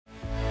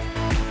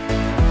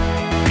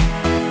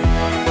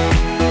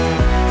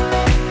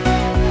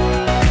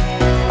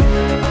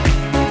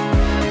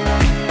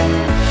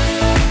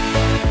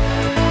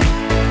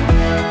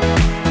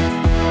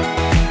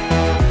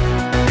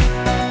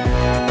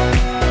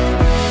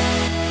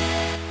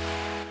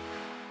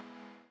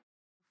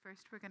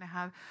First, we're going to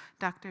have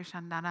Dr.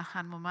 Shandana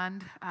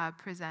Mohmand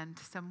present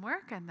some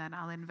work, and then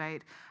I'll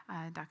invite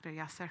Dr.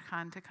 Yasir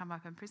to come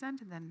up and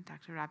present, and then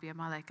Dr. Rabia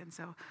Malik. And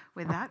so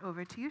with that,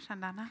 over to you,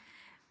 Shandana.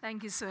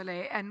 Thank you,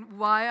 Soledad. And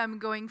why I'm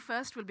going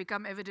first will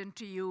become evident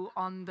to you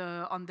on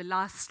the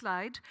last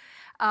slide.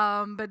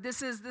 But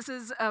this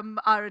is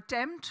our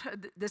attempt,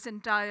 this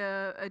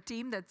entire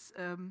team that's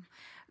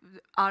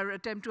our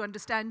attempt to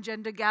understand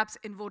gender gaps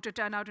in voter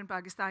turnout in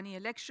Pakistani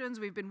elections.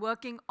 We've been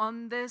working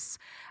on this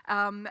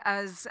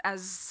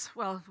as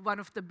well, one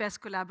of the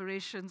best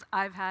collaborations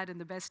I've had and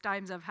the best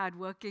times I've had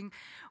working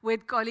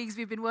with colleagues.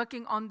 We've been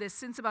working on this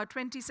since about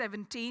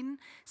 2017.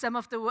 Some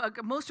of the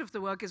work, most of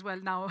the work is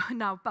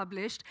now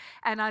published.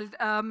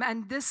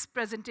 And this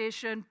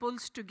presentation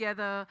pulls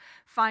together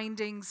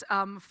findings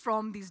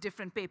from these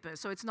different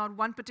papers. So it's not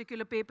one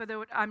particular paper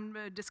that I'm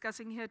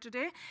discussing here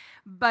today,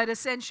 but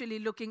essentially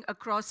looking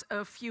across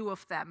a few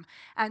of them.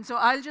 And so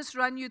I'll just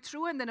run you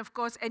through, and then of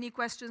course any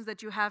questions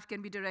that you have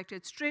can be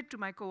directed straight to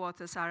my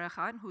co-author Sarah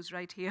Khan, who's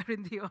right here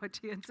in the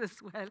audience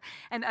as well,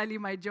 and Ali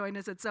might join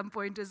us at some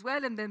point as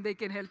well, and then they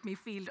can help me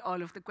field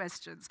all of the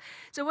questions.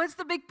 So what's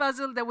the big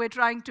puzzle that we're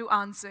trying to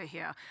answer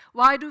here?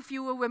 Why do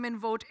fewer women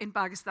vote in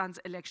Pakistan's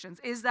elections?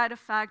 Is that a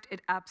fact?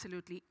 It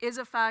absolutely is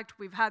a fact.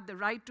 We've had the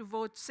right to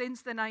vote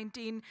since the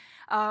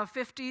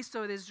 1950s,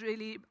 so there's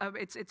really,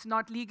 it's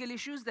not legal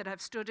issues that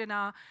have stood in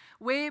our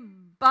way,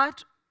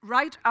 but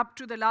right up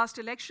to the last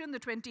election, the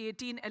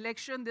 2018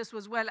 election, this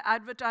was well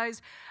advertised.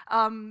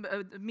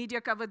 The media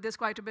covered this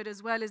quite a bit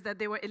as well, is that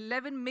there were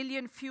 11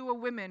 million fewer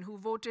women who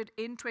voted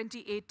in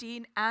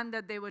 2018, and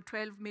that there were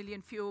 12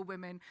 million fewer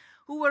women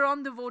who were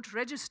on the vote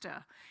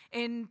register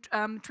in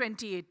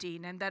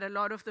 2018, and that a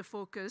lot of the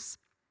focus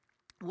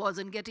was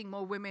in getting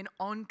more women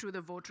onto the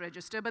vote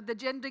register. But the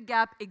gender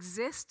gap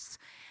exists,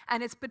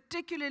 and it's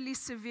particularly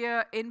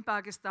severe in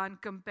Pakistan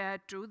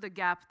compared to the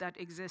gap that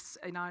exists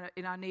in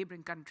our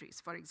neighboring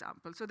countries, for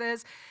example. So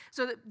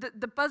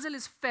the puzzle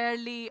is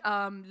fairly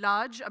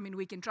large. I mean,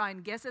 we can try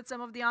and guess at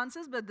some of the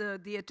answers, but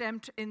the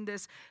attempt in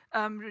this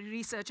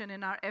research and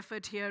in our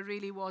effort here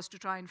really was to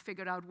try and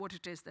figure out what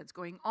it is that's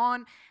going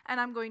on, and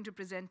I'm going to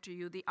present to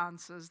you the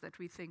answers that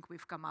we think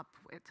we've come up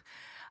with.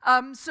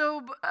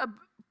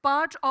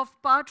 Part of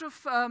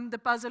the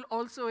puzzle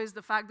also is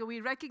the fact that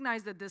we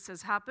recognize that this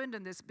has happened,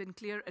 and there's been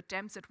clear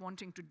attempts at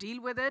wanting to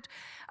deal with it,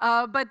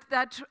 but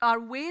that our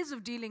ways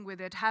of dealing with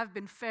it have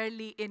been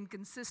fairly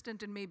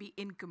inconsistent and maybe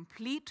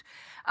incomplete.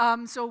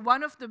 So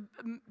one of the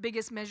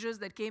biggest measures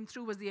that came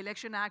through was the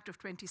Election Act of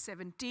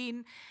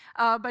 2017,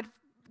 but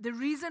the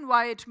reason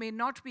why it may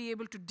not be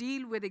able to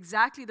deal with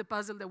exactly the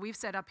puzzle that we've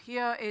set up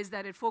here is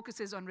that it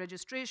focuses on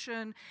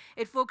registration,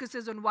 it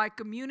focuses on why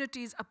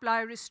communities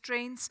apply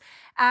restraints,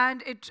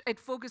 and it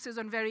focuses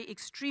on very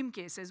extreme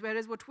cases,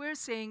 whereas what we're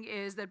saying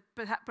is that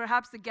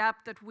perhaps the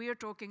gap that we're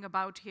talking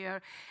about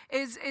here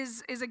is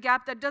a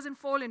gap that doesn't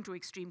fall into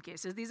extreme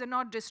cases. These are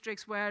not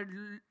districts where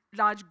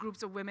large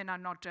groups of women are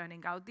not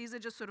turning out. These are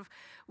just sort of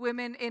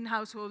women in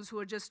households who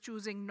are just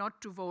choosing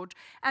not to vote,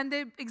 and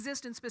they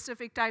exist in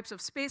specific types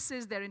of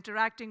spaces. They're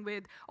interacting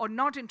with or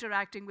not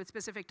interacting with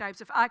specific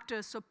types of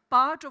actors. So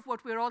part of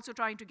what we're also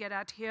trying to get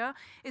at here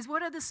is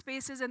what are the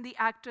spaces and the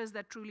actors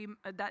that truly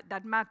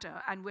that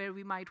matter, and where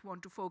we might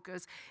want to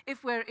focus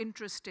if we're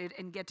interested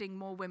in getting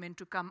more women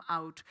to come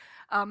out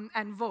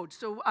and vote.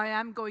 So I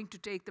am going to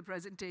take the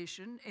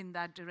presentation in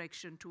that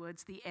direction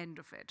towards the end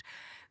of it.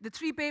 The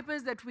three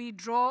papers that we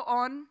draw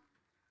on,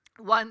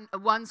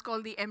 one's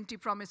called The Empty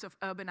Promise of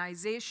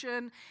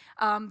Urbanization,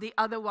 the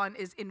other one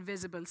is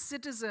Invisible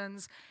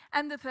Citizens,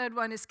 and the third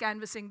one is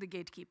Canvassing the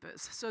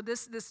Gatekeepers. So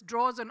this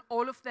draws on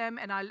all of them,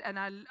 and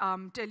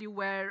I'll tell you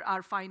where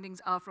our findings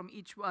are from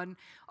each one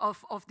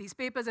of these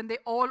papers, and they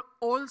all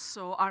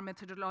also are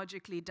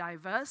methodologically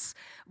diverse.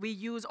 We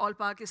use all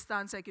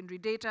Pakistan secondary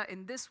data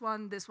in this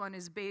one. This one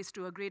is based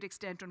to a great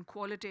extent on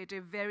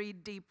qualitative, very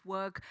deep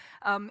work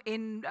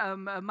in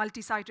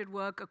multi-sited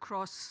work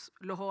across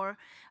Lahore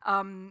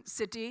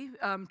city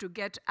to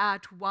get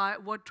at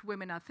what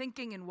women are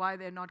thinking and why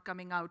they're not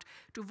coming out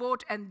to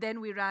vote. And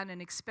then we ran an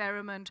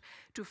experiment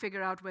to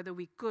figure out whether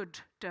we could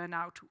turn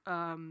out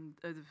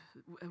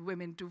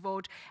women to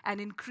vote and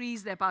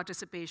increase their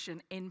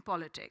participation in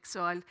politics.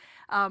 So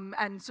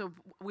so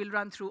we'll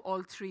run through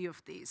all three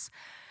of these.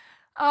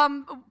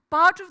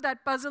 Part of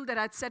that puzzle that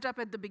I'd set up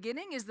at the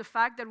beginning is the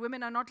fact that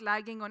women are not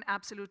lagging on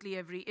absolutely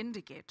every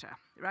indicator,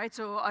 right?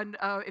 So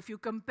if you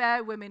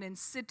compare women in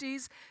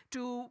cities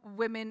to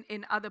women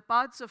in other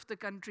parts of the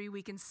country,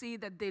 we can see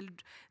that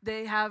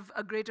they have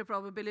a greater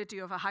probability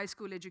of a high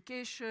school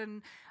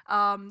education,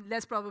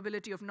 less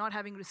probability of not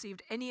having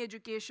received any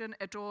education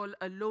at all,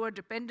 a lower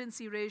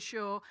dependency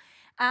ratio,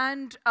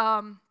 and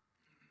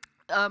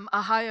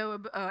a higher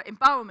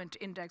empowerment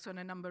index on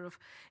a number of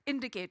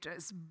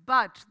indicators.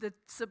 But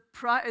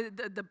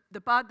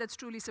the part that's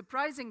truly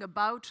surprising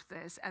about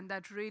this, and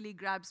that really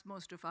grabs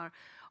most of our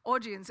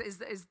audience, is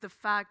the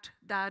fact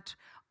that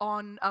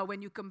on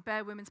when you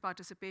compare women's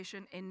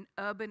participation in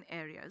urban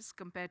areas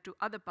compared to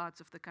other parts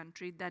of the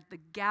country, that the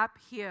gap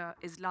here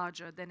is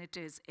larger than it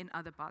is in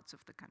other parts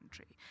of the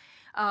country.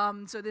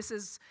 So this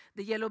is,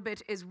 the yellow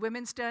bit is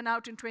women's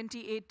turnout in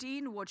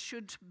 2018. What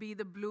should be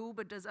the blue,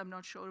 but I'm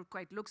not sure it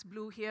quite looks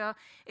blue here,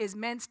 is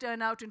men's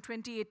turnout in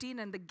 2018.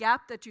 And the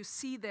gap that you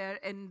see there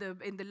in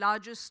the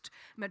largest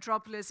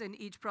metropolis in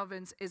each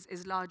province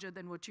is larger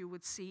than what you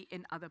would see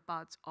in other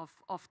parts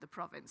of the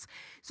province.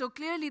 So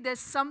clearly there's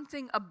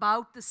something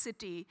about the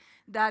city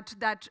that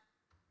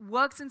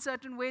works in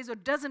certain ways or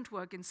doesn't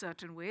work in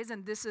certain ways,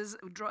 and this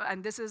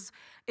is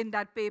in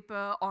that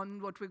paper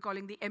on what we're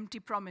calling the empty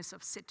promise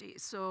of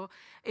cities. So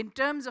in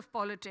terms of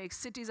politics,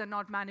 cities are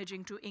not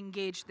managing to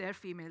engage their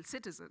female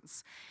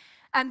citizens.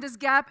 And this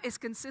gap is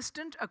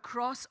consistent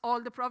across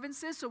all the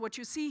provinces. So what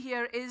you see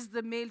here is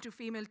the male to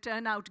female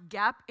turnout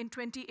gap in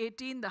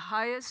 2018, the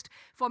highest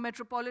for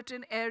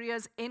metropolitan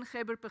areas in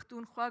Khyber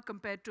Pakhtunkhwa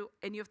compared to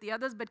any of the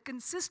others, but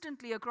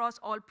consistently across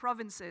all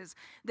provinces,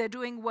 they're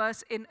doing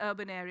worse in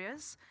urban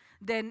areas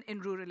than in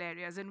rural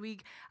areas. And we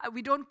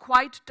don't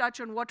quite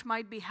touch on what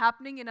might be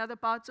happening in other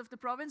parts of the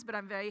province, but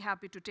I'm very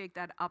happy to take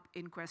that up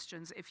in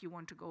questions if you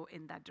want to go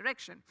in that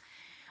direction.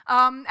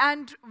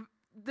 And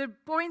the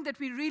point that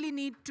we really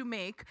need to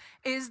make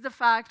is the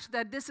fact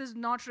that this is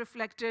not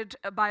reflected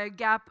by a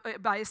gap,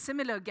 by a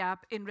similar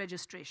gap in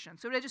registration.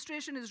 So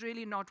registration is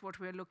really not what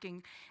we're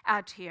looking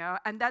at here,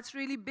 and that's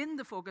really been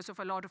the focus of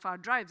a lot of our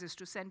drives, is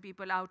to send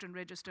people out and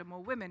register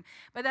more women.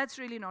 But that's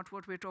really not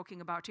what we're talking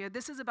about here.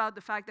 This is about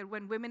the fact that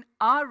when women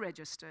are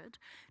registered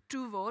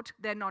to vote,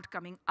 they're not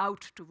coming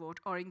out to vote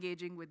or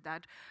engaging with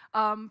that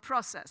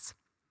process.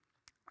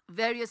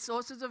 Various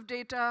sources of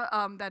data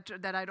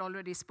that I'd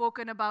already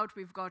spoken about.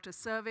 We've got a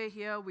survey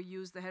here. We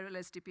use the Herald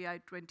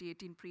STPI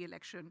 2018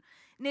 pre-election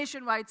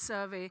nationwide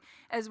survey,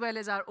 as well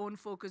as our own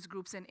focus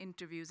groups and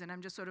interviews. And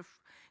I'm just sort of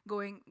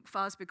going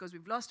fast because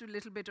we've lost a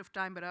little bit of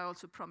time, but I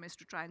also promised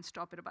to try and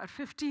stop at about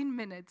 15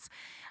 minutes.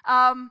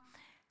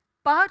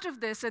 Part of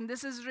this, and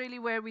this is really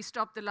where we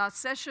stopped the last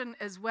session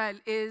as well,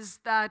 is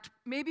that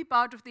maybe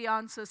part of the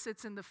answer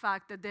sits in the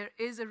fact that there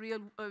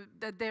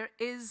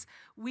is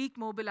weak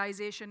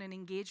mobilization and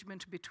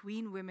engagement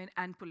between women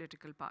and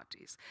political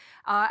parties.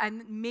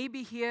 And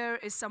maybe here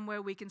is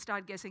somewhere we can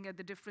start guessing at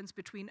the difference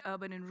between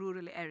urban and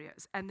rural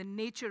areas and the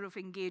nature of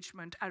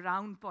engagement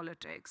around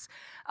politics,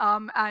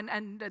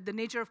 and the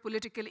nature of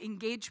political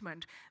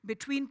engagement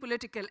between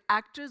political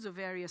actors of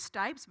various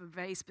types, but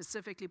very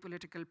specifically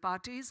political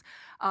parties,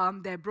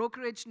 their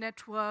brokerage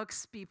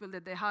networks, people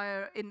that they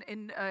hire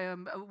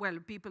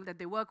people that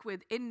they work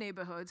with in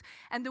neighborhoods,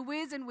 and the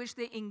ways in which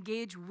they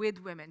engage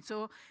with women.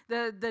 So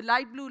the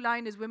light blue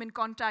line is women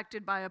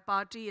contacted by a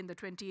party in the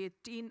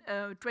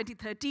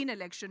 2013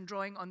 election,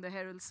 drawing on the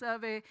Herald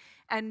survey,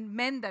 and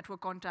men that were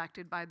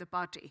contacted by the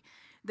party.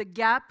 The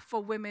gap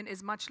for women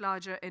is much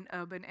larger in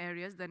urban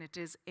areas than it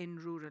is in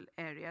rural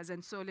areas.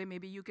 And Sole,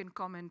 maybe you can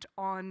comment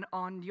on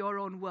your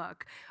own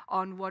work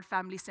on what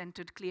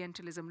family-centered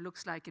clientelism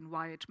looks like and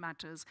why it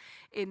matters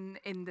in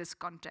this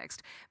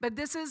context. But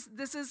this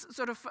is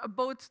sort of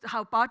both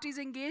how parties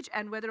engage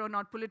and whether or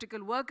not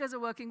political workers are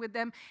working with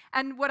them.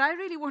 And what I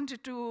really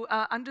wanted to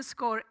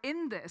underscore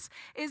in this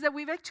is that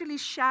we've actually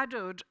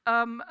shadowed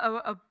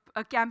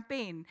a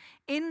campaign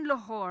in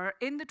Lahore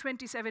in the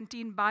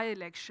 2017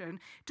 by-election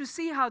to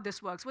see how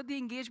this works, what the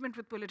engagement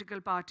with political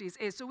parties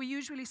is. So we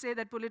usually say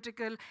that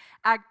political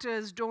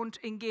actors don't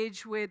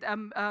engage with,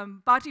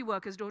 party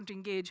workers don't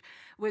engage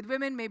with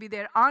women. Maybe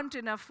there aren't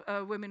enough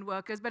women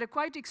workers, but a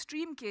quite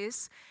extreme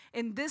case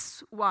in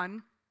this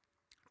one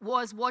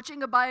was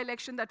watching a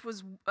by-election that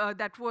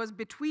was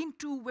between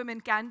two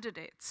women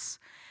candidates,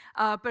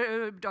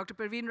 Dr.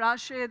 Perveen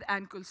Rashid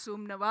and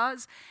Kulsum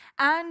Nawaz,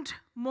 and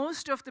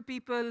most of the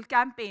people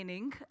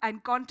campaigning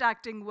and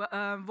contacting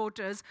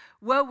voters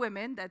were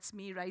women. That's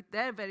me right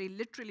there, very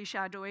literally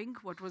shadowing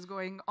what was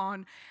going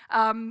on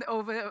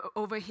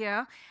over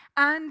here.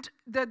 And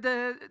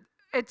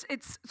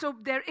so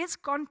there is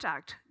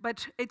contact,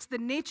 but it's the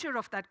nature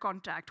of that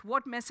contact,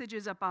 what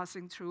messages are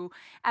passing through,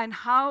 and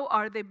how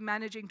are they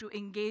managing to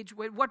engage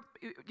with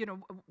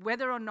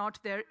whether or not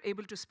they're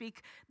able to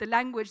speak the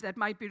language that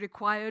might be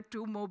required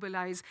to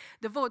mobilize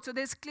the vote. So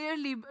there's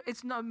clearly,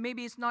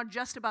 maybe it's not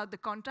just about the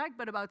contact,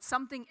 but about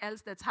something else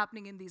that's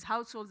happening in these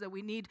households that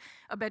we need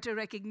a better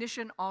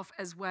recognition of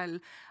as well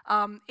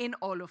in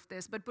all of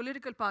this. But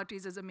political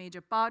parties is a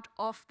major part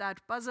of that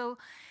puzzle.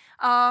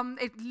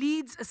 It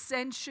leads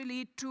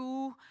essentially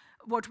to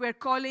what we're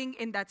calling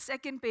in that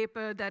second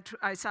paper that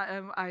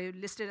I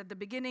listed at the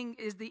beginning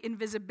is the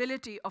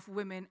invisibility of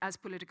women as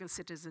political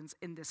citizens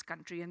in this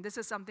country. And this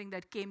is something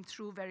that came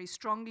through very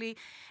strongly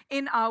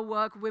in our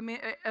work. Women,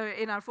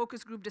 in our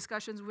focus group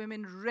discussions,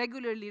 women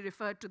regularly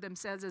referred to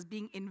themselves as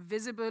being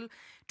invisible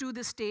to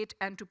the state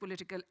and to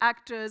political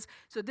actors.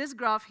 So this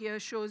graph here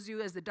shows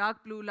you as the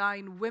dark blue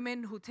line,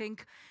 women who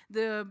think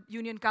the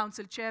Union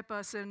Council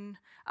chairperson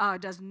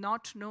does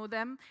not know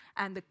them,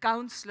 and the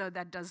councillor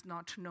that does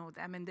not know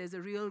them. And there's there's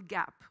a real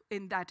gap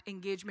in that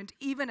engagement,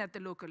 even at the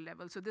local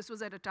level. So this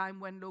was at a time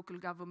when local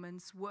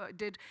governments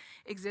did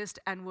exist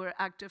and were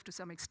active to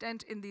some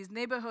extent in these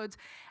neighborhoods,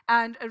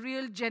 and a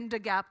real gender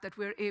gap that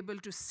we're able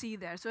to see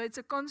there. So it's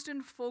a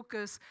constant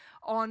focus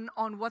on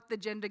what the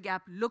gender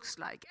gap looks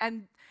like.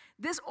 And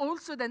this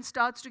also then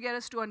starts to get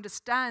us to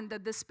understand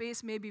that this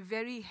space may be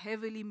very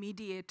heavily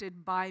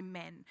mediated by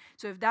men.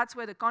 So if that's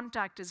where the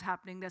contact is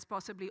happening, that's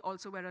possibly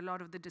also where a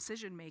lot of the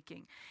decision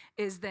making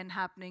is then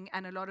happening,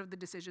 and a lot of the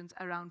decisions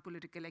around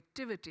political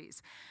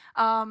activities.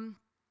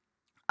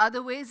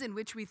 Other ways in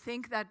which we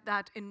think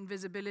that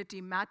invisibility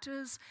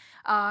matters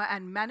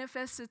and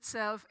manifests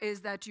itself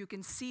is that you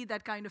can see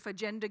that kind of a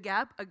gender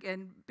gap,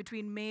 again,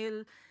 between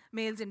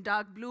males in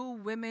dark blue,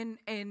 women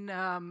in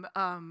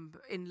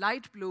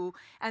light blue,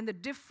 and the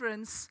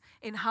difference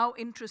in how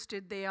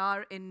interested they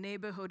are in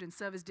neighborhood and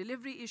service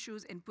delivery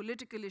issues, in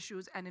political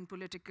issues, and in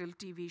political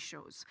TV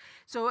shows.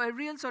 So a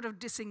real sort of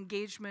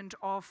disengagement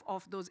of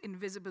those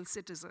invisible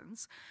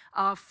citizens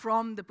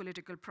from the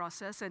political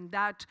process, and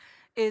that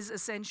is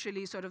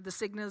essentially sort of the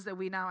signals that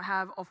we now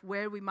have of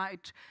where we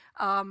might,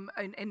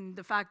 in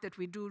the fact that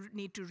we do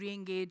need to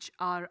re-engage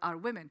our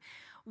women.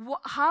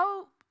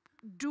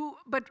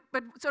 But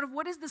sort of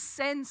what is the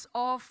sense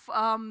of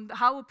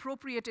how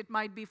appropriate it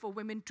might be for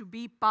women to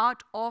be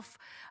part of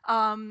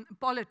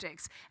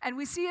politics? And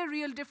we see a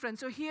real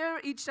difference. So here,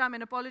 each time,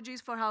 and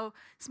apologies for how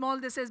small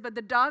this is, but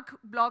the dark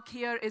block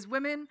here is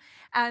women,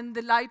 and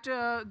the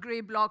lighter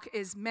gray block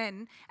is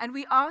men. And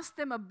we asked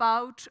them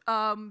about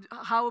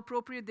how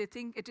appropriate they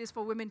think it is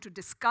for women to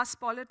discuss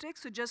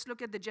politics. So just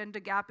look at the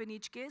gender gap in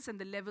each case and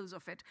the levels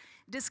of it.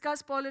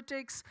 Discuss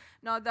politics,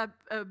 not that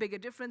big a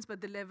difference, but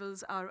the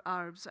levels are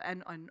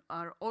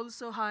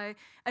also high.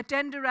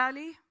 Attend a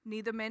rally,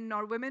 neither men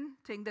nor women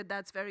think that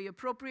that's very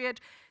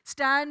appropriate.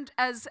 Stand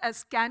as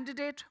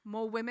candidate,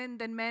 more women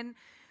than men.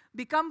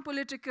 Become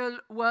political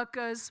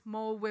workers,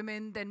 more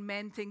women than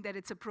men think that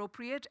it's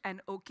appropriate and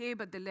okay,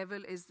 but the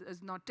level is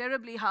not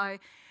terribly high.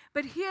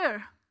 But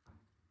here,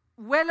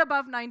 well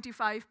above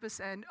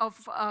 95%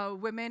 of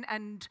women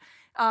and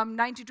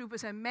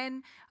 92%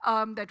 men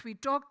that we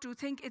talk to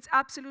think it's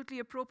absolutely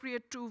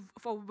appropriate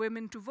for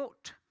women to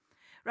vote.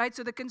 Right?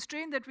 So the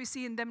constraint that we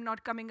see in them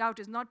not coming out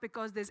is not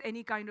because there's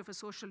any kind of a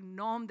social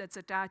norm that's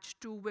attached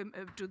to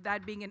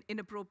that being an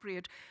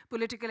inappropriate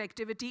political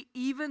activity,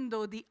 even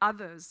though the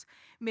other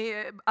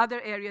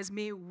areas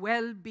may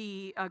well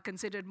be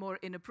considered more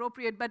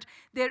inappropriate. But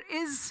there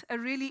is a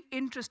really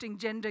interesting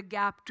gender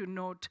gap to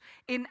note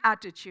in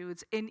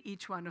attitudes in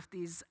each one of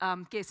these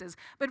cases.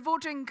 But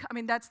voting, I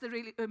mean, that's the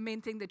really main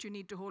thing that you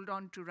need to hold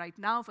on to right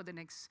now for the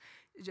next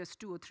just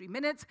 2 or 3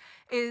 minutes,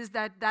 is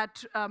that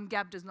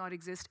gap does not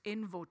exist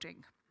in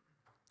voting.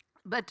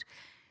 But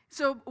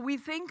so we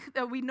think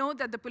that we know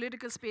that the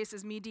political space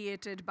is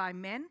mediated by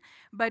men,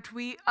 but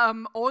we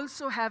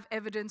also have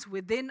evidence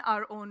within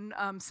our own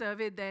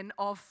survey then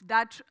of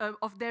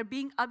there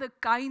being other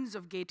kinds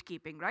of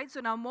gatekeeping, right?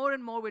 So now more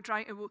and more we're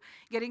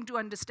getting to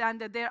understand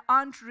that there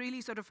aren't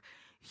really sort of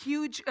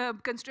huge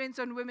constraints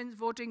on women's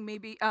voting,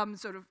 maybe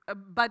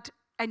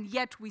and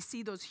yet we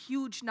see those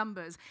huge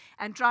numbers,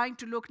 and trying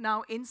to look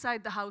now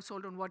inside the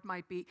household on what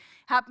might be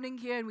happening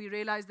here, and we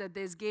realize that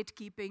there's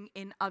gatekeeping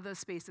in other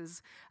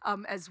spaces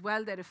as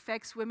well that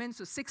affects women.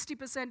 So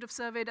 60% of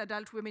surveyed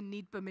adult women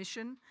need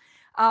permission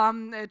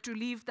to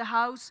leave the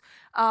house.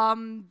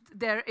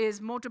 There is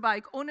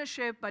motorbike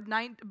ownership,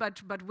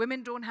 but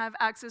women don't have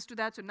access to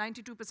that. So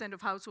 92%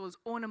 of households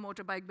own a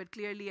motorbike, but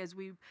clearly, as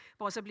we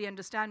possibly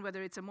understand,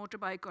 whether it's a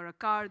motorbike or a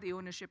car, the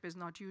ownership is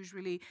not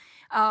usually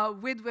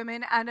with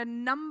women. And a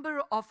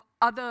number of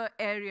other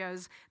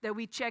areas that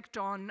we checked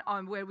on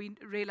where we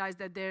realized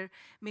that there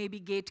may be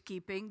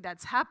gatekeeping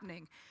that's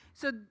happening.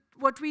 So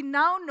what we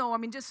now know, I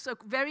mean, just a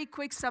very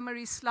quick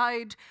summary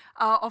slide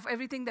of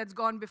everything that's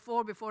gone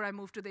before I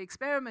move to the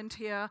experiment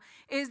here,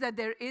 is that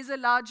there is a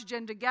large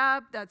gender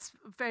gap that's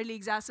fairly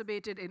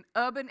exacerbated in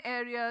urban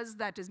areas,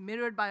 that is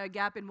mirrored by a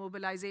gap in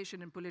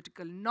mobilization and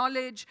political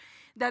knowledge,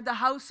 that the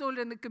household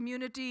and the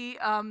community,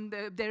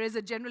 there is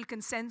a general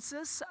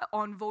consensus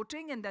on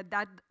voting, and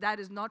that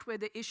is not where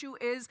the issue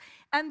is,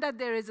 and that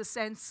there is a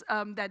sense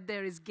that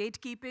there is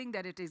gatekeeping,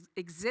 that it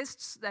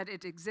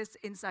exists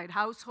inside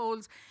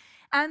households,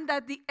 and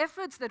that the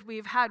efforts that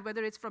we've had,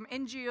 whether it's from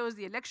NGOs,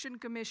 the Election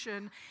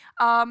Commission,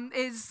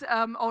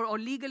 or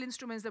legal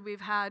instruments that we've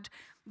had,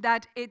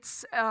 that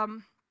it's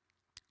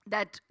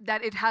that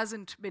it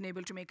hasn't been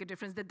able to make a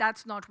difference,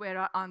 that's not where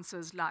our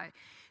answers lie.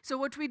 So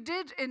what we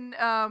did in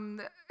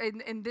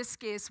this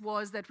case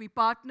was that we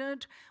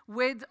partnered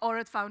with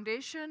Aurat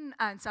Foundation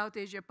and South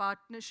Asia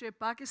Partnership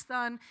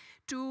Pakistan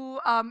to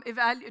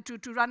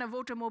run a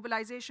voter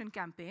mobilization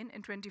campaign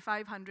in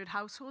 2,500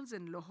 households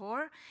in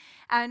Lahore.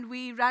 And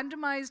we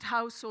randomized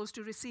households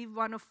to receive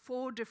one of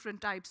 4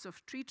 different types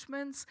of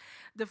treatments.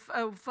 The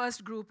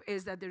first group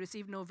is that they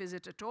receive no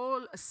visit at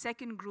all. A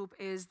second group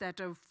is that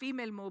a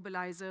female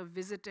mobilizer mobilizer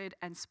visited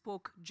and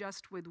spoke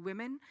just with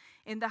women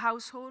in the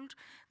household.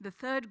 The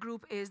third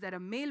group is that a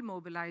male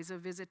mobilizer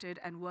visited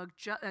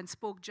and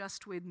spoke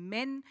just with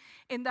men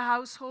in the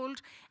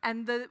household.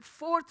 And the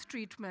fourth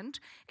treatment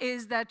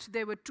is that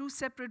there were 2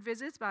 separate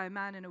visits by a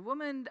man and a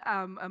woman,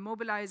 a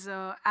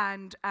mobilizer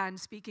and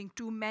speaking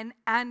to men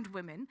and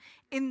women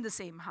in the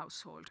same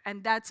household.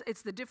 And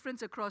it's the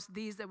difference across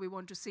these that we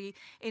want to see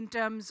in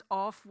terms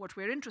of what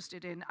we're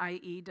interested in,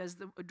 i.e.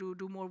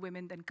 do more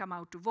women then come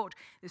out to vote.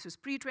 This was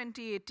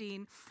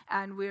pre-2018,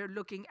 and we're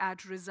looking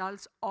at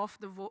results of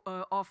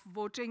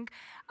voting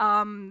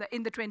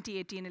in the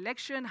 2018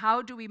 election.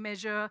 How do we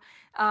measure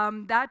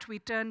that? We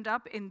turned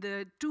up in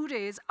the 2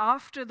 days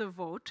after the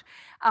vote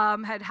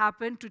had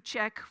happened to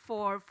check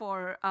for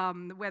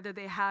whether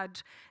they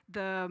had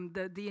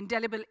the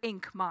indelible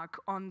ink mark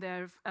on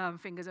their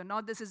fingers or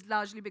not. This is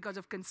largely because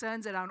of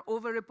concerns around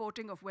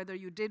over-reporting of whether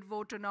you did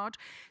vote or not.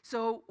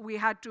 So we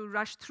had to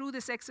rush through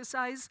this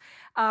exercise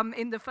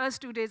in the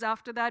first 2 days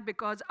after that,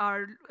 because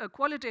our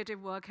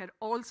qualitative work had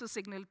also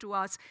signaled to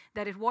us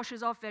that it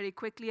washes off very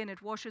quickly, and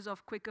it washes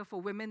off quicker for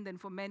women than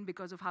for men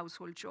because of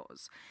household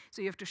chores.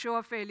 So you have to show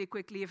up fairly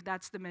quickly if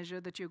that's the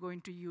measure that you're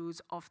going to use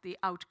of the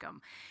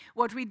outcome.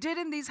 What we did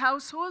in these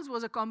households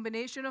was a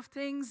combination of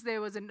things.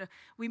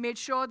 We made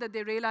sure that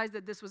they realized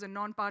that this was a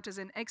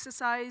non-partisan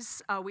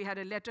exercise. We had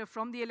a letter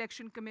from the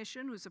Election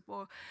Commission who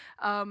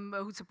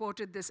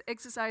supported this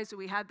exercise, so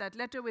we had that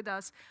letter with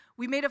us.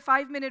 We made a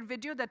 5-minute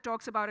video that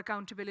talks about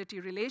accountability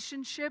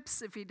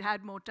relationships. If we'd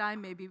had more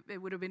time, maybe it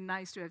would have been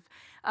nice to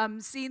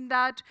have seen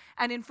that.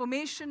 An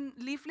information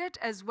leaflet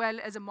as well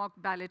as a mock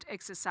ballot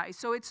exercise.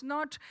 So it's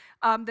not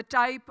the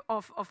type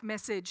of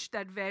message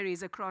that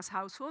varies across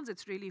households.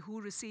 It's really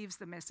who receives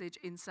the message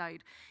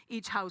inside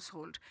each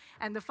household.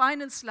 And the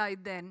final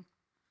slide then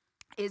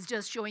is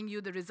just showing you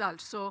the result.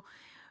 So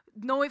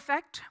no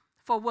effect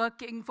for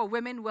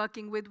women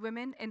working with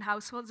women in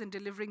households and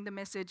delivering the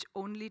message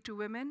only to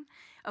women.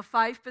 A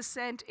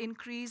 5%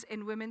 increase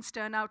in women's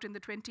turnout in the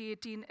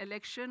 2018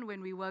 election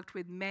when we worked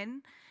with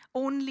men,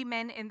 only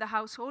men in the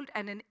household,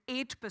 and an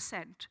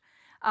 8%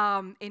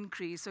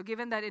 increase. So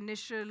given that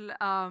initial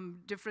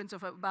difference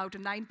of about a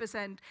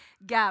 9%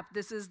 gap,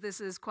 this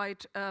is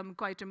quite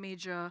a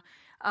major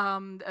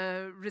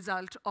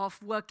result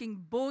of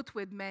working both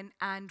with men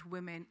and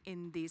women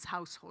in these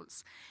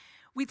households.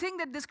 We think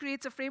that this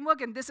creates a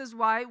framework, and this is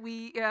why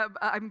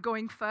I'm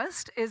going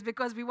first, is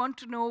because we want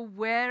to know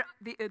where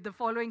the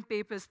following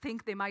papers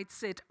think they might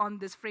sit on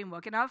this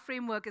framework. And our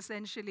framework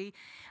essentially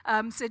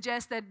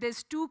suggests that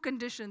there's 2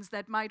 conditions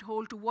that might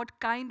hold to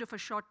what kind of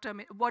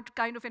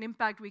an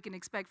impact we can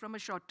expect from a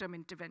short-term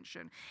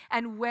intervention.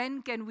 And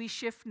when can we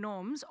shift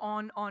norms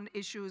on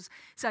issues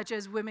such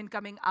as women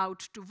coming out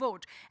to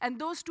vote. And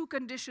those 2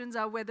 conditions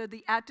are whether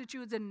the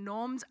attitudes and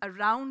norms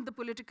around the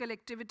political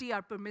activity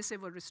are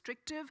permissive or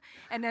restrictive.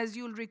 And as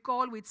you'll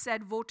recall, we'd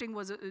said voting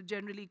was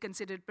generally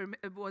considered,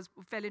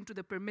 fell into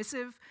the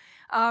permissive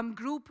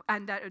group,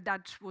 and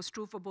that was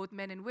true for both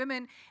men and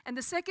women. And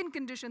the second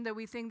condition that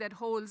we think that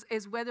holds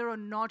is whether or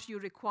not you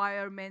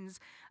require men's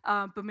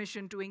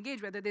permission to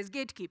engage, whether there's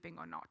gatekeeping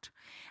or not.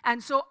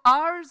 And so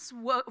ours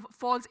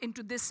falls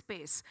into this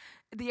space.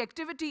 The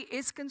activity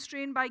is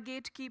constrained by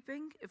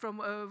gatekeeping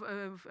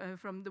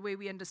from the way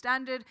we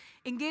understand it.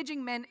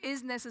 Engaging men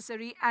is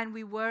necessary, and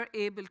we were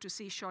able to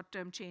see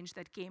short-term change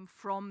that came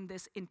from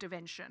this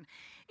intervention.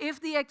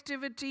 If the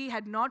activity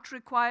had not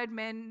required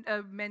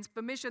men's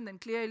permission, then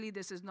clearly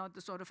this is not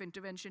the sort of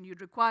intervention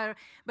you'd require.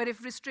 But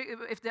if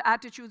the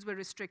attitudes were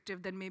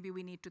restrictive, then maybe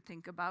we need to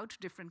think about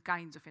different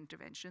kinds of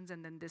interventions,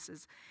 and then this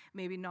is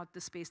maybe not the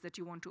space that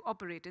you want to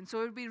operate in.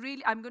 So it would be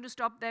really, I'm going to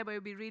stop there, but it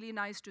would be really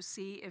nice to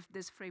see if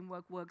this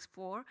framework works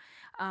for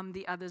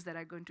the others that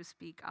are going to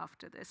speak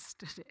after this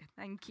today.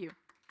 Thank you.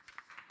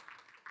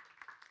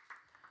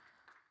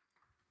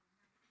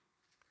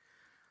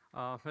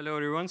 Hello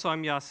everyone, so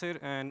I'm Yasir,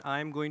 and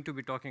I'm going to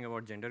be talking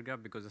about gender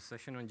gap because it's a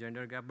session on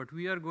gender gap, but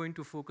we are going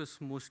to focus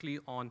mostly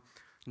on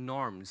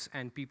norms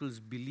and people's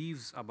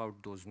beliefs about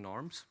those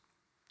norms.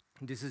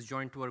 This is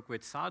joint work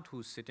with Saad,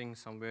 who's sitting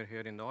somewhere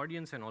here in the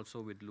audience, and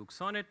also with Luke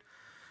Sonnet.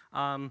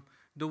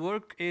 The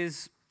work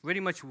is very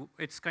much,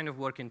 it's kind of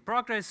work in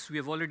progress. We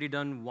have already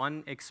done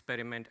one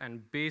experiment,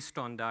 and based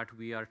on that,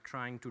 we are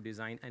trying to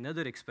design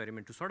another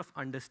experiment to sort of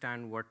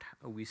understand what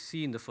we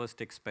see in the first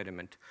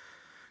experiment.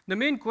 The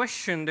main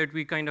question that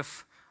we kind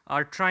of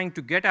are trying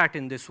to get at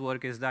in this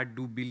work is that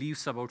do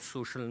beliefs about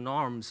social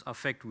norms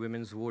affect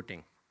women's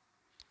voting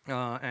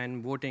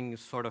and voting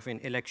sort of in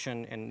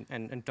election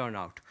and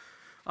turnout?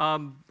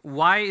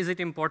 Why is it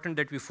important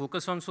that we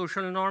focus on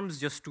social norms?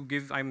 Just to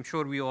give, I'm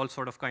sure we all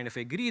sort of kind of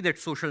agree that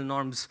social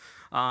norms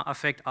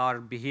affect our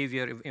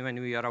behavior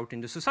when we are out in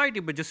the society,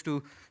 but just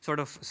to sort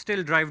of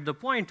still drive the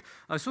point,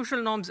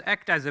 social norms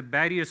act as a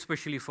barrier,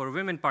 especially for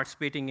women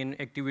participating in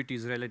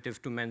activities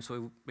relative to men.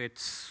 So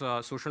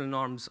social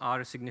norms are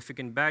a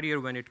significant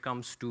barrier when it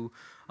comes to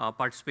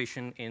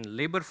participation in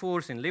labor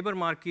force, in labor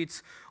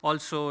markets,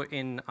 also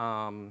in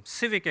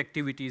civic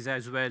activities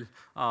as well.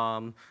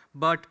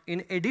 But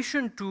in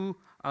addition to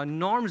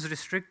norms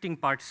restricting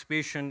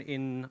participation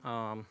in,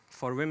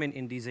 for women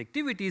in these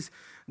activities,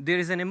 there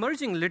is an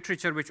emerging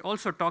literature which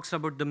also talks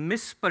about the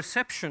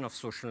misperception of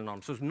social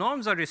norms. So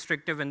norms are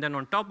restrictive, and then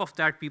on top of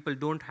that, people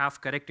don't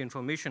have correct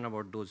information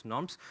about those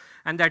norms.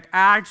 And that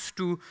adds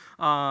to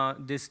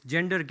this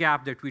gender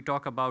gap that we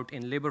talk about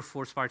in labor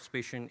force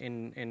participation,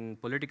 in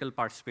political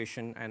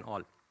participation, and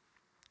all.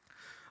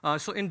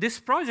 So in this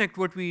project,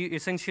 what we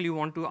essentially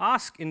want to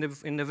ask in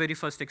the very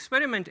first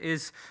experiment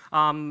is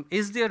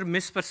there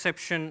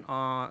misperception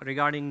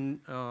regarding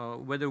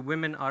whether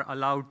women are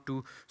allowed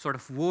to sort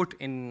of vote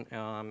in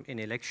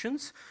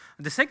elections?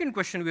 The second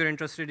question we're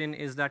interested in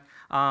is that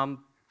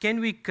can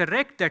we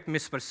correct that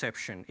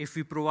misperception if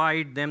we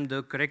provide them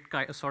the correct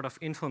sort of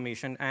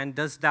information, and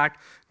does that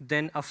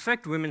then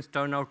affect women's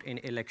turnout in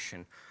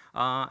election?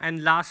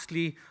 And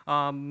lastly,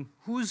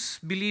 whose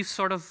beliefs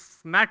sort of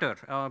matter?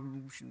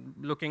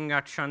 Looking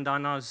at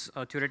Shandana's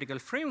theoretical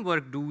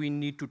framework, do we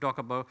need to talk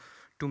about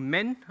to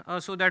men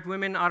so that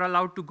women are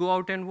allowed to go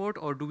out and vote,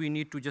 or do we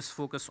need to just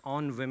focus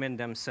on women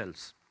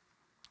themselves?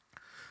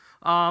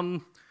 Why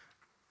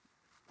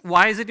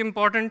is it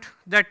important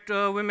that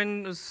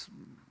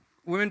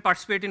women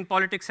participate in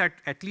politics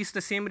at least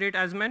the same rate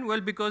as men? Well,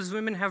 because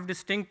women have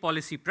distinct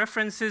policy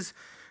preferences.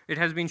 It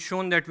has been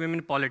shown that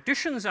women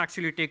politicians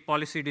actually take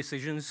policy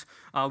decisions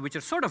which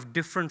are sort of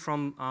different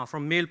from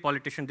male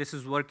politicians. This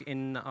is work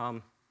in,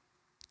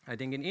 I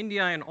think, in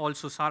India, and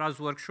also Sarah's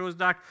work shows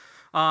that.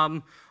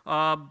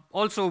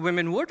 Also,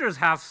 women voters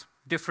have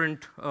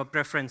different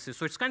preferences.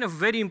 So it's kind of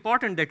very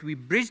important that we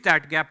bridge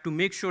that gap to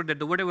make sure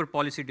that whatever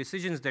policy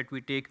decisions that we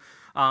take,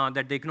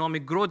 that the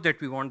economic growth that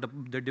we want,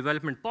 the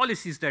development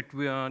policies that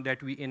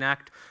we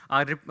enact,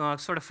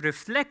 sort of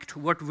reflect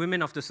what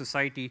women of the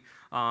society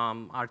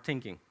are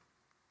thinking.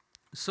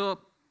 So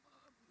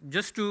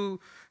just to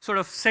sort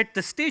of set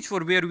the stage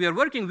for where we are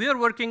working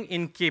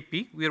in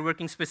KP. We are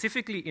working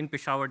specifically in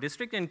Peshawar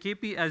district, and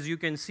KP, as you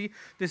can see,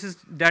 this is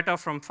data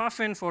from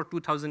FAFEN for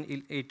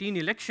 2018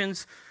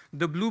 elections.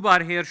 The blue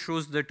bar here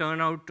shows the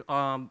turnout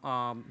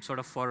sort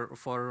of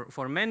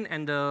for men,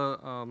 and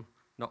the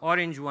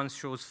orange one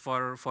shows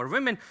for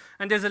women.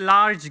 And there's a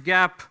large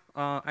gap.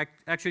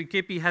 Actually,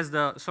 KP has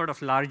the sort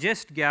of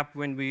largest gap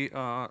when we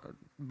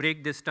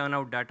break this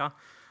turnout data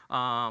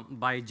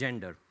by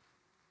gender.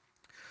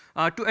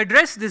 To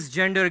address this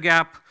gender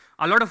gap,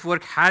 a lot of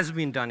work has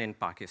been done in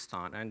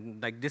Pakistan, and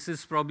like this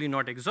is probably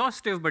not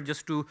exhaustive, but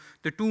just to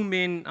the two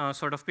main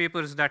sort of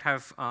papers that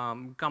have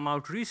come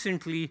out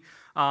recently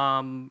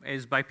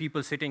is by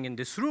people sitting in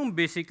this room,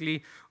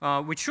 basically,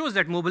 which shows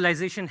that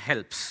mobilization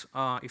helps.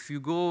 If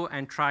you go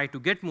and try to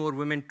get more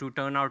women to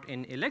turn out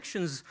in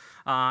elections,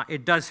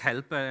 it does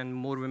help, and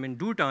more women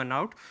do turn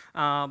out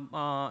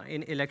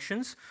in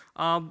elections.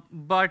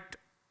 But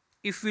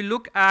if we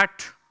look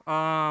at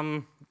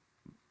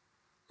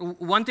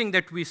one thing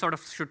that we sort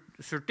of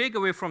should take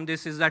away from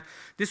this is that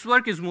this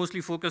work is mostly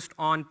focused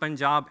on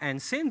Punjab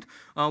and Sindh.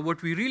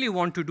 What we really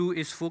want to do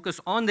is focus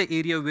on the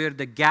area where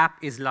the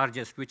gap is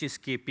largest, which is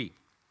KP.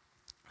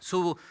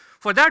 So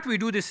for that, we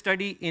do this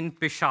study in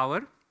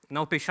Peshawar.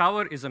 Now,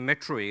 Peshawar is a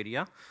metro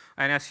area,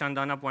 and as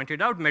Shandana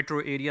pointed out, metro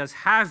areas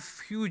have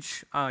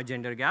huge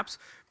gender gaps.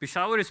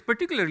 Peshawar is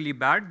particularly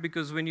bad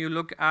because when you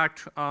look at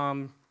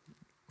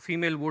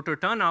female voter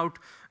turnout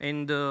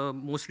in the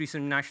most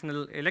recent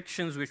national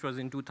elections, which was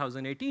in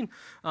 2018,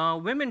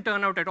 women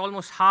turn out at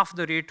almost half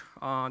the rate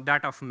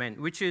that of men,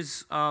 which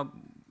is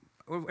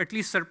at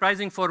least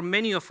surprising for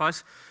many of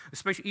us,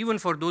 especially even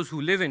for those who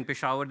live in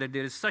Peshawar, that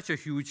there is such a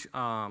huge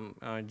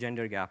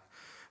gender gap.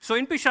 So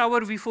in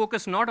Peshawar, we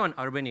focus not on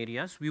urban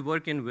areas. We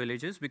work in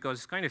villages because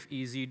it's kind of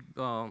easy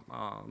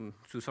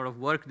to sort of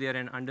work there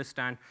and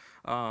understand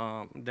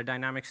the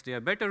dynamics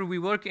there better. We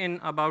work in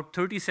about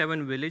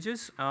 37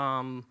 villages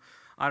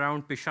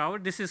around Peshawar.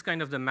 This is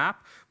kind of the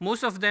map.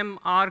 Most of them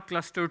are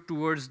clustered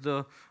towards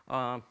the,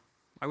 I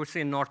would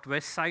say,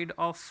 northwest side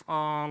of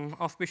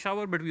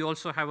Peshawar, but we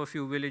also have a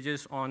few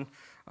villages on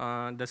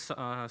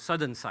the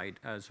southern side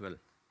as well.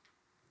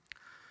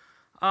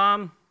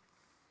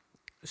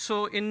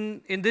 So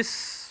in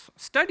this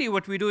study,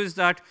 what we do is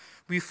that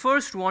we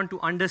first want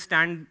to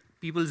understand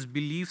people's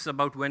beliefs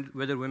about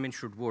whether women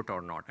should vote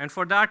or not. And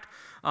for that,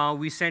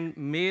 we send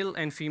male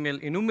and female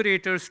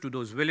enumerators to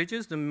those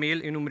villages. The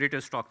male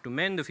enumerators talk to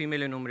men, the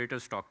female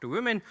enumerators talk to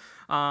women,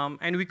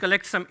 and we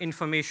collect some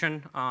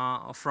information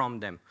from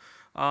them.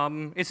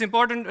 It's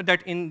important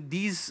that in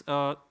these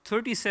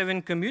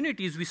 37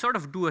 communities, we sort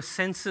of do a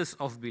census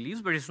of beliefs,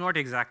 but it's not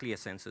exactly a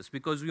census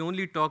because we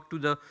only talk to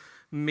the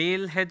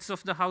male heads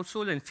of the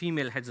household and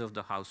female heads of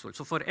the household.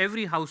 So for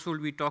every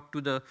household, we talk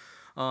to the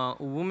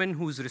woman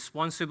who's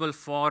responsible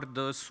for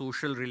the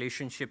social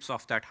relationships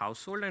of that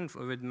household, and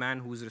with man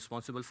who's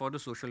responsible for the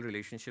social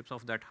relationships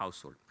of that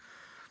household.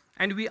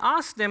 And we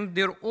ask them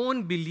their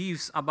own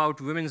beliefs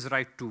about women's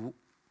right to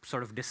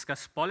sort of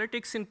discuss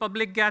politics in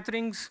public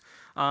gatherings,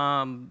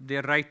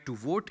 their right to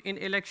vote in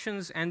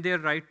elections, and their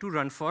right to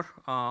run for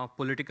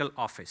political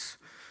office.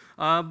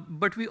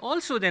 But we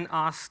also then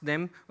ask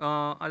them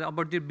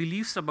about their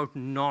beliefs about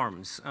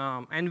norms.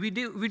 And we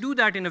do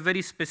that in a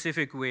very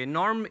specific way.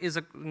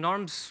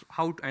 Norms,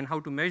 how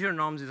to measure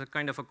norms is a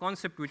kind of a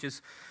concept which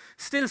is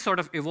still sort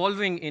of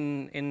evolving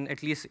in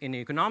at least in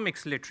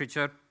economics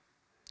literature.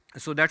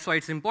 So that's why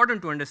it's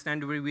important to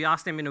understand. We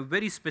ask them in a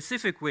very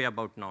specific way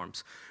about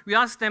norms. We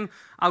ask them,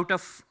 out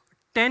of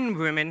 10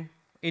 women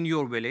in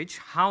your village,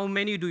 how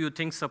many do you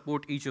think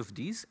support each of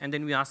these? And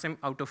then we ask them,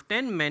 out of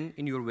 10 men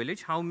in your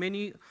village, how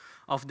many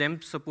of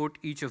them support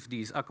each of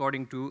these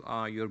according to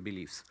your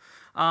beliefs?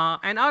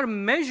 And our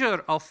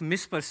measure of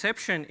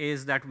misperception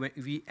is that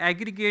we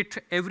aggregate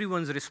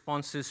everyone's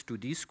responses to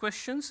these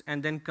questions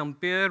and then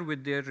compare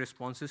with their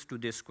responses to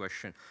this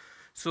question.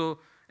 So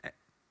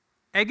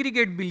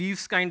aggregate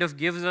beliefs kind of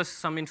gives us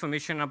some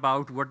information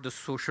about what the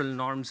social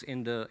norms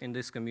in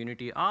this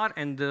community are,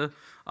 and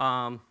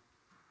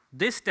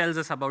this tells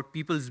us about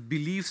people's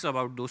beliefs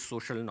about those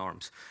social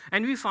norms.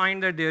 And we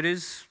find that there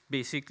is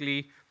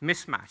basically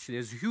mismatch.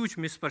 There's huge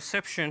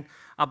misperception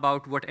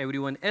about what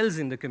everyone else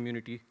in the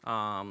community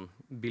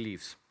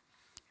believes.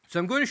 So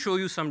I'm going to show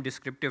you some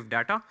descriptive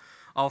data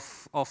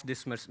of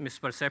this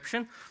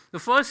misperception. The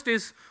first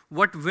is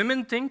what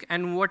women think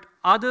and what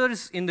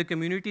others in the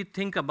community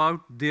think about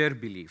their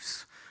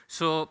beliefs.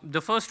 So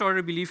the first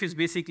order belief is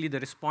basically the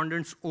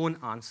respondents' own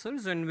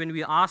answers. And when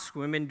we ask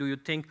women, do you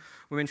think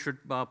women should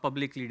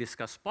publicly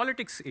discuss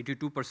politics,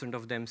 82%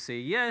 of them say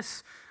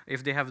yes.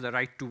 If they have the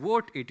right to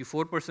vote,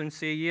 84%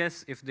 say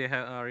yes. If they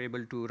are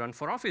able to run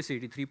for office,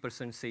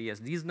 83% say yes.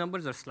 These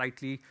numbers are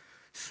slightly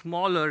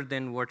smaller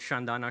than what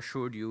Shandana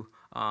showed you,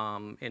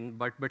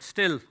 but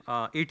still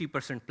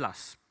 80%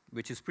 plus,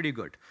 which is pretty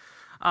good.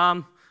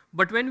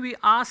 But when we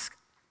ask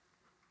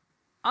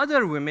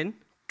other women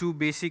to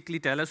basically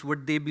tell us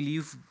what they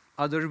believe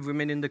other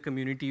women in the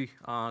community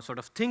sort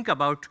of think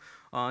about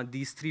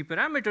these three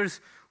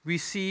parameters, we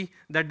see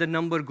that the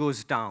number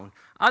goes down.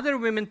 Other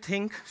women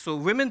think, so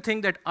women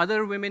think that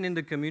other women in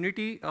the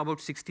community, about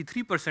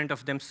 63%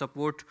 of them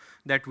support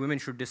that women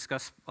should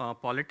discuss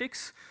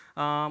politics.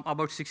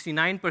 About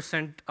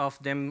 69%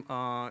 of them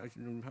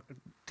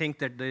think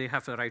that they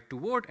have a right to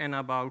vote, and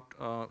about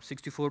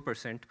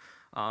 64%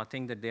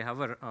 think that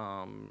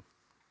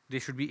they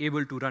should be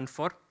able to run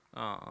for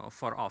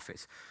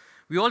office.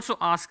 We also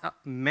ask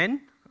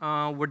men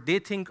what they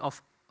think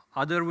of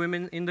other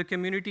women in the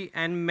community,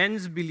 and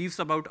men's beliefs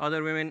about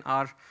other women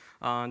are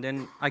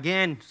then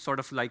again sort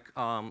of like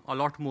a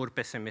lot more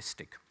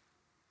pessimistic.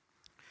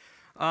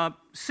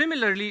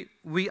 Similarly,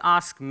 we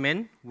ask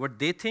men what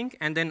they think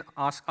and then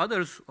ask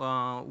others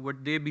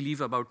what they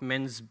believe about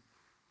men's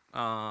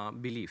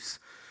beliefs.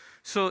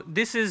 So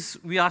this is,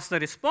 we ask the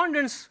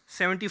respondents,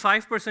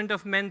 75%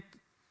 of men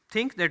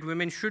think that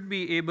women should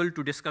be able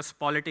to discuss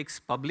politics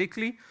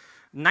publicly.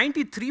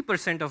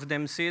 93% of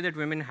them say that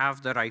women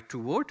have the right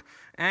to vote,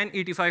 and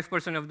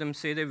 85% of them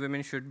say that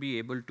women should be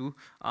able to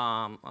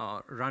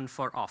run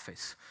for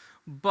office.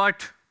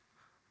 But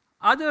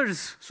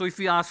others, so if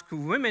we ask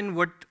women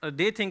what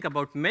they think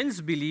about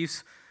men's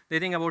beliefs, they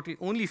think about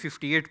only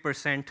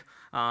 58%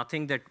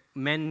 think that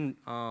men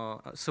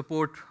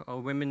support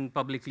women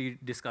publicly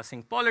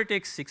discussing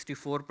politics,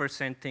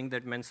 64% think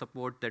that men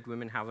support that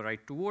women have a right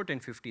to vote,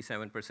 and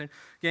 57%.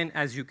 Again,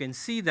 as you can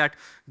see that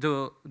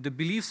the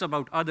beliefs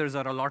about others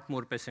are a lot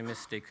more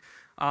pessimistic.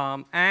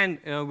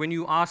 When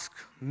you ask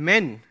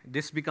men,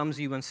 this becomes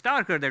even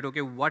starker that,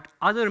 okay, what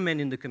other men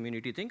in the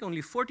community think?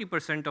 Only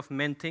 40% of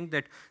men think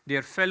that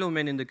their fellow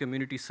men in the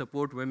community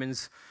support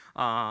women's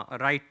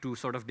right to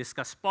sort of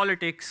discuss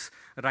politics,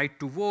 right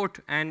to vote,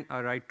 and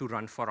a right to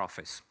run for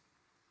office.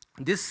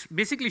 This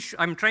basically,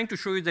 I'm trying to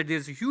show you that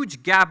there's a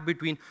huge gap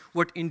between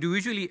what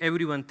individually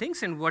everyone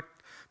thinks and what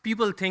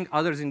people think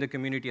others in the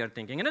community are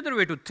thinking. Another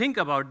way to think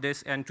about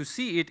this and to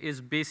see it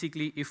is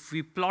basically if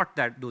we plot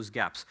those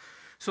gaps.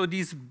 So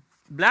these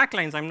black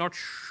lines, I'm not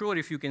sure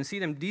if you can see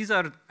them, these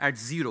are at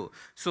 0.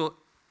 So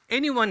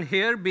anyone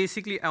here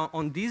basically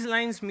on these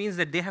lines means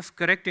that they have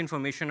correct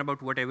information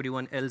about what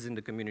everyone else in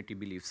the community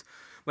believes.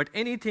 But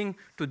anything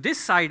to this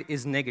side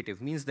is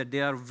negative, means that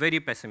they are very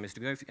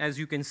pessimistic. As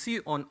you can see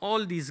on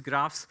all these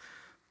graphs,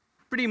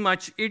 pretty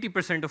much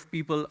 80% of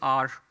people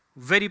are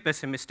very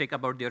pessimistic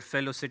about their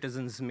fellow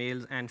citizens,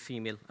 males and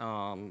female,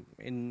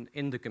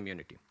 in the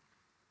community.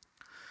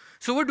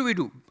 So what do we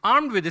do?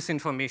 Armed with this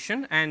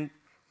information, and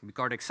we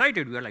got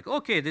excited. We were like,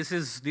 okay, this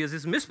is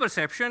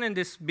misperception, and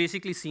this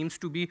basically seems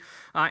to be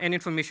an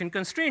information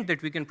constraint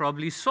that we can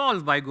probably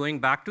solve by going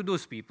back to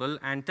those people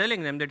and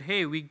telling them that,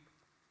 hey, we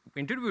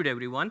interviewed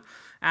everyone,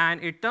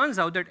 and it turns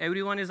out that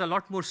everyone is a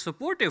lot more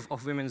supportive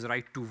of women's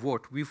right to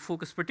vote. We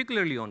focus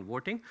particularly on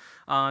voting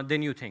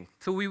than you think.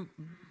 So we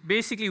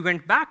basically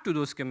went back to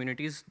those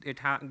communities.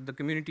 The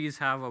communities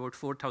have about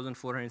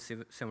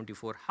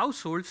 4,474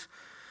 households.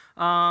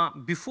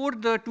 Before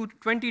the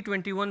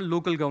 2021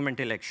 local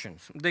government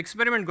elections. The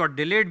experiment got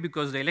delayed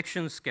because the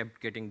elections kept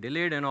getting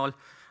delayed and all,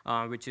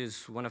 which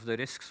is one of the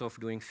risks of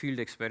doing field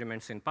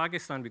experiments in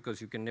Pakistan,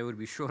 because you can never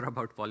be sure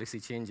about policy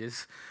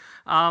changes.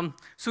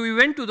 So we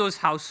went to those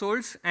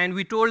households and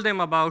we told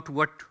them about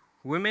what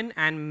women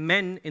and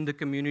men in the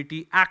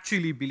community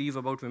actually believe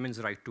about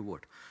women's right to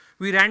vote.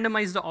 We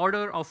randomize the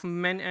order of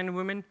men and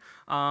women.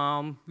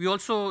 We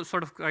also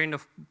sort of kind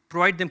of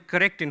provide them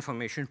correct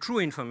information, true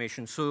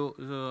information. So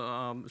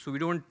we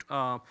don't,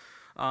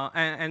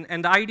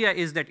 and the idea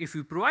is that if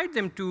you provide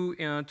them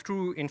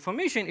true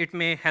information, it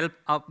may help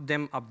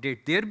them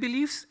update their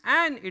beliefs,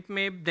 and it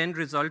may then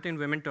result in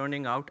women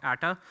turning out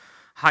at a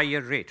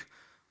higher rate.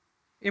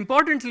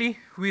 Importantly,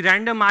 we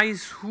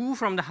randomize who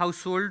from the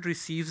household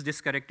receives this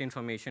correct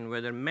information,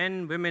 whether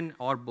men, women,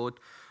 or both.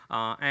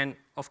 And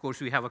of course,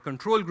 we have a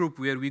control group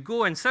where we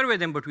go and survey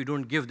them, but we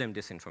don't give them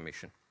this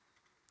information.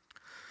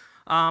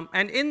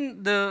 And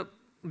in the,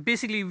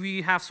 basically,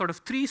 we have sort of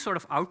three sort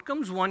of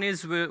outcomes. One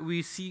is where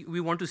we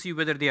want to see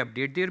whether they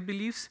update their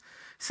beliefs.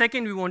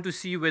 Second, we want to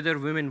see whether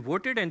women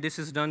voted, and this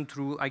is done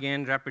through,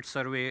 again, rapid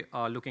survey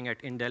looking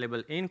at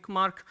indelible ink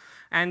mark.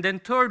 And then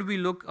third,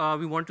 we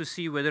want to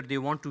see whether they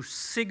want to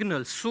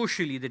signal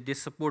socially that they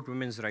support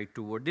women's right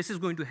to vote. This is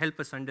going to help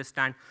us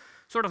understand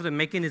sort of the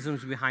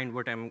mechanisms behind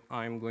what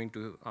I'm going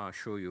to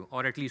show you,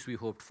 or at least we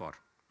hoped for.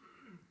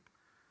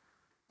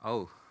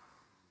 Oh,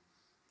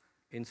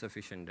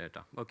 insufficient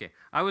data. Okay,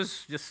 I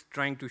was just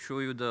trying to show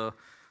you the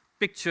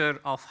picture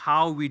of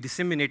how we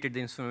disseminated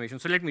the information.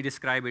 So let me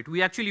describe it.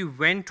 We actually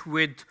went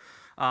with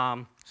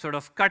sort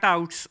of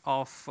cutouts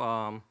of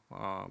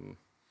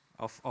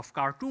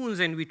cartoons,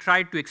 and we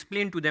tried to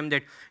explain to them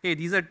that, hey,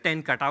 these are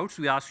 10 cutouts.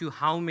 We asked you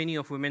how many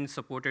of women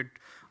supported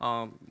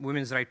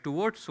women's right to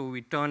vote. So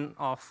we turn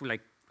off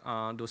like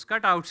those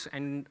cutouts,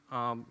 and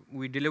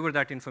we deliver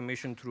that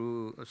information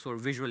through sort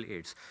of visual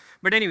aids.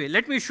 But anyway,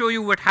 let me show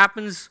you what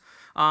happens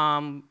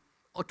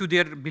to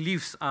their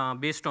beliefs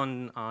based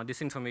on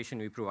this information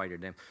we provided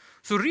them.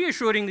 So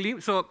reassuringly,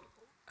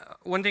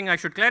 one thing I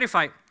should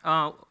clarify,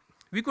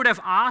 we could have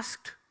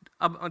asked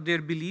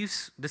their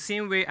beliefs the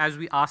same way as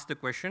we asked the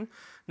question.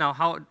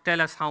 Now,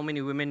 tell us how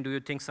many women do you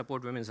think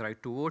support women's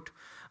right to vote?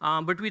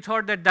 But we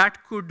thought that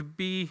could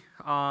be,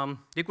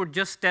 they could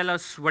just tell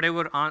us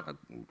whatever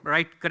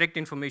correct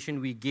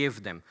information we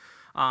gave them.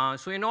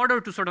 So in order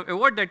to sort of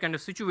avoid that kind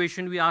of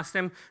situation, we asked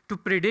them to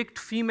predict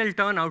female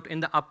turnout in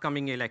the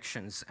upcoming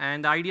elections.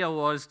 And the idea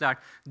was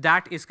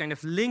that is kind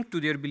of linked to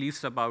their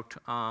beliefs about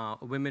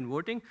women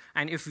voting.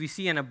 And if we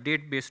see an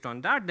update based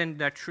on that, then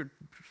that should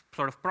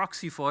sort of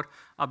proxy for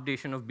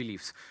updation of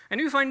beliefs. And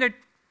we find that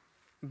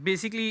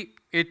basically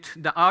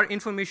our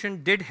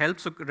information did help.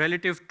 So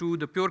relative to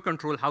the pure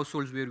control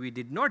households where we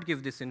did not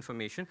give this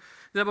information,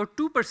 there's about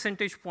 2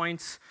 percentage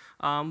points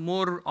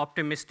more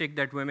optimistic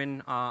that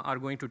women are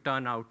going to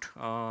turn out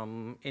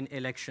in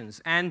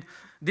elections. And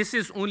this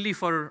is only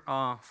for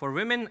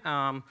women.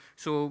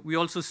 So we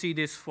also see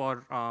this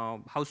for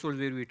households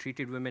where we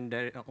treated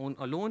women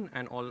alone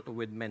and all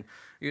with men.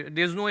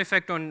 There's no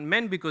effect on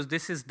men because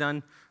this is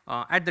done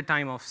at the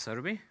time of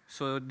survey.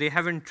 So they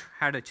haven't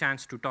had a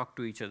chance to talk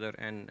to each other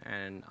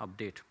and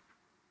update.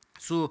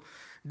 So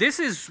this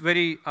is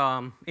very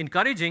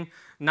encouraging.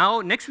 Now,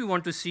 next we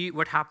want to see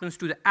what happens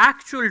to the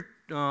actual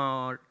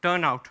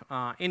turnout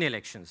in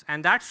elections.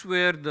 And that's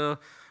where the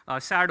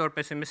sad or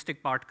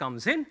pessimistic part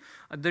comes in.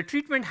 The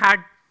treatment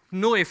had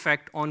no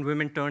effect on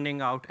women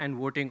turning out and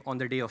voting on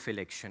the day of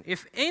election.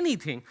 If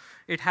anything,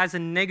 it has a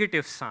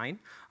negative sign.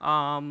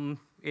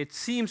 It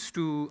seems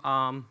to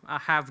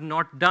have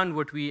not done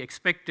what we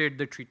expected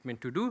the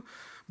treatment to do.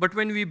 But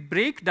when we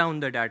break down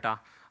the data,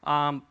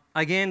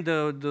 again,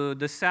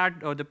 the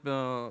sad or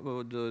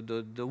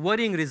the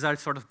worrying result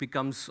sort of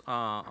becomes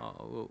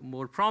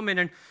more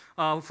prominent.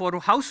 For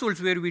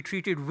households where we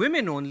treated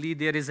women only,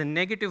 there is a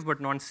negative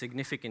but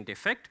non-significant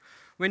effect.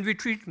 When we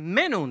treat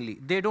men only,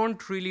 they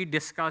don't really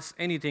discuss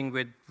anything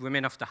with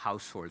women of the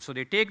household. So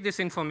they take this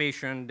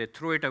information, they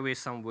throw it away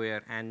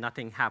somewhere, and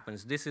nothing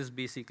happens. This is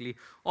basically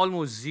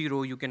almost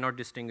zero. You cannot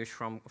distinguish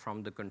from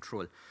the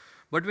control.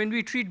 But when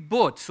we treat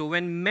both, so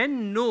when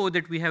men know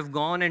that we have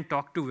gone and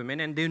talked to women,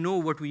 and they know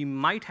what we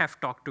might have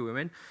talked to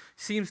women,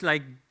 seems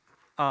like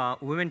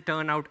women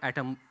turn out at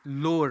a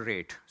lower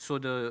rate. So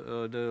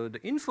the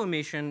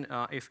information,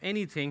 if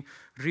anything,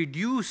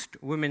 reduced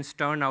women's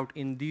turnout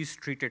in these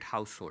treated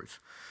households.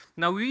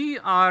 Now we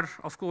are,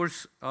 of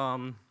course,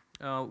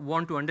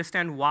 want to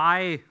understand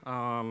why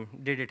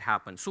did it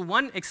happen. So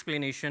one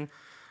explanation,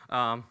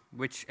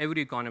 which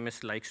every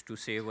economist likes to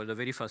say, well, the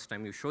very first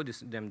time you show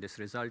them this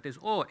result is,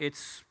 oh,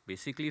 it's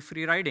basically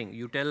free riding.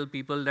 You tell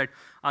people that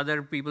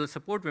other people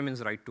support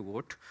women's right to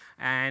vote,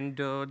 and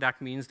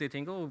that means they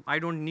think, oh, I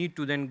don't need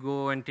to then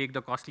go and take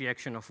the costly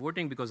action of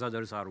voting because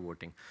others are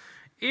voting.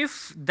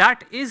 If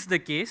that is the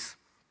case,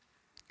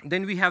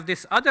 then we have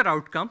this other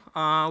outcome,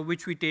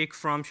 which we take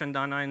from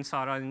Shandana and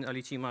Sarah and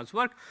Ali Chima's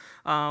work,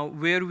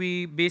 where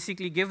we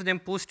basically give them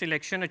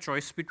post-election a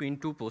choice between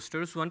two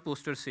posters. One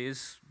poster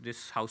says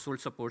this household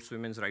supports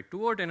women's right to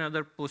vote, and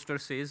another poster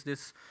says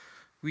this,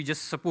 we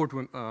just support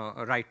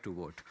right to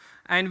vote.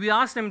 And we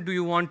ask them, do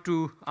you want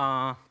to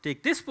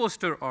take this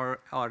poster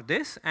or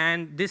this?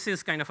 And this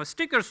is kind of a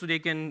sticker, so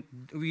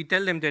we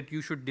tell them that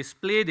you should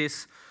display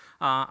this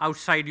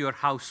outside your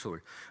household.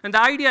 And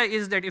the idea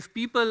is that if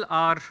people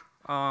are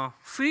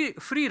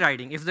free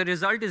riding, if the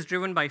result is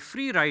driven by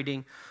free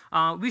riding,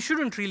 we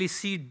shouldn't really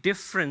see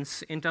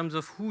difference in terms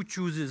of who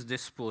chooses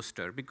this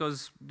poster,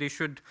 because they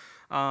should,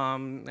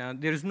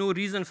 there is no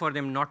reason for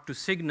them not to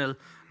signal,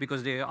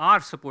 because they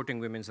are supporting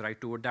women's right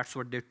to vote. That's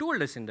what they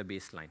told us in the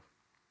baseline.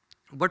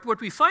 But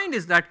what we find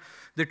is that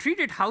the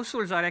treated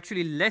households are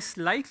actually less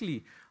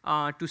likely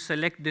to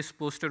select this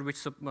poster which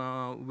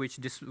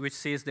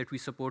says that we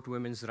support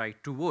women's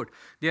right to vote.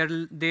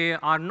 They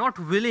are not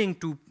willing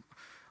to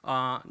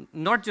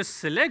not just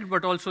select,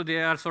 but also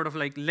they are sort of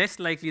like less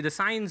likely. The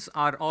signs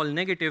are all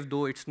negative,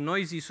 though it's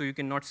noisy, so you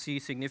cannot see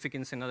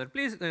significance in other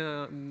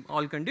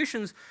all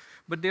conditions.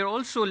 But they're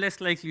also less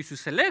likely to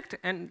select,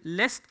 and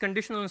less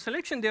conditional on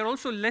selection, they're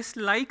also less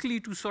likely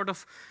to sort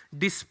of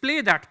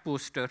display that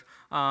poster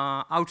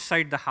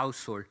outside the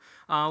household,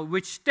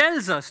 which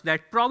tells us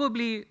that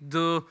probably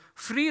the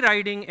free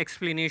riding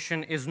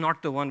explanation is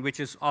not the one which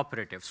is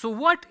operative. So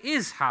what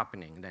is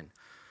happening then?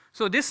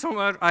 So this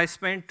summer, I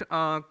spent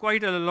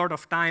quite a lot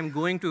of time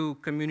going to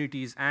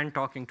communities and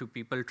talking to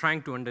people,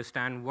 trying to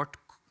understand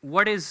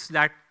what is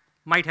that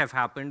might have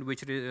happened,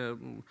 which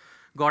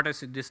got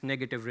us this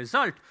negative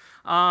result.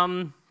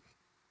 And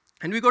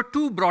we got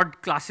two broad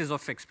classes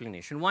of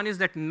explanation. One is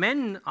that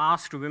men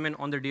asked women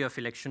on the day of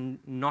election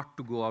not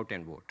to go out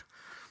and vote.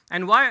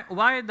 And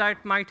why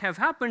that might have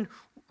happened,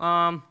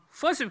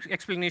 first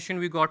explanation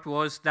we got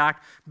was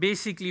that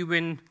basically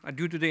when,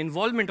 due to the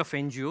involvement of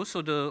NGOs,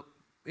 so the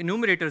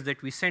enumerators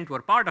that we sent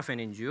were part of an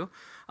NGO,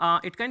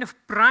 it kind of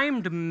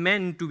primed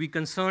men to be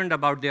concerned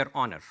about their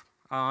honor.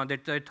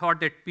 That I thought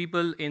that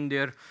people in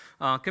their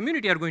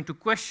community are going to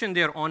question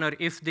their honor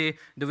if the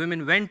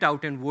women went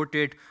out and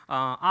voted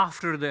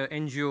after the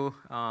NGO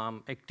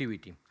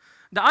activity.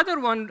 The other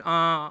one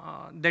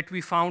that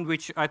we found,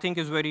 which I think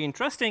is very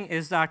interesting,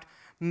 is that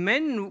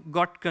men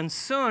got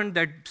concerned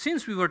that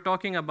since we were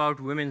talking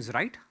about women's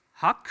right,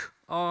 haq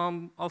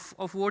of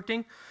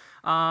voting,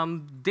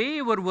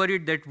 they were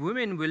worried that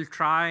women will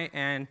try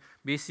and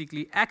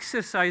basically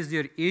exercise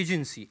their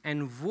agency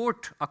and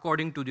vote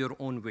according to their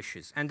own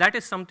wishes. And that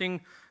is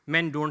something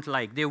men don't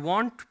like. They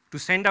want to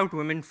send out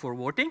women for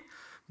voting,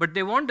 but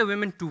they want the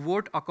women to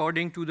vote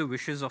according to the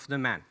wishes of the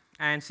man.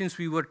 And since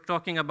we were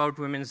talking about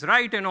women's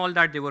right and all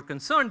that, they were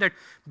concerned that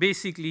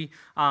basically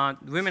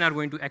women are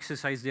going to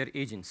exercise their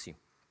agency.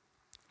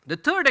 The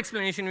third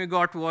explanation we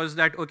got was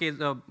that, okay,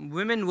 the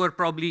women were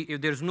probably,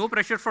 if there's no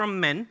pressure from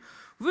men,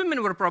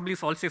 women were probably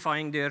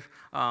falsifying their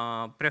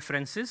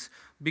preferences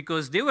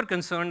because they were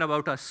concerned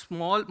about a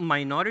small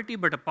minority,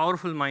 but a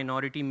powerful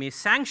minority may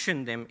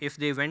sanction them if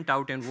they went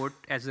out and vote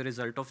as a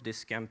result of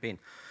this campaign.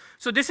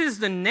 So this is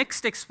the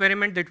next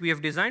experiment that we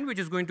have designed, which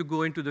is going to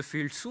go into the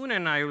field soon,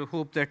 and I will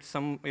hope that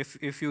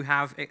if you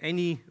have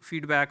any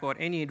feedback or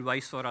any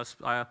advice for us,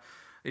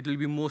 it will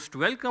be most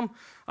welcome.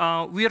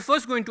 We are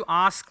first going to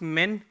ask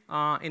men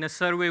in a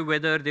survey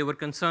whether they were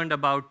concerned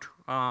about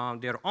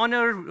their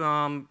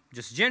honor,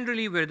 just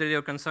generally, whether they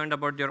are concerned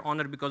about their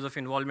honor because of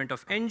involvement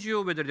of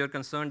NGO, whether they are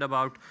concerned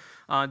about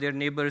their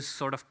neighbors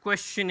sort of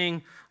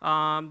questioning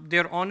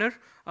their honor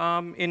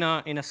in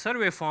a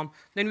survey form.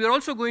 Then we are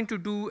also going to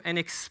do an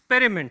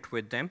experiment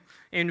with them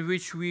in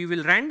which we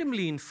will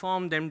randomly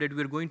inform them that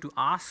we are going to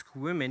ask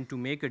women to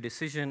make a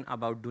decision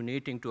about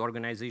donating to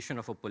organization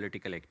of a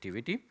political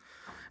activity.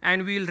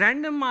 And we'll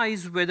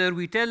randomize whether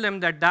we tell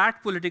them that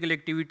that political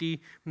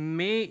activity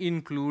may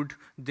include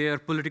their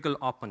political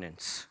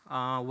opponents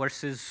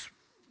versus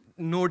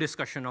no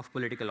discussion of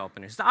political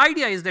opponents. The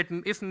idea is that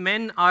if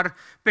men are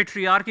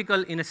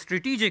patriarchal in a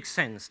strategic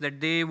sense,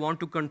 that they want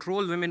to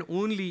control women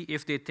only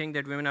if they think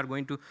that women are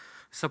going to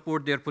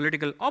support their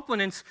political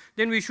opponents,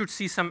 then we should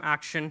see some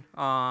action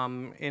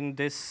in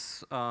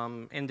this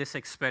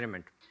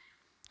experiment.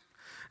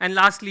 And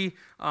lastly,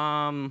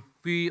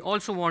 we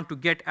also want to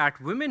get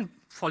at women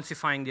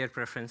falsifying their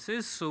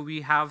preferences. So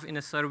we have in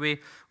a survey,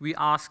 we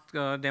asked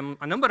them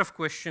a number of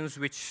questions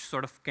which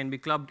sort of can be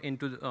clubbed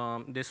into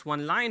this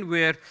one line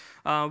where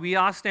we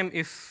asked them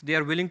if they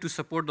are willing to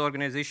support the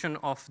organization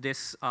of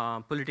this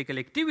political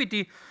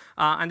activity.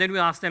 And then we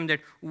asked them that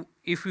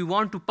if we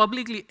want to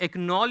publicly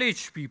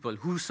acknowledge people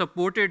who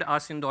supported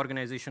us in the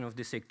organization of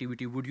this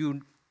activity, would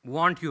you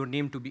want your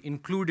name to be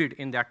included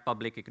in that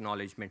public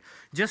acknowledgement,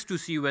 just to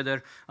see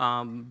whether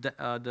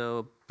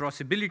the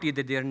possibility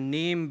that their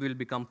name will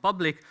become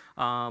public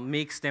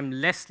makes them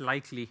less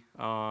likely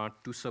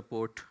to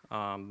support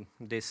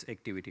this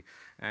activity.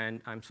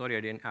 And I'm sorry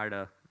I didn't add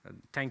a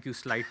thank you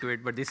slide to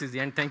it, but this is the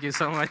end. Thank you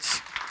so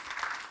much.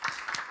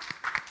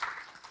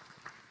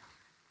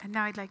 And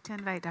now I'd like to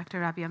invite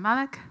Dr. Rabia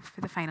Malik for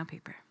the final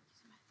paper.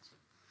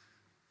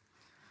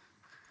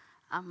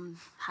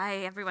 Hi,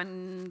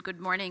 everyone.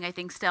 Good morning, I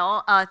think,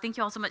 still. Thank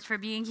you all so much for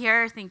being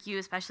here. Thank you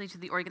especially to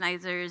the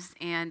organizers,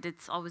 and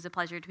it's always a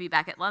pleasure to be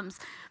back at LUMS.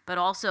 But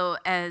also,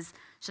 as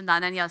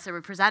Shandana and Yasir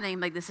were presenting,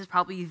 like, this is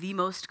probably the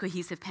most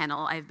cohesive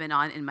panel I've been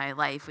on in my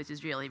life, which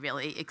is really,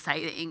 really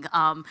exciting.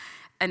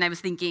 And I was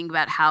thinking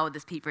about how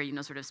this paper,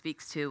 sort of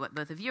speaks to what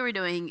both of you are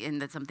doing,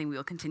 and that's something we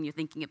will continue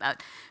thinking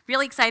about.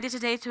 Really excited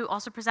today to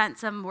also present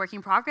some work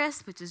in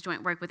progress, which is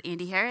joint work with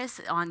Andy Harris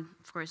on,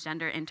 of course,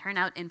 gender and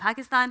turnout in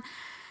Pakistan.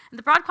 And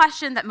the broad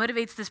question that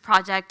motivates this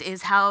project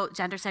is how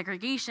gender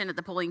segregation at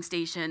the polling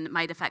station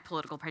might affect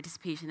political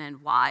participation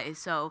and why.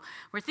 So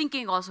we're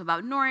thinking also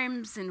about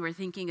norms, and we're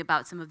thinking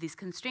about some of these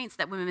constraints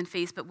that women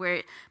face, but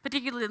we're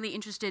particularly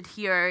interested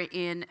here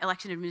in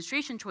election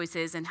administration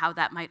choices and how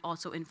that might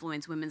also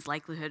influence women's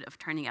likelihood of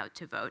turning out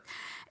to vote.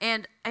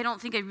 And I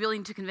don't think I really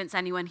need to convince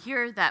anyone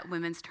here that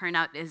women's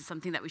turnout is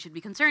something that we should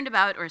be concerned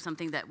about or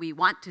something that we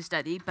want to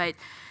study, but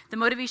the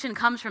motivation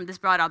comes from this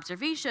broad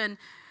observation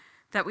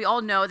that we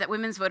all know that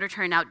women's voter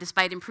turnout,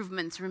 despite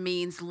improvements,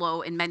 remains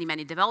low in many,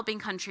 many developing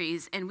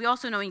countries. And we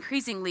also know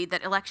increasingly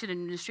that election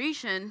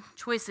administration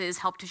choices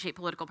help to shape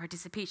political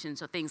participation.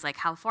 So things like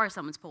how far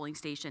someone's polling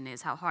station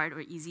is, how hard or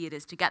easy it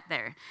is to get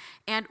there.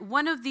 And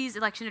one of these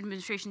election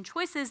administration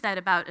choices that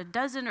about a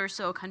dozen or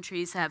so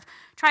countries have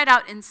tried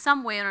out in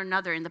some way or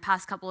another in the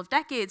past couple of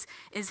decades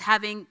is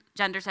having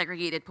gender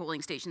segregated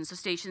polling stations. So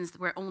stations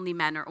where only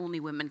men or only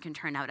women can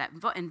turn out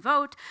and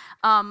vote.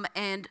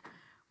 And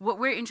what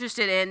we're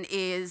interested in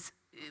is,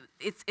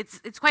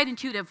 it's quite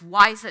intuitive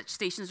why such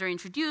stations are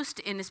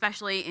introduced, and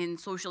especially in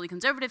socially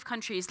conservative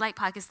countries like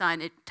Pakistan,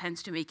 it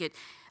tends to make it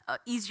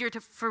easier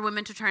for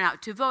women to turn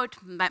out to vote.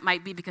 That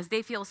might be because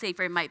they feel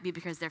safer, it might be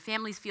because their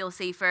families feel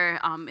safer.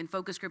 In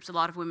focus groups, a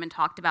lot of women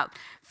talked about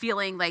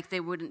feeling like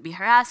they wouldn't be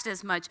harassed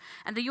as much.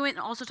 And the UN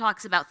also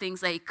talks about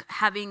things like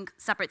having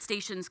separate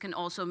stations can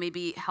also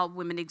maybe help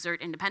women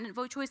exert independent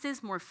vote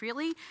choices more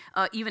freely,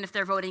 even if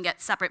they're voting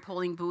at separate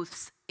polling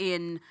booths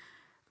in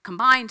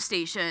combined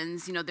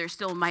stations, there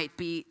still might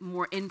be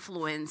more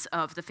influence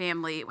of the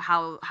family,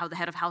 how the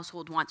head of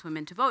household wants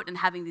women to vote, and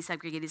having these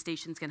segregated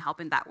stations can help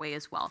in that way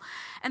as well.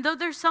 And though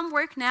there's some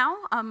work now,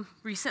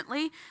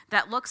 recently,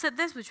 that looks at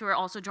this, which we're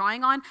also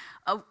drawing on,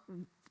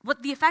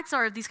 what the effects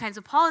are of these kinds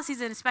of policies,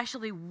 and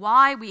especially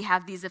why we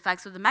have these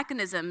effects, or the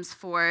mechanisms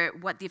for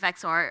what the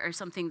effects are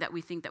something that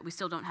we think that we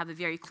still don't have a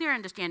very clear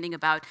understanding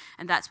about,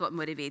 and that's what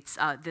motivates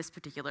this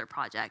particular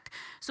project.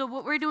 So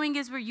what we're doing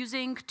is we're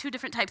using two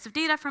different types of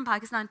data from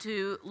Pakistan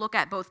to look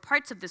at both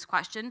parts of this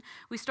question.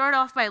 We start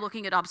off by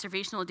looking at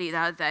observational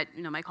data that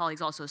my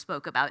colleagues also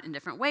spoke about in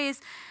different ways,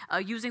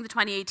 using the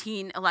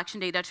 2018 election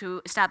data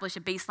to establish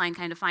a baseline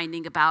kind of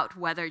finding about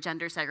whether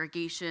gender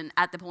segregation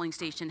at the polling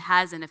station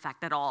has an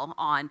effect at all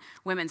on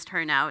women's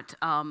turnout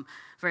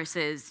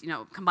versus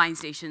combined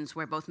stations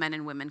where both men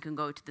and women can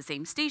go to the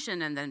same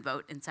station and then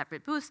vote in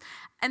separate booths.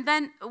 And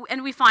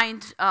we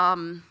find,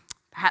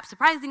 perhaps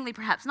surprisingly,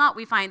 perhaps not,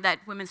 we find that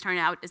women's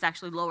turnout is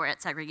actually lower at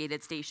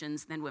segregated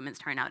stations than women's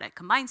turnout at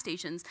combined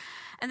stations.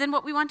 And then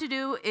what we want to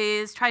do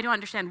is try to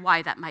understand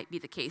why that might be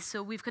the case.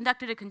 So we've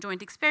conducted a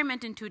conjoint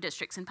experiment in 2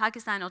 districts in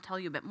Pakistan. I'll tell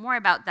you a bit more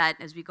about that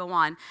as we go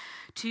on,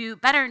 to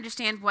better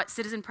understand what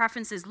citizen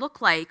preferences look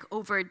like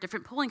over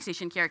different polling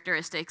station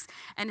characteristics,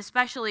 and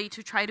especially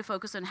to try to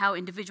focus on how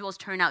individuals'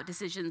 turnout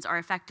decisions are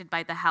affected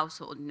by the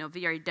household.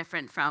 Very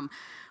different from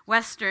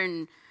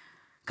Western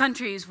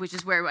countries, which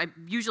is where I've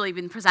usually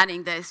been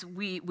presenting this.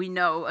 We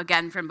know,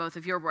 again, from both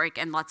of your work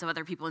and lots of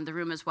other people in the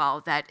room as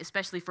well, that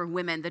especially for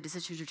women, the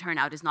decision to turn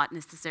out is not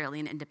necessarily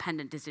an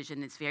independent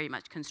decision. It's very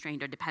much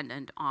constrained or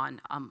dependent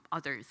on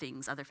other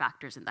things, other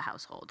factors in the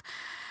household.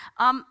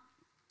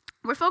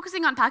 We're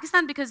focusing on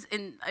Pakistan because,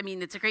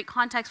 it's a great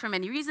context for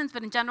many reasons,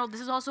 but in general,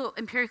 this is also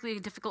empirically a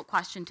difficult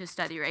question to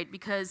study, right?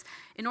 Because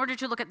in order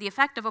to look at the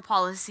effect of a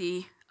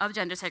policy of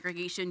gender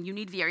segregation, you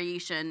need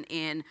variation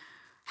in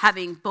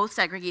having both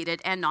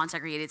segregated and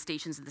non-segregated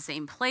stations in the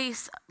same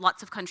place.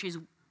 Lots of countries,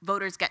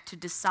 voters get to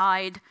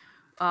decide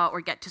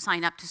or get to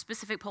sign up to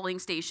specific polling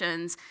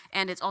stations,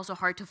 and it's also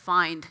hard to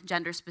find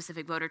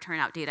gender-specific voter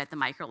turnout data at the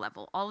micro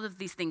level. All of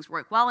these things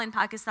work well in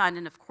Pakistan,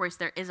 and of course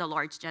there is a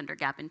large gender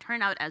gap in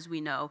turnout, as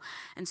we know.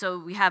 And so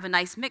we have a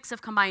nice mix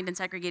of combined and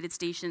segregated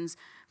stations.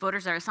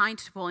 Voters are assigned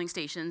to polling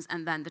stations,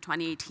 and then the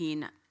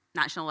 2018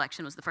 national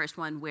election was the first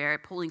one where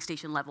polling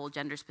station level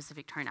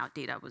gender-specific turnout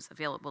data was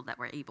available that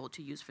we're able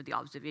to use for the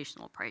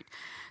observational part.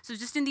 So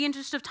just in the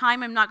interest of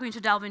time, I'm not going to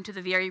delve into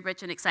the very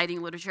rich and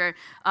exciting literature.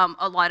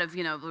 A lot of,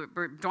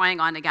 we're drawing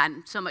on,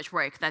 again, so much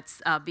work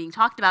that's being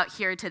talked about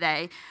here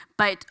today,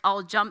 but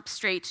I'll jump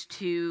straight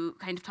to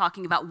kind of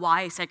talking about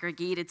why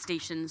segregated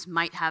stations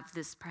might have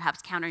this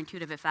perhaps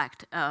counterintuitive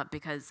effect,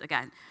 because,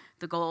 again,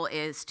 the goal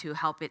is to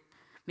help it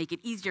make it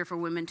easier for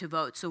women to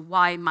vote. So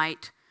why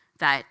might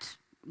that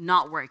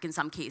not work in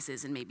some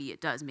cases, and maybe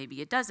it does,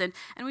 maybe it doesn't.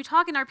 And we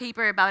talk in our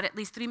paper about at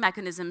least 3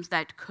 mechanisms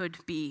that could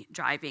be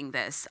driving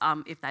this,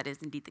 if that is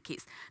indeed the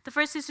case. The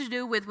first is to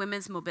do with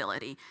women's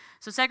mobility.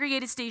 So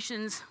segregated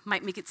stations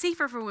might make it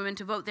safer for women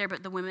to vote there,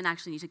 but the women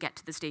actually need to get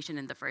to the station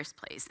in the first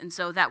place. And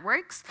so that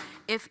works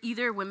if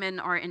either women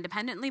are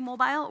independently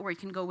mobile, or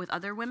can go with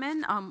other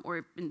women,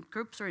 or in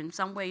groups, or in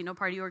some way,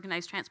 party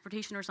organized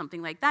transportation or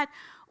something like that,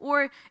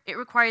 or it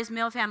requires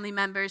male family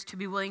members to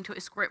be willing to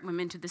escort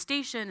women to the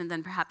station and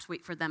then perhaps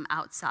wait for them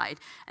outside.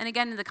 And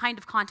again, in the kind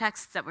of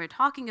contexts that we're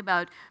talking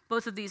about,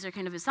 both of these are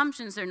kind of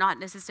assumptions. They're not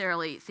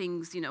necessarily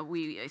things,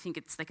 I think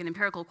it's like an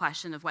empirical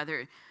question of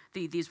whether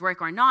these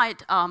work or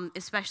not,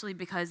 especially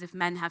because if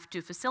men have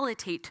to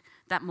facilitate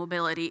that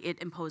mobility,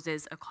 it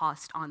imposes a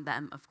cost on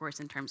them, of course,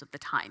 in terms of the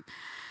time.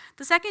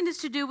 The second is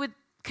to do with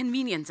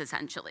convenience,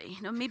 essentially.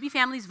 Maybe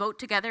families vote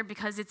together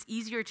because it's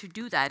easier to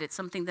do that. It's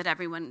something that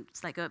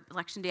it's like an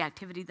election day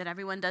activity that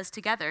everyone does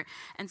together.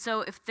 And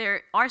so if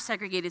there are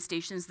segregated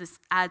stations, this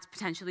adds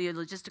potentially a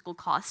logistical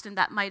cost, and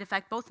that might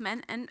affect both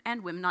men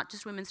and women, not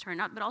just women's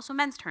turnout, but also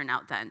men's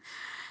turnout then.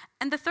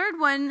 And the third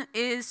one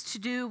is to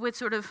do with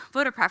sort of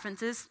voter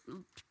preferences.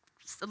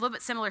 A little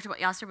bit similar to what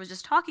Yasir was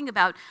just talking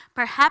about.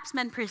 Perhaps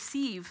men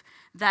perceive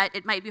that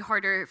it might be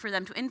harder for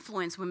them to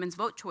influence women's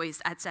vote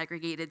choice at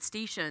segregated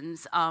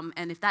stations,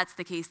 and if that's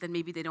the case, then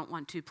maybe they don't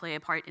want to play a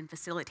part in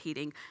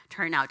facilitating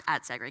turnout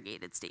at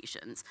segregated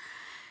stations.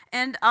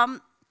 And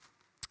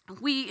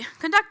we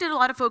conducted a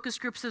lot of focus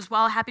groups as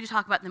well. Happy to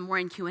talk about them more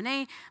in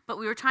Q&A, but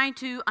we were trying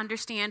to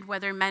understand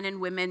whether men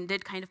and women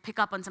did kind of pick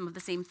up on some of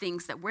the same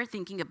things that we're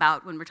thinking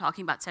about when we're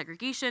talking about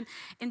segregation.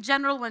 In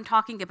general, when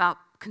talking about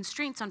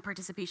constraints on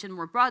participation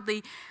more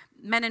broadly,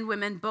 men and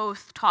women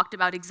both talked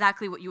about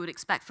exactly what you would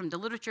expect from the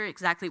literature,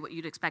 exactly what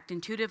you'd expect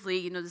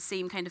intuitively, the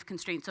same kind of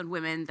constraints on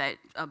women that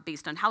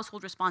based on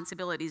household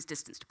responsibilities,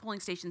 distance to polling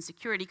stations,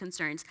 security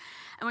concerns.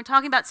 And when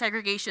talking about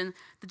segregation,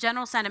 the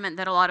general sentiment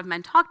that a lot of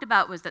men talked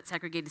about was that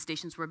segregated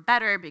stations were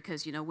better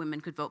because, women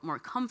could vote more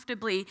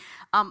comfortably.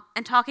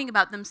 And talking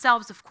about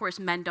themselves, of course,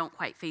 men don't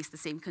quite face the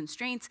same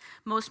constraints.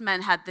 Most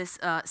men had this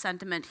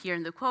sentiment here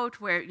in the quote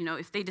where,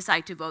 if they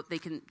decide to vote, they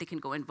can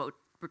go and vote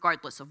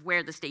regardless of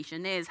where the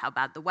station is, how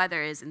bad the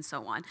weather is, and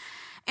so on.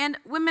 And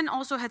women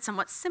also had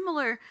somewhat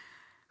similar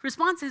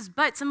responses,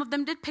 but some of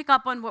them did pick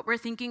up on what we're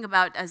thinking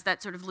about as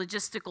that sort of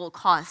logistical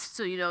cost.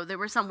 So, there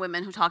were some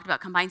women who talked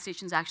about combined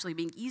stations actually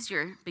being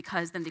easier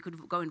because then they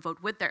could go and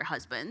vote with their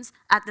husbands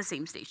at the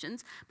same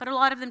stations. But a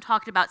lot of them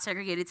talked about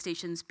segregated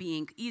stations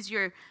being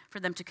easier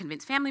for them to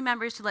convince family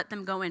members to let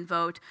them go and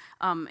vote.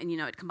 And,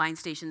 at combined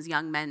stations,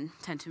 young men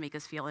tend to make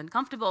us feel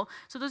uncomfortable.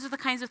 So those are the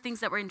kinds of things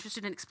that we're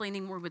interested in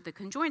explaining more with the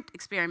conjoint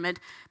experiment.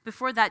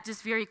 Before that,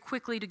 just very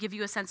quickly to give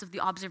you a sense of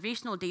the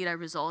observational data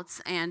results.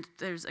 And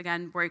there's,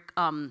 again, work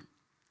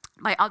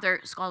by other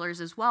scholars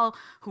as well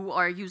who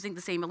are using the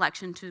same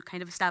election to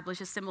kind of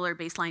establish a similar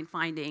baseline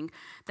finding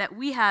that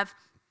we have.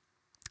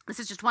 This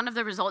is just one of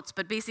the results,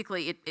 but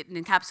basically it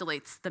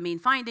encapsulates the main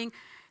finding.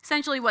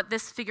 Essentially what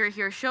this figure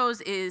here shows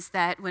is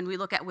that when we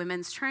look at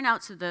women's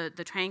turnout, so the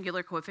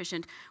triangular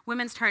coefficient,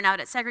 women's turnout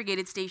at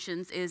segregated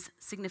stations is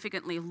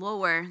significantly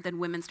lower than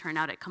women's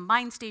turnout at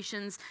combined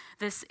stations.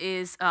 This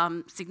is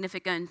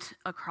significant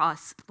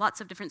across lots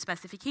of different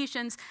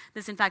specifications.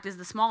 This, in fact, is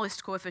the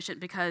smallest coefficient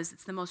because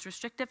it's the most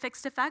restrictive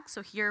fixed effect.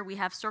 So here we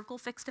have circle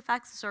fixed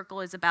effects. The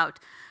circle is about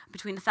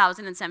between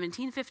 1,000 and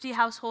 1,750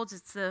 households.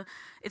 It's the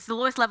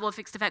lowest level of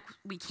fixed effect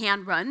we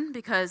can run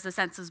because the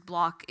census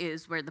block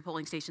is where the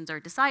polling stations are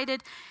decided.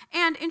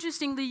 And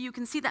interestingly, you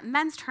can see that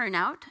men's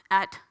turnout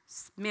at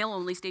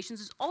male-only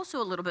stations is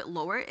also a little bit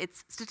lower.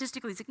 It's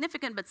statistically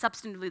significant, but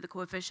substantively the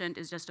coefficient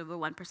is just over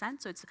 1%,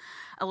 so it's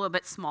a little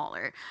bit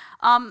smaller.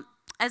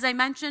 As I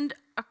mentioned,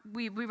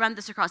 we run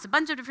this across a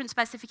bunch of different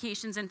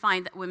specifications and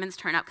find that women's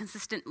turnout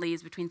consistently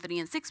is between 3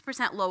 and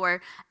 6%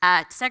 lower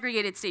at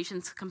segregated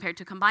stations compared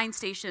to combined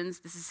stations.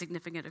 This is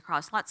significant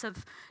across lots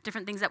of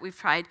different things that we've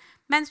tried.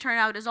 Men's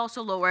turnout is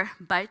also lower,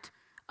 but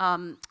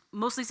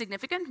mostly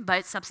significant,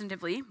 but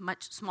substantively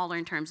much smaller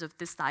in terms of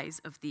the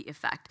size of the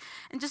effect.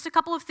 And just a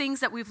couple of things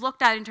that we've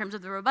looked at in terms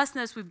of the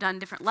robustness. We've done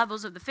different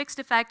levels of the fixed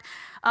effect.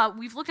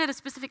 We've looked at a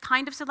specific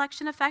kind of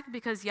selection effect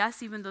because,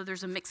 yes, even though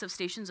there's a mix of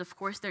stations, of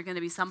course, there are going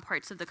to be some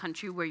parts of the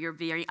country where you're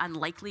very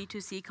unlikely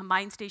to see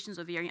combined stations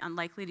or very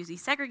unlikely to see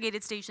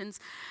segregated stations.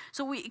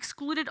 So we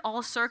excluded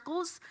all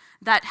circles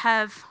that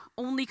have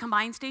only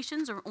combined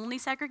stations or only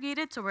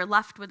segregated, so we're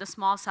left with a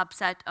small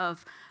subset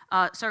of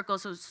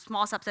circles, so a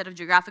small subset of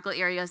geographical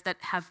areas that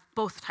have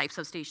both types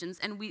of stations,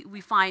 and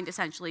we find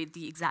essentially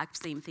the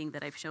exact same thing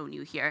that I've shown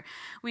you here.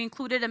 We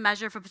included a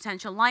measure for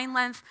potential line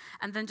length,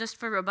 and then just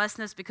for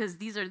robustness, because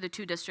these are the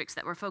two districts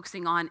that we're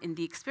focusing on in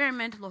the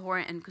experiment, Lahore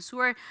and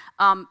Qusur,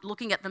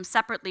 looking at them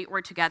separately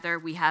or together,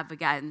 we have,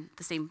 again,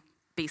 the same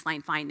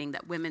baseline finding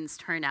that women's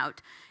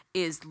turnout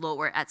is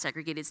lower at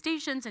segregated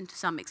stations, and to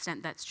some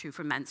extent that's true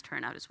for men's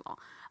turnout as well.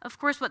 Of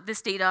course, what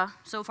this data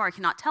so far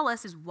cannot tell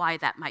us is why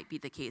that might be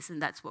the case,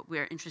 and that's what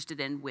we're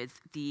interested in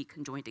with the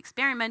conjoint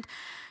experiment,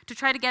 to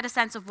try to get a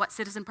sense of what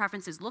citizen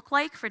preferences look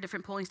like for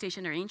different polling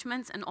station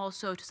arrangements, and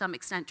also to some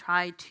extent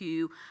try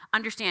to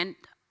understand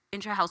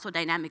intra-household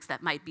dynamics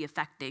that might be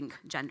affecting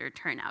gender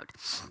turnout.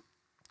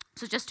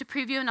 So just to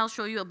preview, and I'll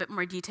show you a bit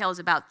more details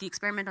about the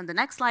experiment on the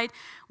next slide,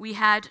 we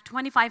had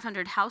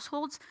 2,500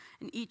 households.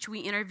 In each we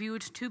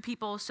interviewed 2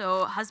 people,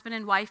 so husband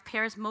and wife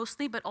pairs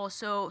mostly, but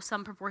also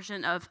some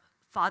proportion of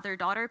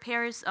father-daughter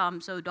pairs,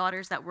 so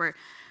daughters that were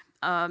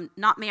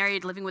not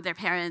married, living with their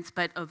parents,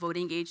 but of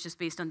voting age just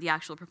based on the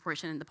actual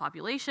proportion in the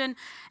population.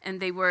 And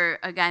they were,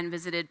 again,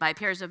 visited by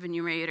pairs of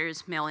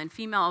enumerators, male and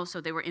female, so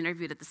they were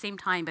interviewed at the same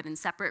time, but in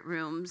separate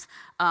rooms,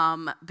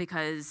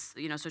 because,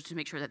 so to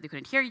make sure that they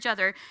couldn't hear each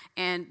other.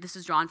 And this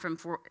is drawn from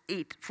 4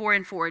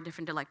 and 4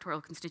 different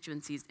electoral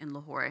constituencies in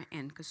Lahore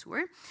and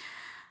Kasur.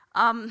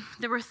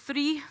 There were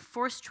 3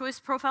 forced choice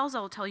profiles.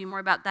 I'll tell you more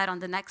about that on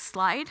the next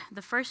slide.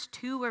 The first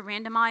 2 were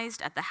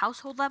randomized at the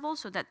household level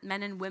so that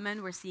men and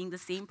women were seeing the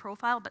same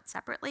profile but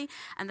separately.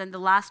 And then the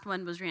last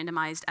one was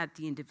randomized at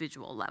the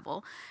individual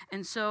level.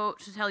 And so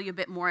to tell you a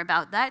bit more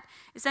about that,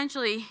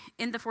 essentially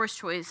in the forced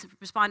choice,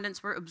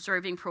 respondents were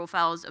observing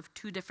profiles of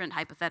 2 different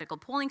hypothetical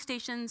polling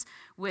stations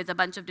with a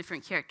bunch of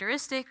different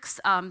characteristics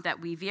that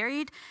we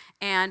varied.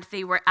 And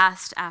they were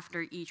asked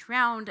after each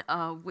round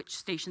which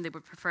station they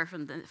would prefer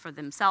for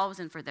themselves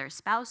and for their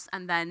spouse.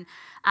 And then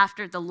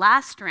after the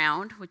last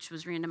round, which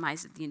was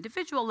randomized at the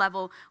individual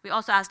level, we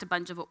also asked a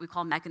bunch of what we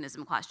call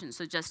mechanism questions.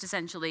 So just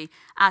essentially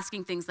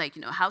asking things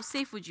like, how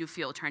safe would you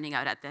feel turning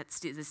out at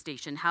this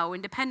station? How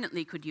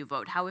independently could you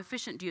vote? How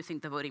efficient do you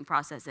think the voting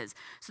process is?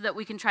 So that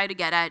we can try to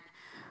get at,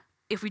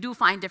 if we do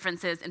find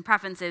differences in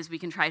preferences, we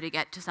can try to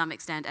get to some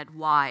extent at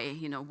why,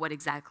 what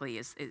exactly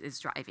is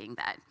driving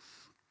that.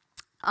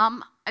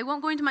 I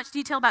won't go into much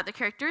detail about the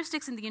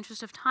characteristics in the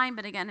interest of time,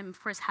 but again, I'm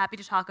of course happy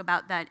to talk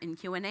about that in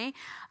Q&A.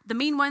 The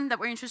main one that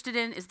we're interested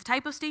in is the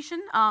type of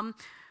station,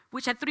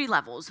 which had 3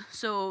 levels.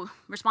 So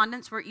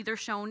respondents were either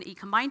shown a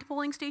combined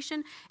polling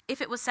station. If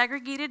it was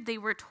segregated, they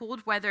were told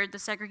whether the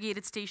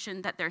segregated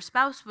station that their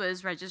spouse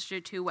was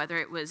registered to, whether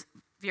it was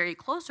very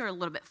close or a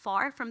little bit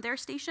far from their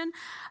station.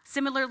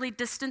 Similarly,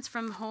 distance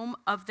from home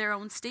of their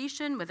own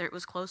station, whether it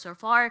was close or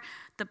far,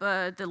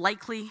 the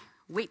likely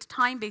wait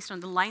time based on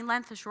the line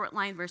length, a short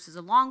line versus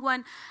a long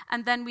one.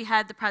 And then we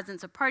had the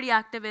presence of party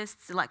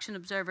activists, election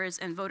observers,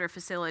 and voter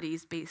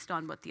facilities based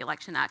on what the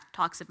Election Act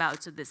talks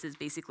about. So this is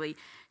basically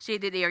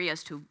shaded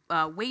areas to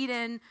wait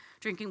in,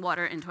 drinking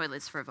water, and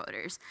toilets for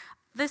voters.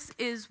 This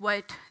is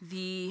what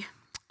the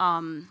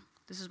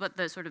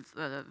sort of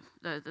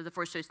the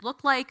forced choice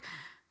looked like.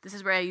 This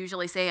is where I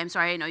usually say, I'm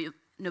sorry, I know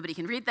nobody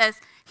can read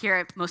this.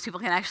 Here, most people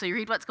can actually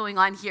read what's going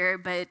on here,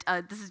 but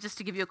this is just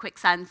to give you a quick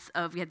sense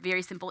of, we had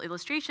very simple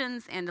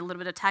illustrations and a little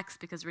bit of text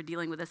because we're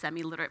dealing with a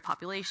semi-literate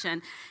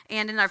population.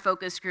 And in our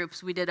focus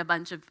groups, we did a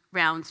bunch of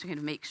rounds to kind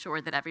of make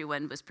sure that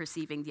everyone was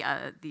perceiving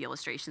the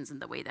illustrations in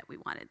the way that we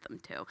wanted them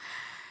to.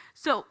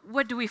 So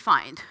what do we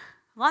find?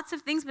 Lots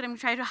of things, but I'm going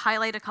to try to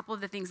highlight a couple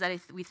of the things that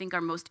we think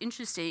are most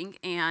interesting,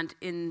 and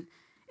in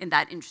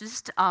that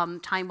interest,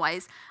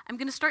 time-wise. I'm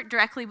going to start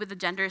directly with the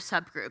gender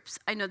subgroups.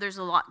 I know there's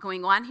a lot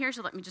going on here,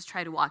 so let me just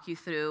try to walk you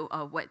through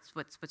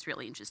what's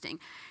really interesting.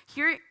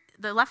 Here,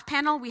 the left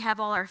panel, we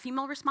have all our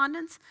female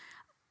respondents.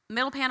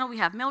 Middle panel, we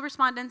have male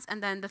respondents,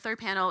 and then the third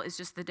panel is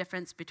just the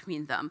difference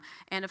between them.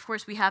 And of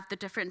course, we have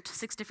the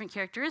 6 different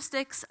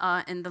characteristics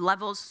and the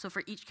levels. So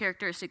for each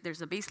characteristic,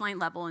 there's a baseline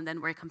level, and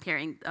then we're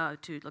comparing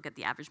to look at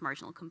the average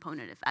marginal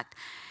component effect.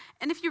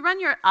 And if you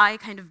run your eye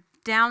kind of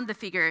down the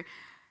figure,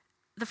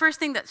 the first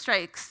thing that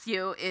strikes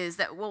you is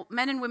that, well,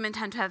 men and women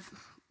tend to have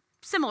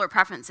similar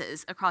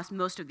preferences across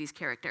most of these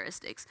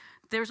characteristics.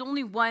 There's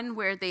only one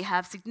where they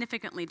have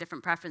significantly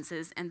different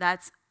preferences, and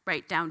that's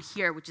right down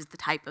here, which is the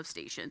type of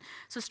station.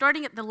 So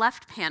starting at the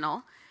left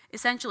panel,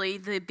 essentially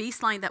the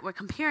baseline that we're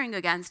comparing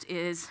against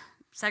is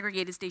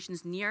segregated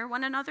stations near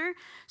one another.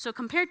 So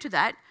compared to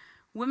that,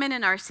 women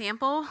in our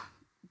sample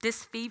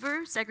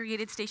disfavor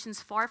segregated stations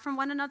far from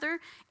one another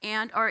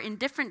and are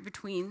indifferent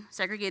between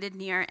segregated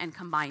near and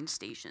combined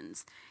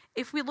stations.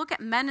 If we look at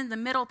men in the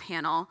middle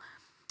panel,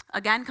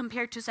 again,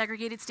 compared to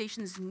segregated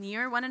stations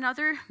near one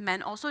another,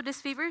 men also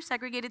disfavor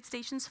segregated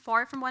stations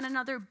far from one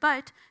another,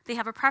 but they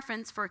have a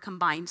preference for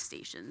combined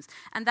stations.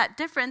 And that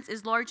difference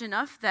is large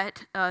enough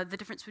that the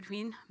difference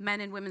between men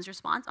and women's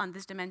response on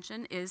this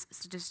dimension is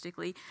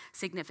statistically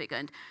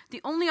significant. The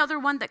only other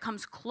one that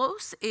comes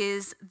close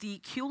is the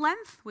Q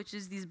length, which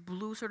is these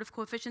blue sort of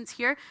coefficients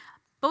here.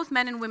 Both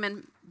men and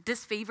women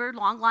disfavor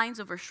long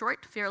lines over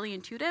short, fairly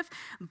intuitive,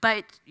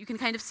 but you can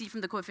kind of see from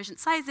the coefficient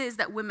sizes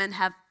that women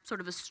have sort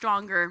of a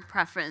stronger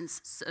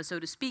preference, so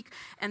to speak,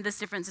 and this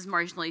difference is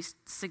marginally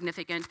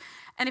significant.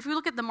 And if we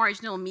look at the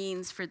marginal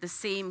means for the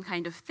same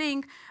kind of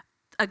thing,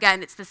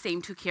 again, it's the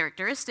same 2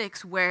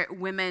 characteristics where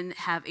women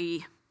have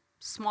a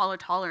smaller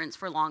tolerance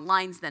for long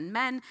lines than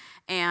men,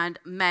 and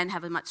men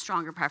have a much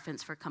stronger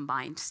preference for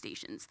combined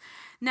stations.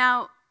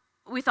 Now,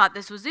 we thought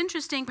this was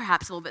interesting,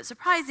 perhaps a little bit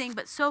surprising,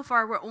 but so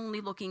far we're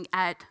only looking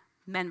at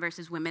men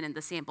versus women in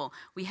the sample.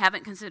 We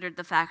haven't considered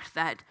the fact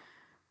that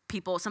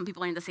some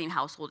people are in the same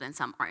household and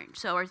some aren't.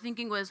 So our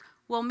thinking was,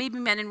 well, maybe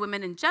men and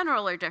women in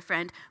general are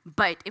different,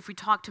 but if we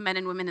talk to men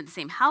and women in the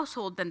same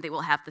household, then they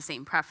will have the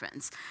same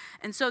preference.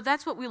 And so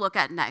that's what we look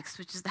at next,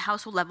 which is the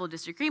household level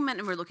disagreement,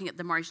 and we're looking at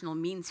the marginal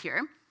means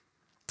here.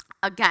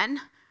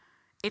 Again,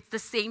 it's the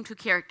same two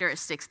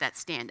characteristics that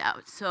stand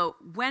out. So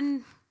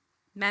when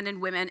men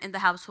and women in the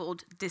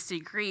household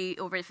disagree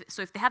over,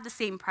 so if they have the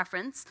same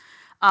preference,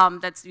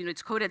 that's,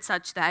 it's coded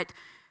such that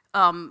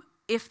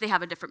if they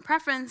have a different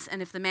preference,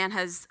 and if the man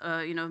has,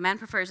 man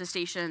prefers a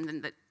station,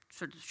 then that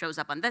sort of shows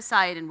up on this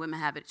side, and women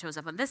have it shows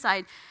up on this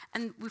side,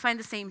 and we find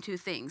the same two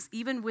things.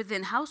 Even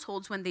within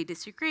households, when they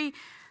disagree,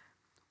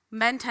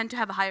 men tend to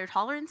have a higher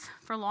tolerance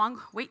for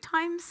long wait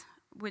times,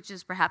 which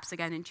is perhaps,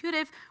 again,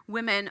 intuitive.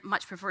 Women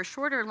much prefer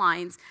shorter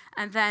lines.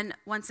 And then,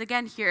 once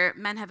again here,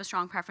 men have a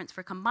strong preference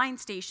for combined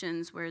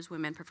stations, whereas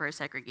women prefer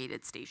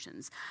segregated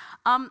stations.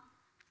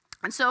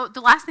 And so the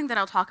last thing that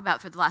I'll talk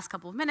about for the last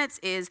couple of minutes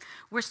is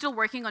we're still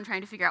working on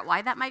trying to figure out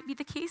why that might be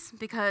the case,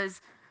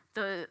 because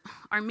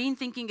our main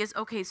thinking is,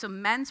 okay, so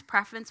men's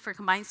preference for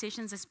combined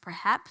stations is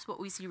perhaps what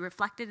we see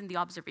reflected in the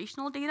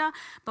observational data,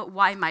 but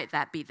why might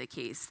that be the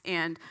case?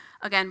 And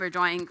again, we're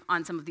drawing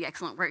on some of the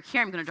excellent work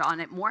here. I'm going to draw on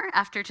it more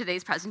after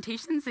today's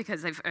presentations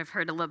because I've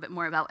heard a little bit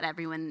more about what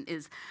everyone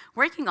is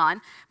working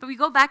on. But we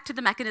go back to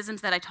the mechanisms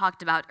that I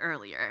talked about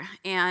earlier,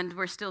 and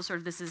we're still sort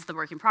of, this is the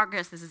work in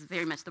progress. This is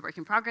very much the work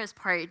in progress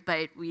part,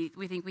 but we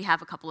think we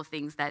have a couple of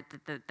things that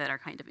are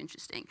kind of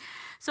interesting.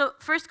 So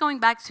first, going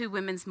back to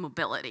women's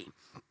mobility.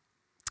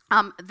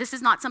 This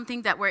is not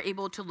something that we're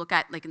able to look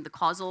at like in the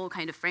causal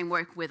kind of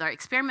framework with our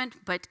experiment,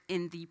 but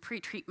in the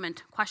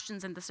pre-treatment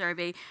questions in the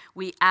survey,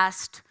 we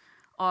asked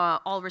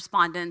all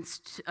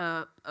respondents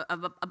a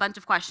bunch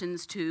of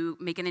questions to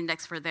make an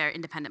index for their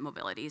independent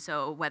mobility.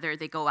 So whether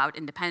they go out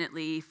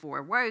independently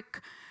for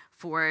work,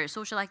 for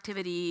social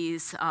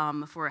activities,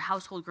 for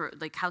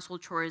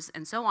household chores,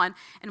 and so on.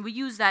 And we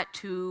use that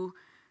to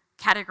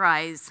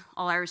categorize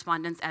all our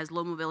respondents as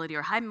low mobility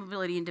or high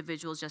mobility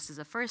individuals just as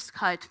a first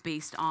cut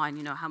based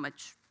on how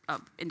much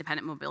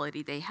independent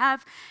mobility they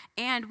have.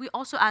 And we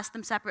also asked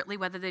them separately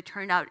whether they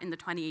turned out in the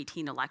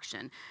 2018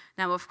 election.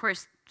 Now, of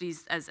course,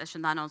 these, as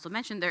Shandana also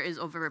mentioned, there is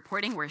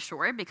over-reporting, we're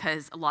sure,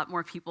 because a lot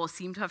more people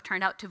seem to have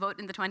turned out to vote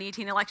in the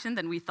 2018 election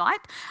than we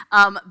thought.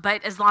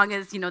 But as long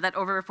as that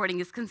over-reporting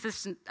is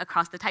consistent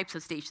across the types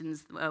of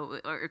stations, or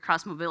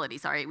across mobility,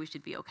 sorry, we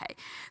should be okay.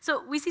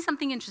 So we see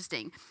something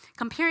interesting.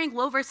 Comparing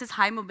low versus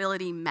high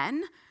mobility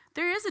men,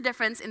 there is a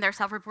difference in their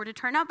self-reported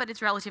turnout, but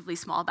it's relatively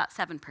small, about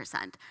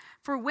 7%.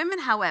 For women,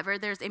 however,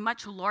 there's a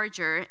much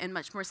larger and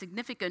much more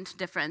significant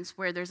difference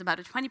where there's about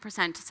a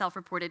 20%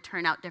 self-reported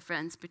turnout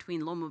difference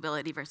between low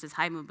mobility versus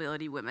high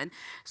mobility women.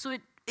 So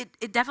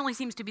it definitely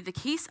seems to be the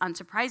case,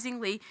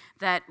 unsurprisingly,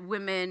 that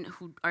women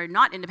who are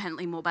not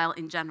independently mobile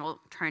in general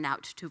turn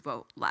out to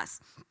vote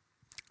less.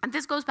 And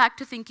this goes back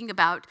to thinking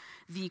about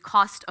the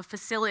cost of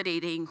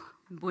facilitating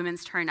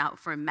women's turnout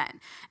for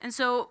men. And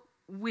so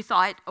we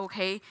thought,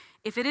 okay,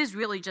 if it is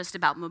really just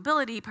about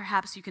mobility,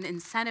 perhaps you can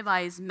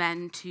incentivize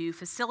men to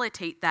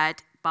facilitate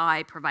that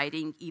by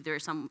providing either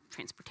some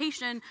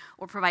transportation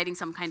or providing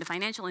some kind of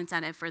financial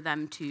incentive for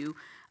them to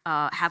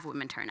have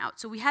women turn out.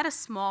 So we had a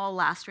small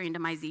last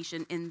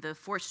randomization in the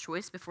forced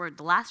choice before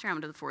the last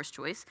round of the forced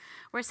choice,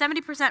 where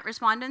 70%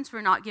 respondents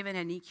were not given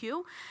an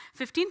EQ.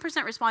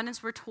 15%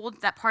 respondents were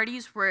told that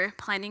parties were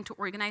planning to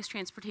organize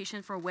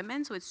transportation for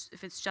women, so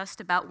if it's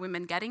just about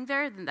women getting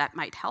there, then that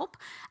might help.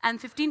 And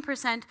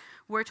 15%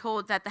 were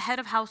told that the head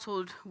of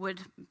household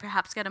would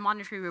perhaps get a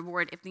monetary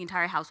reward if the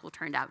entire household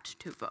turned out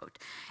to vote.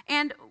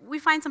 And we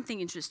find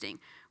something interesting.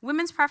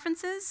 Women's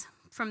preferences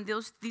from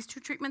these two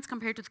treatments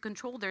compared to the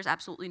control, there's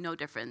absolutely no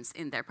difference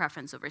in their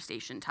preference over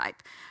station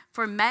type.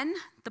 For men,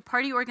 the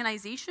party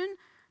organization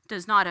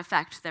does not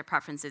affect their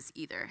preferences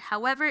either.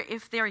 However,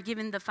 if they are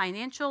given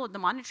the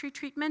monetary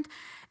treatment,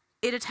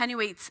 it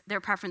attenuates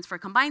their preference for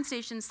combined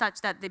stations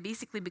such that they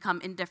basically become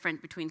indifferent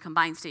between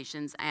combined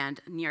stations and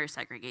near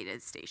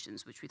segregated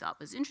stations, which we thought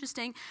was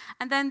interesting.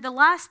 And then the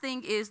last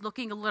thing is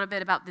looking a little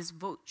bit about this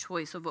vote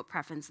choice or vote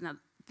preference. Now,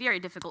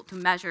 very difficult to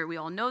measure. We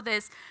all know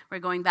this. We're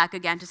going back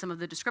again to some of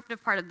the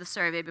descriptive part of the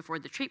survey before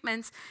the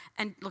treatments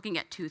and looking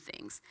at two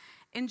things.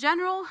 In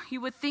general, you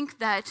would think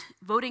that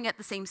voting at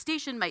the same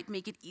station might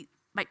make it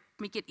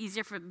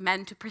easier for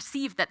men to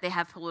perceive that they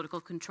have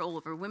political control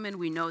over women.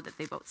 We know that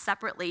they vote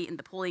separately in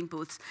the polling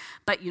booths,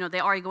 but they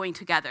are going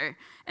together.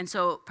 And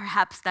so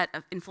perhaps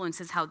that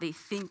influences how they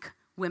think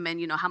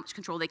women, how much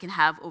control they can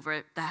have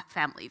over the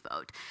family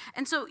vote.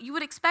 And so you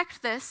would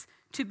expect this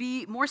to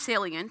be more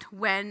salient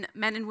when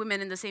men and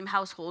women in the same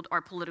household are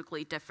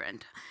politically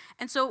different.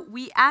 And so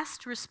we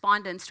asked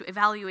respondents to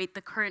evaluate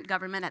the current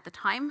government at the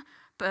time,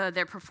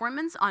 their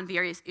performance on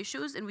various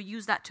issues, and we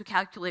used that to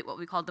calculate what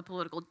we call the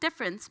political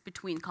difference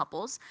between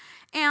couples.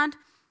 And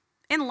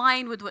in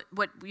line with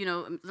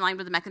in line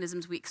with the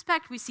mechanisms we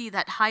expect, we see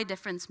that high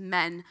difference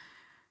men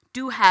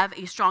do have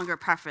a stronger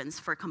preference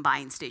for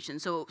combined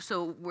stations.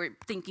 So we're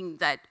thinking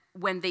that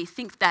when they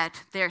think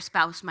that their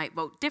spouse might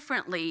vote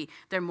differently,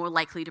 they're more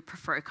likely to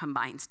prefer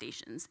combined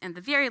stations. And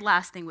the very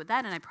last thing with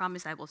that, and I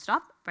promise I will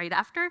stop right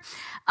after,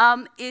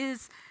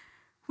 is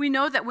we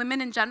know that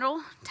women in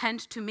general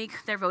tend to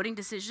make their voting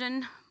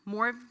decision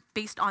more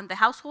based on the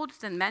household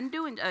than men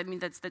do, and I mean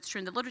that's true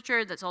in the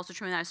literature, that's also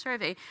true in our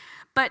survey.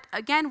 But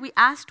again, we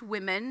asked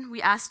women,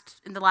 we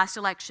asked in the last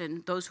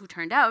election, those who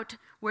turned out,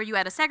 were you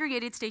at a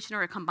segregated station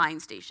or a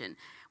combined station?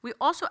 We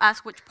also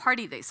asked which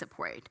party they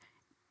support.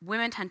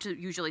 Women tend to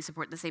usually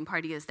support the same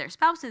party as their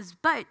spouses,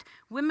 but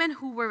women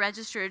who were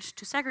registered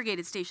to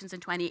segregated stations in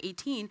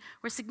 2018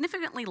 were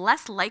significantly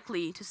less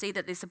likely to say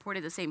that they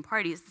supported the same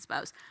party as the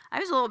spouse.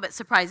 I was a little bit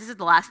surprised. This is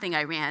the last thing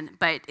I ran,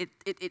 but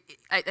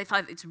I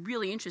thought it's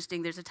really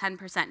interesting. There's a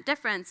 10%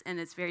 difference, and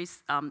it's very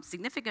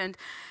significant.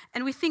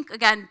 And we think,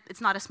 again, it's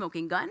not a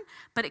smoking gun,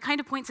 but it kind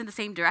of points in the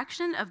same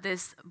direction of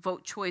this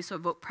vote choice or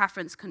vote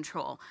preference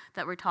control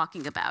that we're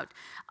talking about.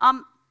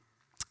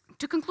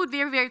 To conclude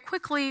very, very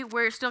quickly,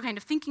 we're still kind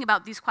of thinking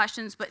about these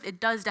questions, but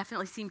it does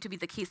definitely seem to be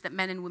the case that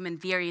men and women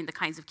vary in the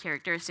kinds of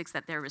characteristics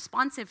that they're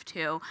responsive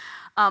to.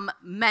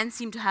 Men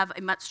seem to have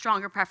a much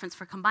stronger preference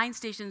for combined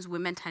stations.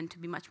 Women tend to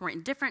be much more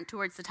indifferent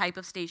towards the type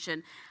of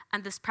station.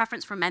 And this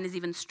preference for men is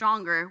even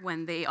stronger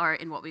when they are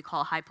in what we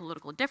call high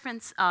political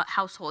difference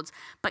households,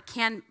 but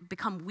can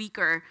become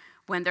weaker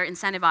when they're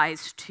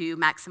incentivized to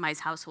maximize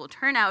household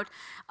turnout.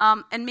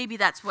 And maybe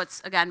that's what's,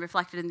 again,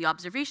 reflected in the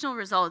observational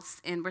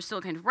results, and we're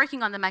still kind of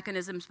working on the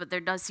mechanisms, but there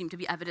does seem to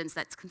be evidence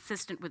that's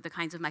consistent with the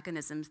kinds of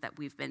mechanisms that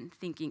we've been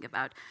thinking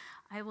about.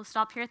 I will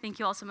stop here. Thank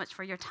you all so much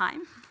for your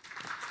time.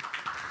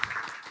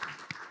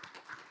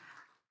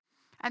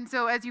 And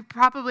so, as you've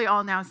probably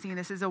all now seen,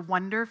 this is a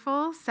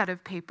wonderful set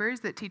of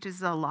papers that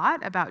teaches a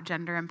lot about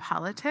gender and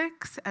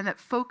politics, and that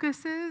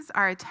focuses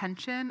our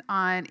attention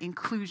on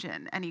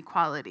inclusion and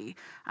equality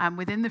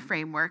within the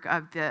framework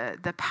of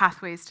the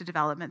pathways to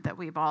development that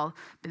we've all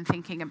been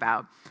thinking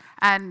about.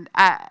 And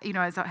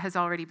as has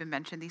already been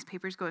mentioned, these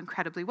papers go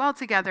incredibly well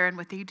together, and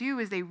what they do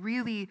is they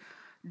really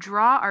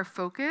draw our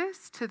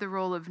focus to the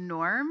role of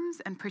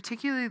norms, and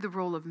particularly the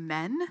role of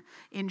men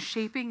in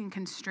shaping and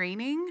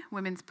constraining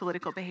women's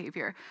political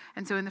behavior.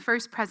 And so in the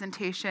first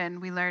presentation,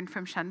 we learned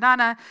from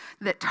Shandana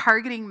that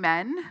targeting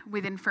men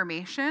with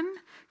information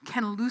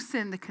can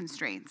loosen the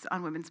constraints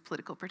on women's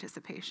political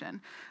participation.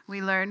 We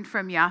learned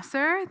from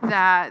Yasir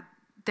that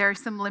there are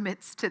some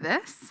limits to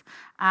this,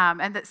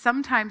 and that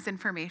sometimes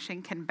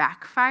information can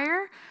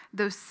backfire,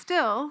 though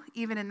still,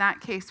 even in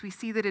that case, we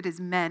see that it is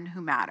men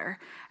who matter,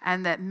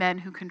 and that men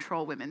who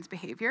control women's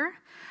behavior.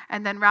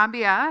 And then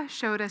Rabia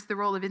showed us the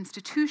role of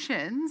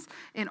institutions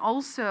in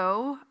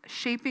also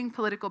shaping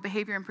political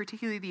behavior, and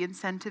particularly the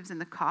incentives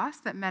and the costs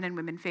that men and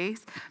women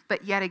face.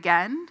 But yet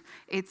again,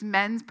 it's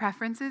men's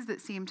preferences that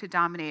seem to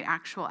dominate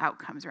actual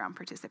outcomes around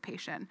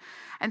participation.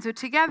 And so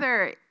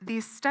together,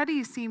 these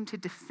studies seem to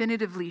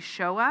definitively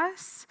show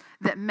us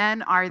that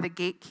men are the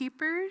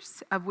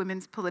gatekeepers of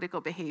women's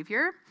political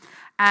behavior.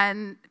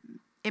 And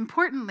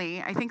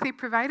importantly, I think they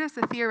provide us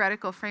a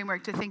theoretical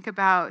framework to think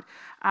about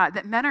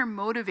that men are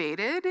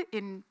motivated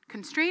in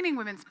constraining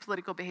women's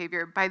political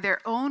behavior by their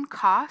own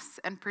costs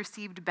and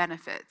perceived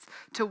benefits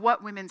to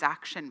what women's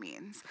action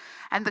means.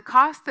 And the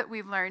costs that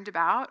we've learned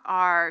about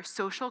are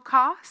social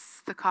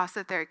costs, the costs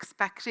that they're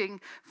expecting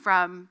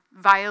from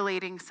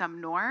violating some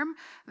norm,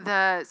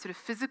 the sort of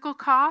physical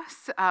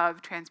costs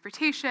of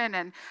transportation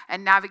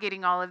and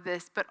navigating all of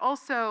this, but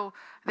also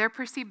their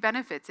perceived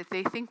benefits. If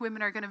they think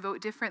women are going to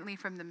vote differently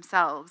from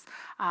themselves,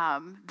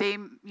 they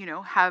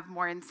have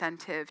more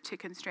incentive to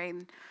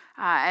constrain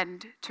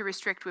and to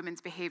restrict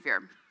women's behavior.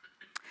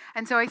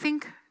 And so I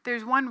think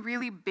there's one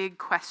really big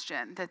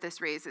question that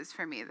this raises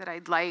for me that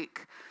I'd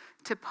like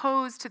to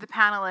pose to the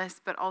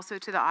panelists, but also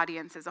to the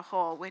audience as a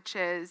whole, which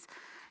is,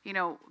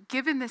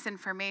 given this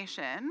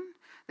information,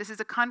 this is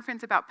a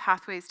conference about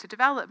pathways to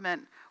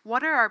development.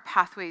 What are our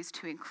pathways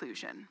to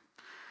inclusion?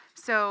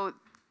 So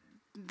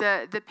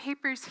the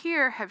papers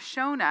here have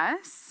shown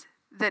us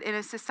that in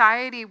a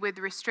society with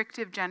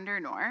restrictive gender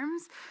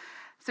norms,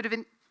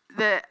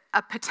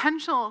 a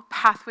potential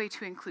pathway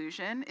to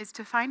inclusion is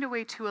to find a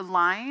way to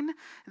align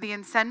the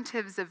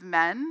incentives of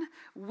men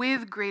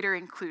with greater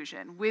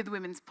inclusion, with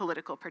women's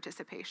political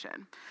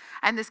participation.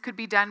 And this could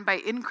be done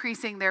by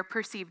increasing their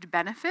perceived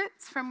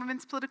benefits from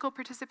women's political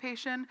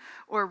participation,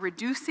 or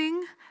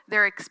reducing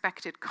their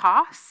expected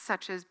costs,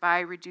 such as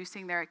by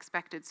reducing their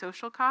expected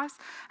social costs.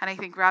 And I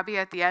think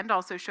Rabia at the end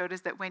also showed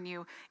us that when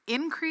you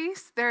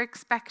increase their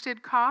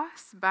expected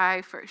costs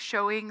by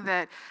showing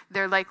that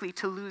they're likely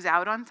to lose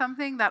out on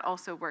something, that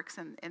also works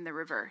in the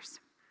reverse.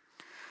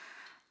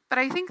 But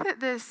I think that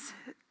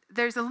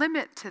there's a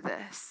limit to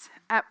this.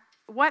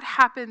 What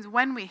happens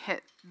when we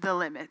hit the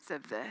limits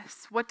of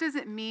this? What does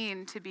it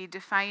mean to be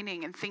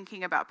defining and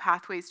thinking about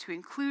pathways to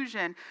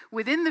inclusion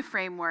within the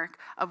framework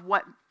of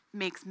what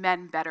makes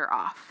men better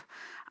off?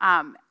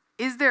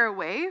 Is there a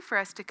way for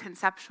us to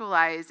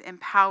conceptualize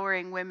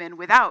empowering women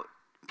without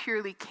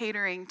purely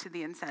catering to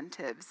the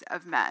incentives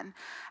of men.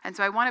 And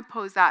so I want to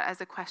pose that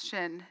as a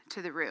question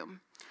to the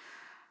room.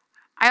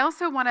 I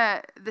also want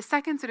to, the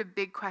second sort of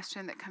big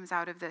question that comes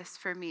out of this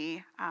for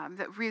me,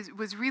 that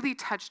was really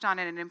touched on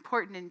in an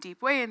important and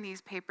deep way in these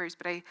papers,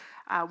 but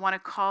I want to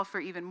call for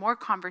even more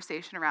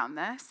conversation around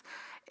this,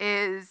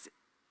 is,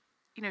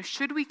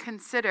 should we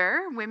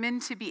consider women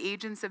to be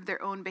agents of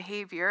their own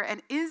behavior,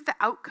 and is the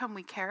outcome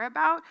we care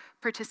about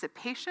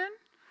participation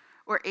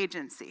or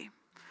agency?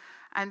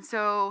 And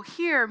so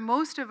here,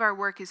 most of our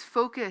work is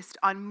focused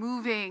on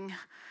moving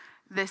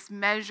this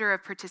measure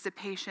of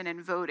participation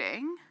in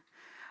voting.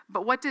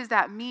 But what does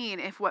that mean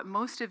if what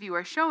most of you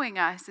are showing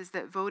us is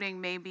that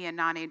voting may be a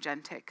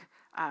non-agentic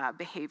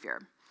behavior?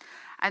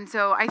 And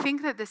so I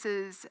think that this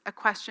is a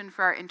question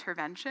for our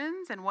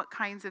interventions and what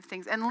kinds of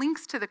things, and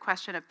links to the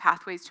question of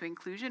pathways to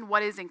inclusion.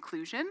 What is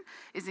inclusion?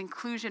 Is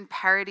inclusion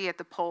parity at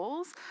the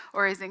polls,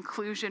 or is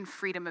inclusion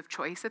freedom of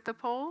choice at the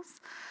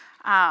polls?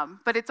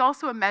 But it's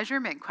also a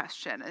measurement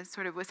question, as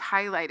sort of was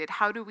highlighted.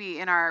 How do we,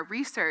 in our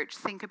research,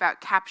 think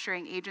about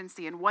capturing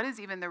agency, and what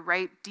is even the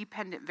right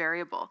dependent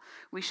variable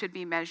we should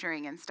be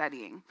measuring and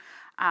studying?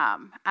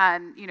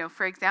 And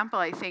for example,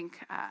 I think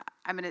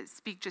I'm going to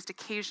speak just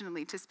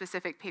occasionally to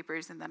specific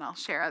papers, and then I'll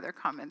share other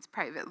comments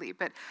privately.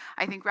 But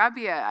I think,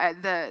 Rabia,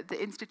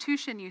 the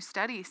institution you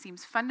study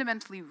seems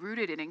fundamentally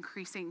rooted in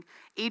increasing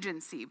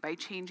agency by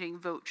changing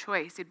vote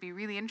choice. It'd be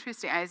really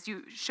interesting. As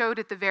you showed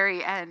at the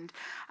very end,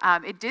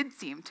 it did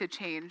seem to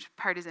change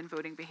partisan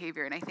voting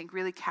behavior, and I think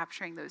really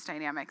capturing those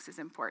dynamics is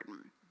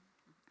important.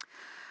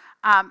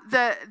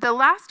 The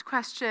last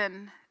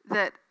question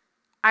that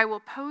I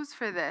will pose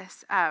for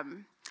this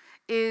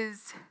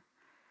is,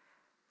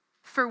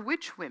 for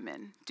which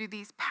women do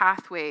these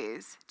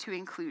pathways to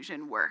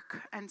inclusion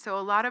work? And so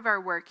a lot of our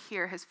work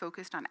here has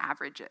focused on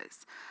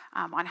averages,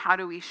 on how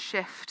do we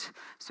shift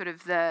sort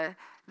of the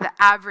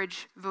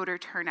average voter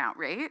turnout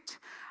rate,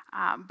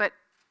 but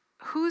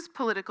whose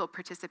political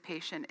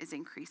participation is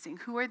increasing?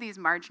 Who are these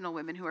marginal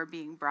women who are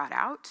being brought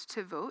out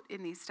to vote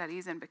in these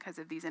studies and because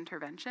of these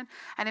interventions?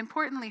 And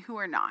importantly, who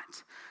are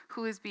not?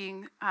 Who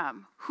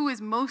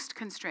is most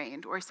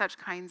constrained, or such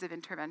kinds of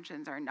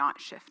interventions are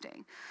not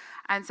shifting?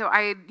 And so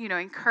I,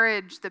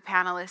 encourage the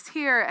panelists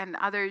here and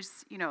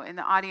others, in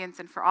the audience,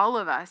 and for all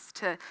of us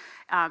to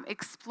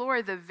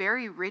explore the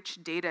very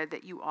rich data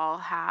that you all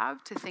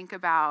have to think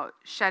about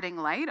shedding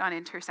light on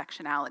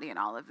intersectionality in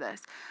all of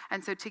this.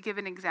 And so to give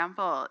an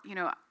example,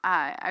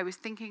 I was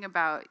thinking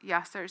about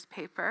Yasir's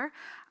paper,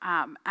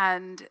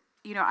 and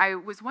I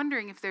was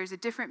wondering if there's a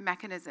different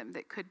mechanism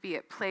that could be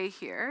at play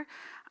here,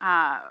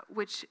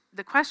 which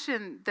the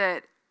question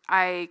that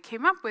I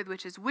came up with,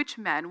 which is which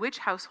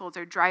households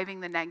are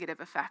driving the negative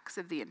effects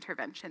of the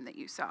intervention that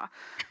you saw?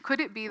 Could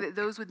it be that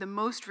those with the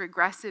most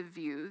regressive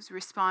views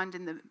respond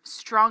in the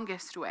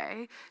strongest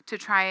way to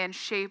try and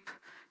shape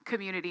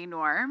community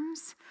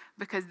norms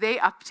because they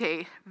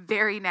update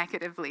very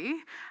negatively?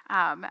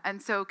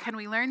 And so can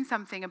we learn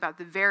something about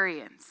the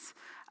variance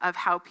of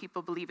how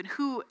people believe, and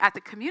who at the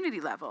community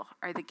level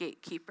are the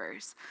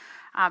gatekeepers?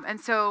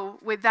 And so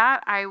with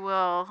that, I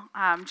will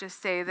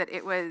just say that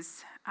it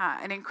was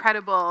an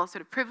incredible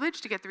sort of privilege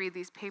to get to read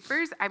these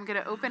papers. I'm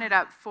going to open it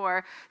up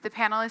for the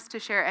panelists to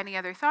share any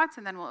other thoughts,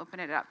 and then we'll open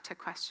it up to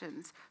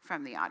questions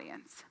from the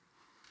audience.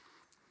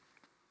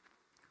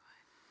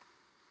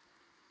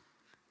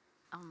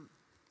 All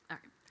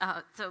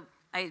right. So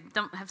I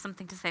don't have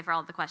something to say for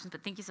all of the questions,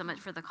 but thank you so much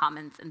for the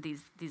comments and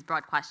these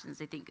broad questions.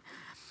 I think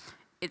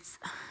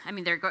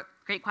they're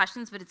great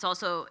questions, but it's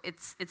also,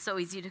 it's so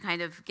easy to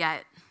kind of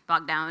get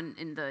bogged down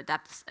in the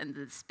depths and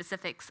the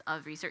specifics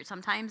of research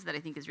sometimes, that I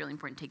think is really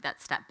important to take that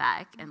step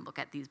back and look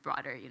at these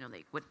broader,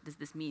 like, what does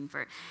this mean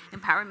for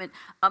empowerment?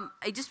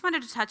 I just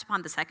wanted to touch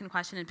upon the second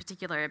question in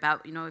particular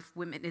about, if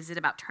women, is it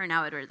about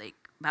turnout or like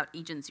about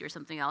agency or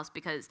something else?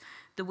 Because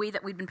the way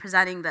that we've been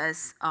presenting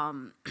this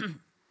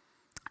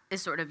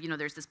is sort of,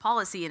 there's this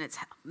policy and it's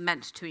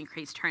meant to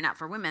increase turnout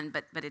for women,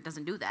 but it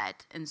doesn't do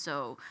that. And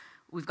so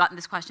we've gotten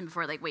this question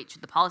before, like, wait,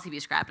 should the policy be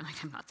scrapped? I'm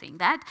like, I'm not saying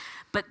that.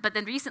 But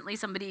then recently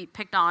somebody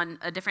picked on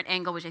a different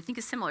angle, which I think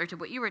is similar to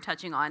what you were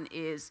touching on,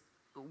 is,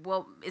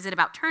 well, is it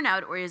about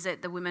turnout, or is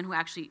it the women who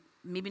actually,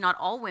 maybe not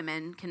all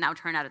women can now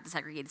turn out at the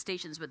segregated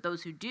stations, but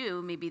those who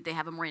do, maybe they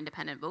have a more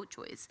independent vote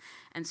choice.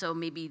 And so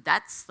maybe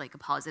that's like a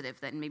positive,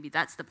 then maybe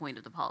that's the point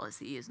of the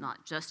policy, is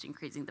not just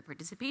increasing the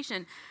participation.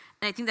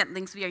 And I think that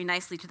links very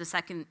nicely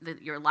to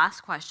your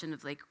last question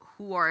of, like,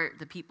 who are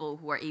the people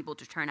who are able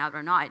to turn out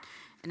or not?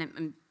 And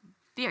I'm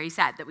very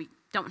sad that we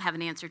don't have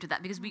an answer to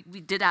that, because we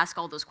did ask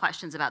all those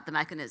questions about the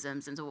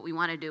mechanisms. And so what we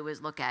want to do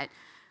is look at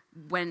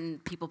when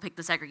people pick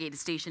the segregated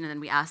station, and then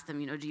we ask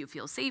them, do you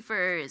feel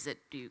safer?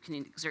 Can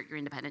you exert your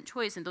independent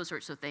choice, and those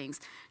sorts of things?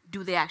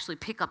 Do they actually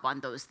pick up on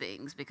those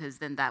things? Because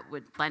then that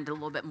would lend a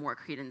little bit more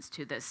credence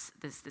to this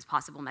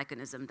possible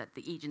mechanism that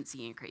the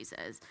agency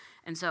increases.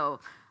 And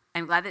so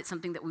I'm glad that's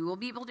something that we will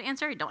be able to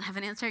answer. I don't have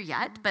an answer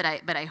yet, but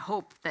I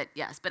hope that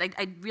yes. But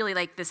I really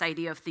like this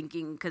idea of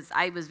thinking, because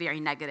I was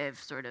very negative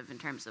sort of in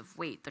terms of,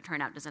 wait, the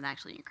turnout doesn't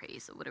actually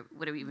increase, so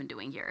what are we even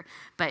doing here?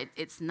 But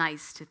it's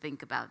nice to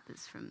think about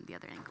this from the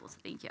other angles.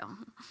 Thank you.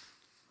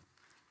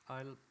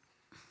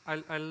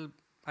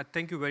 I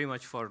thank you very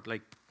much for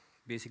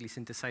basically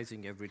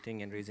synthesizing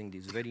everything and raising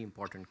these very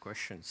important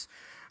questions.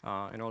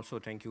 And also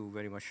thank you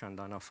very much,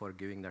 Shandana, for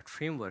giving that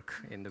framework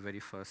in the very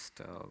first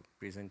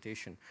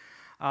presentation.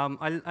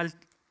 I'll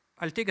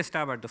take a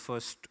stab at the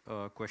first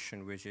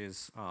question, which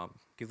is,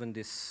 given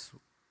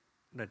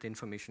that the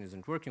information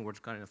isn't working, what's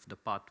kind of the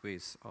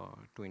pathways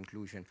to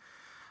inclusion?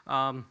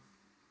 I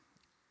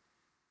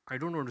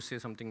don't want to say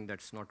something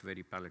that's not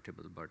very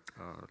palatable, but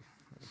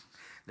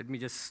let me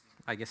just,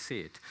 I guess,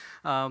 say it.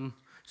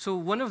 So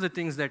one of the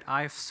things that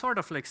I've sort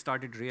of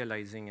started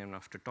realizing, and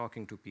after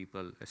talking to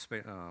people,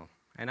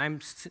 and I'm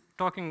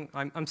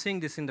saying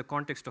this in the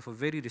context of a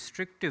very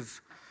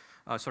restrictive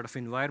sort of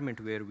environment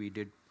where we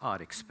did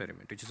our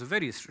experiment, which is a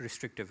very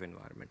restrictive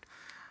environment.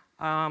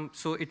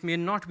 So it may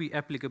not be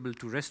applicable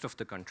to rest of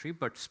the country,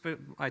 but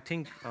I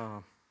think,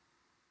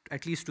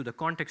 at least to the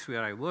context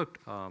where I worked,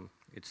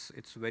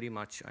 it's very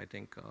much, I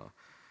think,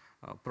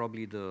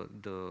 probably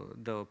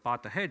the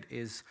path ahead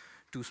is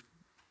to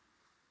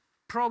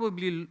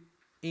probably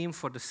aim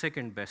for the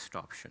second best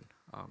option.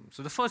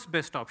 So the first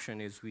best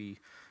option is we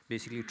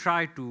basically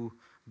try to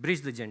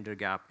bridge the gender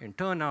gap in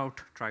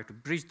turnout, try to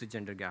bridge the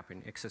gender gap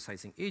in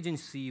exercising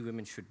agency.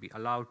 Women should be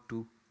allowed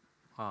to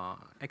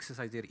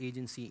exercise their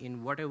agency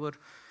in whatever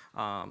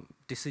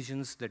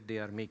decisions that they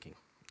are making.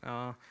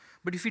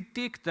 But if we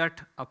take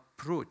that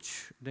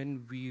approach,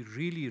 then we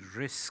really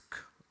risk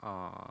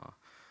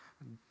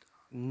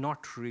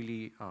not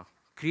really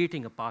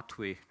creating a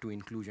pathway to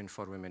inclusion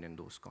for women in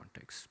those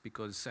contexts.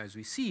 Because as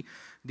we see,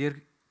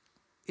 there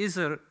is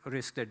a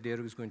risk that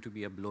there is going to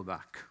be a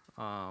blowback.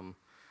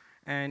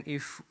 And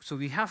so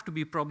we have to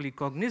be probably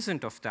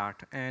cognizant of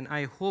that. And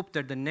I hope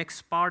that the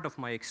next part of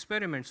my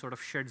experiment sort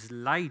of sheds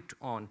light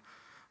on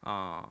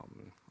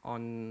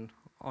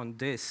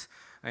this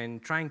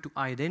and trying to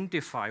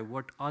identify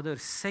what other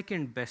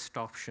second best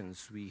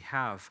options we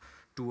have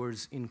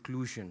towards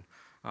inclusion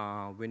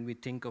when we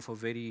think of a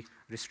very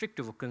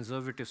restrictive or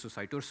conservative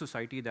society, or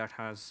society that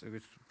has,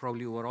 which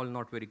probably overall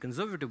not very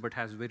conservative, but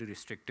has very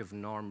restrictive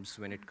norms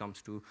when it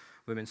comes to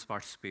women's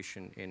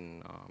participation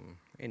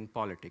in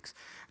politics.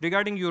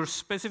 Regarding your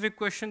specific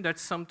question,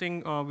 that's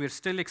something we're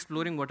still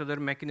exploring, what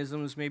other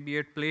mechanisms may be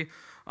at play.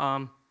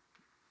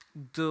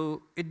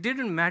 It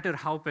didn't matter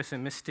how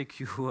pessimistic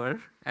you were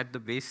at the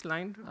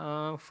baseline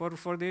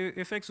for the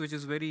effects, which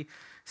is very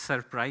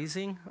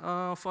surprising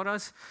for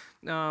us.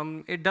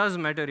 It does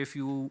matter if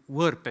you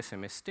were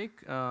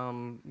pessimistic, but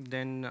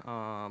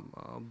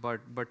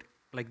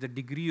like the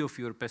degree of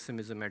your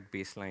pessimism at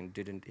baseline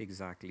didn't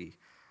exactly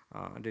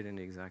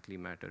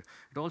matter.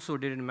 It also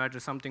didn't matter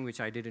something which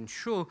I didn't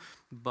show,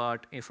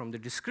 but from the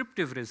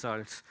descriptive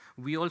results,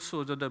 we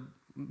also, the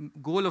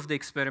goal of the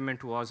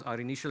experiment was, our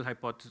initial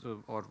hypothesis,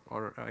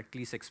 or at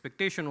least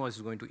expectation, was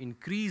going to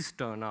increase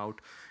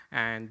turnout,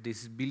 and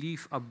this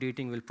belief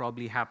updating will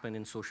probably happen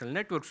in social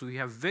networks. So we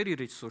have very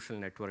rich social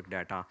network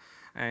data,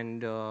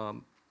 and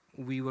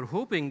we were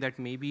hoping that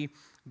maybe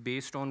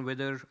based on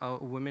whether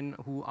women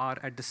who are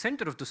at the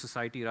center of the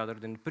society rather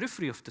than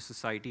periphery of the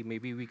society,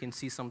 maybe we can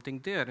see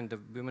something there, and the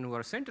women who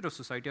are center of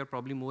society are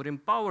probably more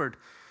empowered.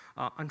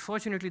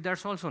 Unfortunately,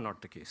 that's also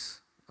not the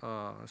case.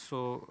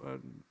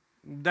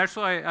 That's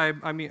why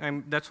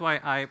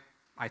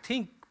I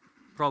think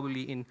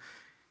probably in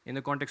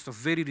the context of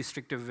very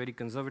restrictive, very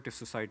conservative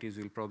societies,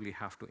 we'll probably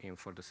have to aim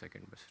for the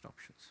second best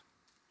options.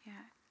 Yeah,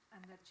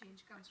 and that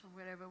change comes from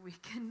wherever we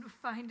can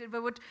find it.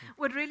 But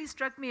what really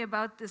struck me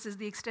about this is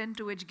the extent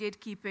to which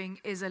gatekeeping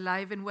is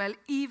alive and well,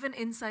 even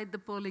inside the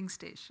polling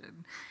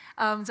station.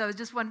 So I was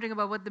just wondering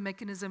about what the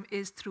mechanism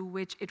is through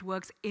which it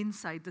works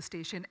inside the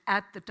station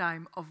at the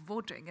time of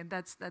voting, and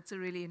that's a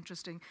really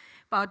interesting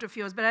part of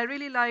yours. But I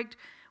really liked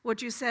what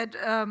you said,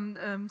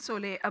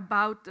 Sole,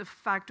 about the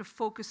fact of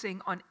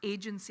focusing on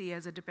agency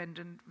as a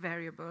dependent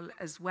variable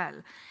as well,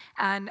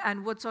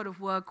 and what sort of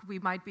work we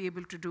might be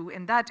able to do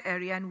in that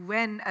area,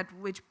 and at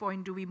which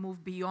point do we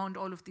move beyond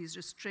all of these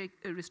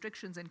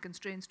restrictions and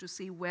constraints to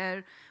see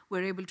where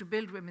we're able to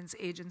build women's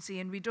agency.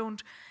 And we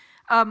don't,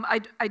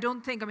 I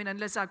don't think,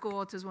 unless our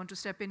co-authors want to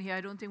step in here, I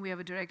don't think we have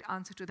a direct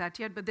answer to that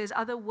yet, but there's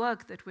other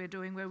work that we're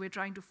doing where we're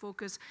trying to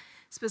focus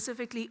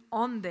specifically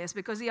on this,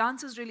 because the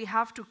answers really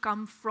have to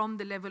come from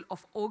the level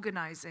of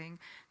organizing,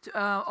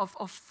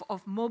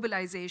 of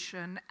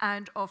mobilization,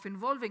 and of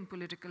involving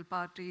political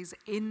parties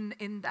in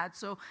that.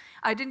 So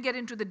I didn't get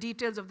into the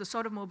details of the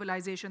sort of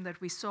mobilization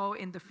that we saw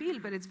in the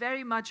field, but it's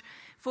very much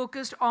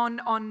focused on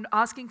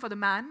asking for the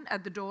man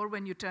at the door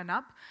when you turn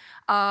up,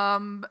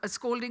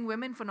 scolding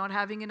women for not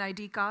having an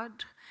ID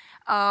card,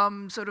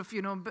 sort of,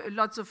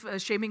 lots of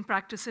shaming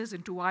practices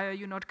into why are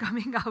you not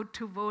coming out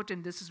to vote,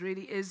 and this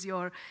really is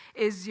your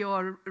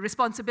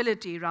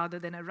responsibility rather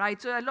than a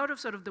right. So a lot of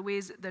sort of the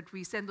ways that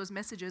we send those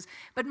messages,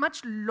 but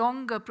much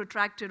longer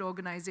protracted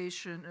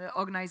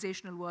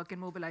organizational work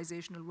and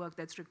mobilizational work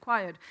that's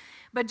required.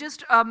 But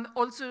just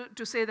also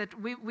to say that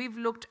we've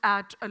looked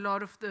at a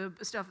lot of the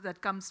stuff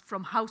that comes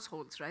from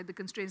households, right? The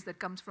constraints that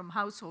comes from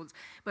households.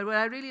 But what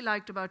I really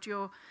liked about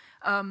your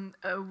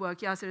work,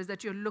 Yasir, is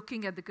that you're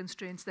looking at the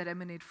constraints that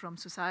emanate from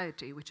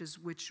society,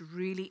 which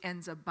really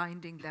ends up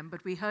binding them.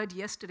 But we heard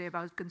yesterday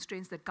about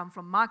constraints that come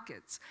from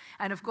markets.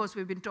 And of course,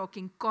 we've been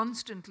talking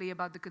constantly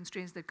about the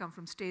constraints that come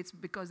from states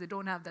because they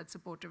don't have that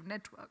supportive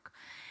network.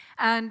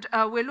 And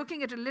we're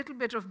looking at a little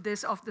bit of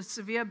this, of the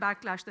severe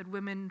backlash that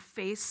women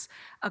face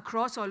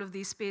across all of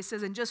these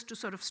spaces. And just to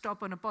sort of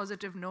stop on a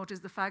positive note is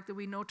the fact that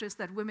we notice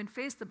that women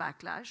face the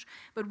backlash,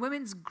 but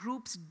women's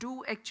groups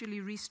do actually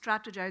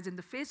re-strategize in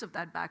the face of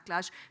that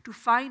backlash to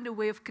find a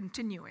way of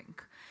continuing.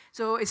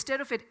 So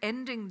instead of it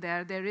ending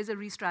there, there is a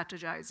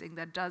re-strategizing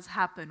that does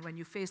happen when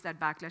you face that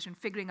backlash and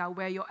figuring out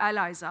where your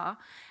allies are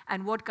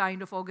and what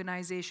kind of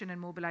organization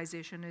and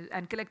mobilization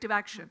and collective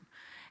action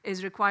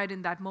is required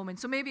in that moment.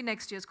 So maybe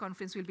next year's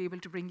conference we'll be able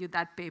to bring you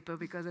that paper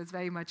because it's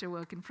very much a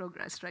work in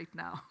progress right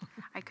now.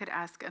 I could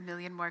ask a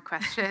million more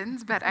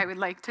questions, but I would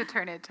like to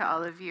turn it to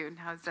all of you.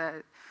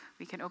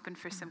 We can open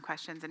for some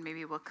questions and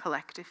maybe we'll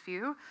collect a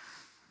few.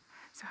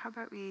 So how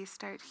about we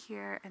start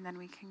here and then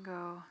we can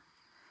go.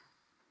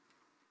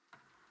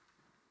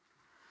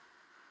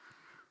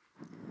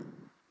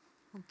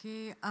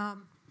 Okay.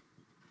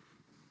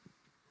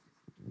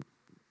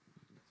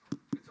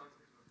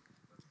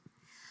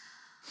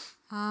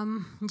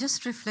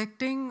 Just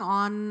reflecting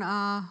on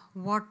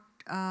what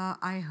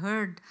I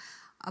heard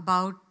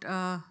about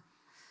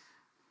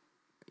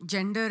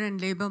gender and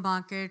labor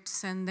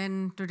markets, and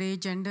then today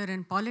gender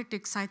and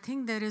politics, I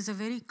think there is a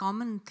very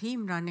common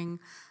theme running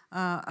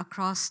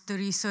across the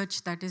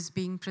research that is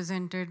being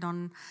presented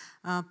on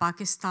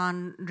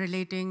Pakistan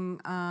relating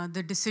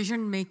the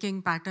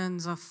decision-making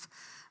patterns of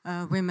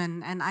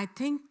women. And I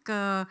think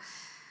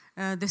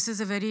this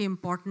is a very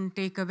important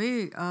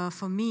takeaway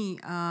for me,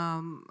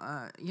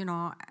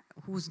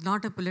 who's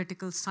not a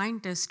political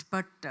scientist,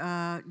 but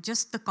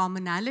just the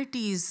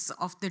commonalities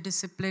of the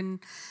discipline,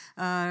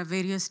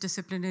 various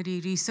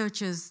disciplinary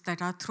researches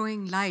that are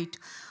throwing light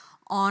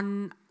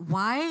on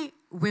why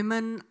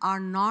women are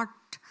not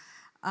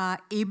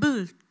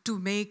able to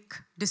make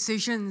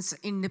decisions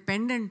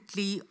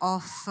independently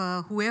of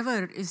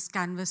whoever is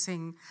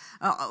canvassing,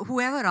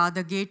 whoever are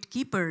the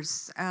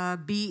gatekeepers,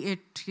 be it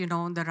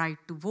the right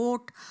to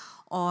vote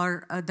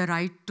or the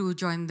right to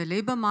join the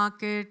labor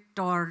market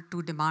or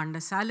to demand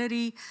a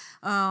salary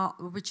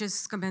which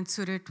is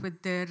commensurate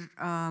with their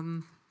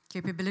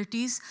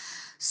capabilities.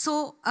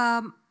 So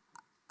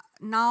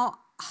now,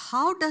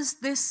 how does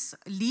this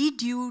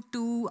lead you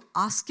to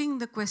asking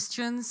the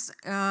questions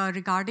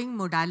regarding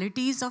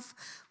modalities of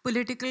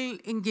political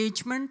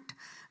engagement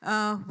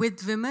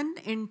with women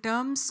in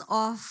terms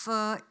of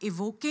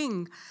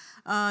evoking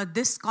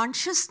this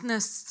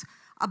consciousness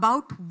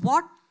about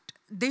what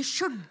they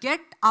should get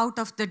out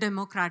of the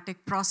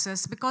democratic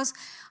process? Because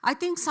I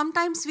think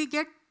sometimes we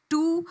get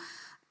too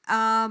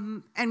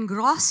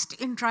engrossed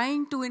in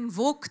trying to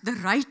invoke the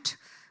right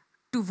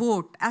to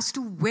vote as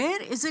to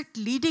where is it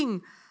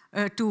leading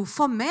to.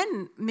 For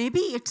men, maybe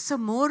it's a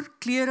more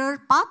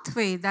clearer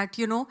pathway that,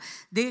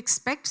 they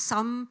expect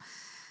some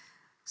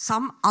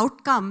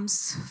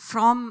outcomes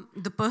from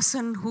the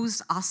person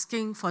who's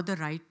asking for the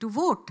right to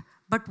vote.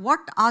 But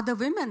what are the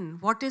women?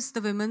 What is the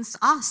women's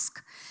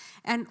ask?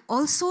 And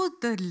also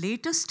the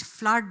latest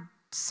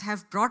floods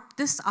have brought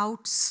this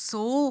out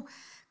so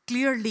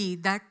clearly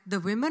that the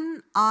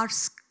women are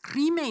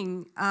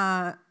screaming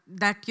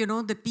that,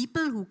 the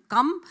people who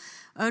come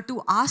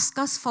to ask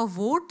us for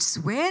votes,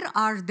 where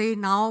are they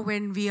now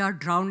when we are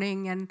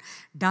drowning and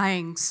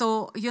dying?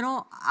 So,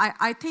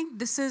 I think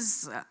this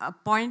is a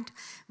point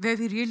where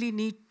we really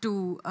need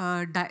to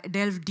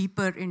delve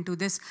deeper into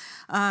this.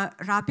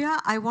 Rabia,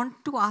 I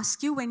want to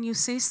ask you, when you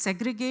say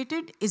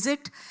segregated, is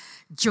it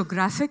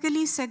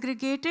geographically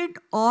segregated,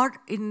 or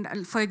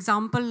for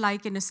example,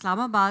 like in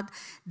Islamabad,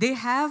 they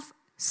have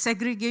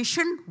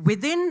segregation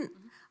within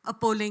a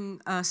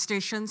polling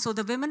station. So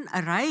the women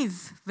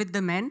arrive with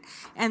the men,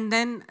 and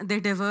then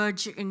they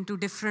diverge into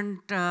different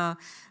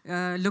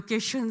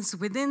locations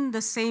within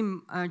the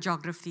same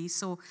geography.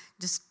 So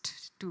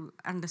just to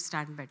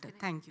understand better.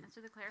 Thank you.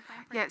 Answer the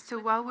clarifying Yeah, so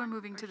while we're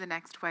moving to the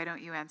next, why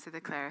don't you answer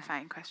the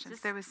clarifying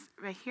questions? There was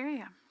right here,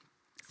 yeah.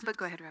 But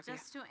go ahead, Rabia.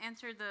 Just to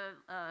answer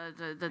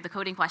the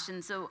coding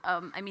question, so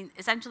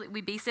essentially we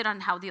base it on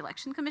how the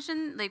election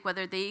commission, like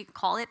whether they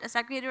call it a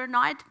segregated or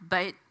not,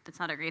 but that's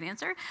not a great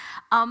answer.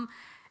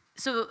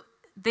 So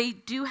they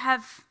do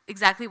have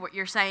exactly what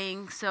you're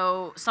saying.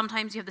 So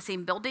sometimes you have the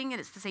same building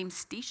and it's the same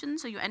station,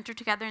 so you enter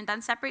together and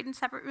then separate in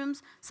separate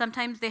rooms.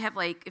 Sometimes they have,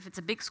 like, if it's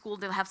a big school,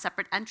 they'll have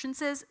separate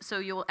entrances, so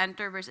you'll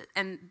enter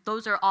and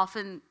those are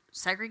often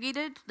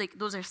segregated, like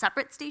those are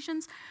separate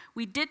stations.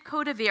 We did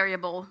code a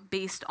variable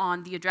based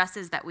on the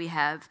addresses that we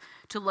have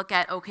to look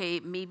at, okay,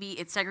 maybe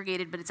it's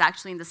segregated, but it's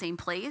actually in the same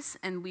place,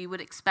 and we would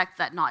expect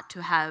that not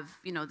to have,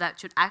 that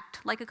should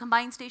act like a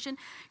combined station.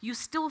 You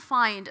still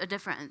find a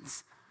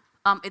difference.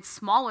 It's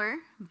smaller,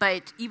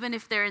 but even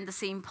if they're in the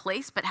same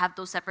place but have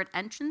those separate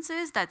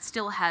entrances, that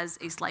still has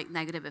a slight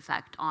negative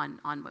effect on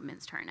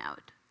women's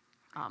turnout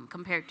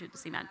compared to the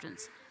same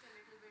entrance.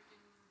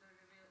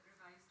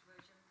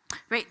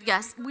 Right,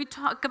 yes, we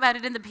talk about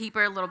it in the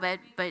paper a little bit,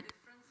 but,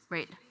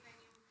 right.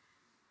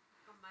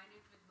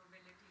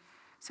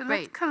 So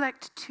let's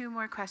collect 2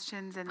 more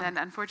questions, and then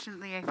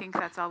unfortunately, I think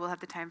that's all we'll have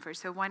the time for.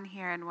 So one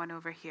here and one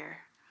over here.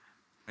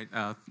 Right,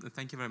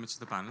 thank you very much to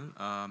the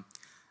panel.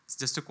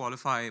 Just to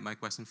qualify my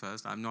question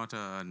first, I'm not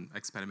an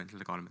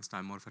experimental economist.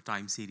 I'm more of a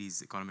time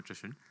series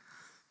econometrician.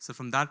 So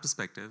from that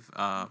perspective,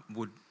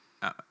 would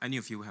any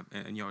of you have,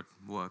 in your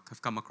work,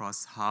 have come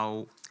across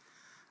how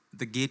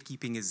the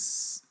gatekeeping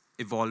is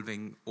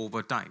evolving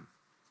over time?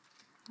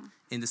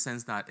 In the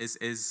sense that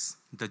is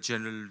the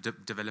general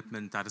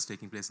development that is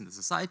taking place in the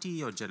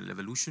society, or general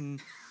evolution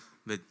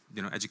with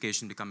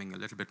education becoming a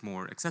little bit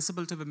more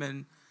accessible to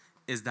women,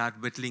 is that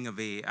whittling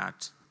away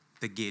at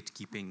the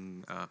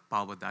gatekeeping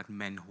power that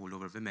men hold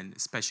over women?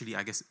 Especially,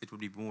 I guess it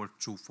would be more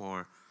true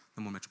for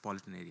the more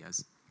metropolitan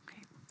areas.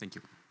 Okay. Thank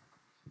you.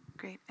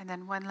 Great. And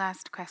then one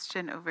last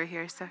question over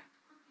here, sir.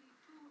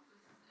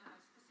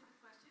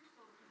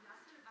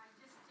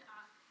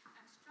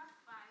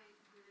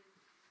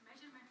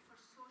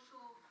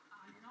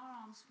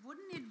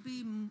 Wouldn't it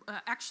be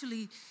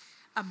actually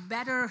a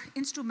better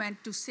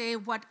instrument to say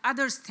what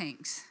others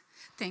think?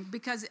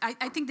 Because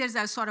I think there's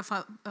a sort of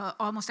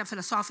almost a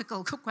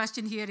philosophical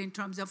question here in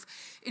terms of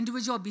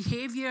individual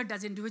behavior.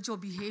 Does individual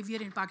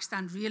behavior in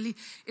Pakistan really,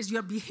 is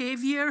your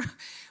behavior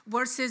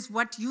versus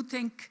what you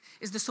think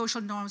is the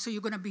social norm, so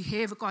you're going to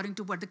behave according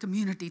to what the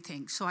community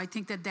thinks. So I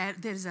think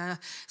that there's a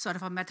sort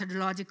of a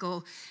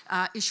methodological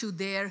issue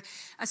there.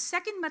 A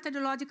second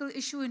methodological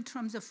issue in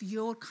terms of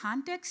your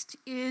context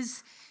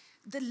is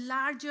the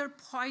larger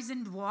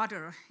poisoned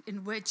water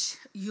in which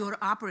you're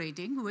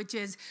operating, which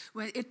is,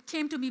 when it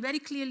came to me very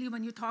clearly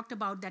when you talked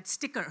about that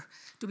sticker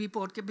to be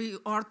put, कि भी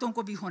औरतों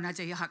को भी होना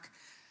चाहिए हक.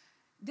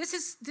 This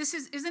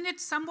is, isn't it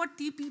somewhat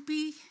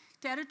TPP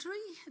territory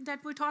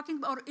that we're talking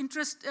about, or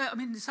interest,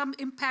 some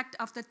impact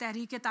of the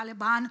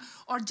Tehreek-e-Taliban,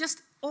 or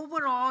just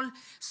overall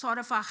sort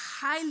of a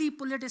highly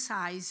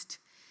politicized,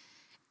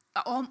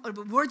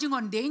 verging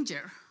on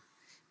danger,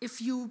 if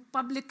you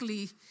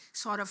publicly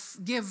sort of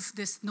give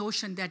this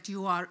notion that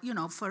you are,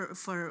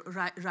 for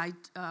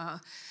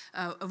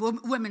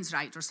women's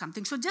right or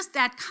something. So just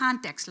that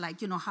context, like,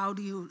 how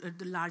do you,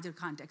 the larger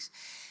context.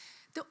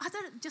 The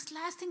other, just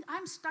last thing,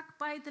 I'm struck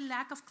by the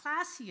lack of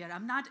class here.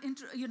 I'm not,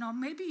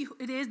 maybe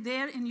it is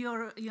there in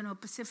your,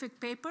 Pacific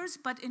papers,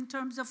 but in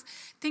terms of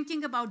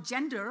thinking about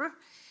gender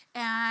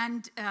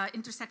and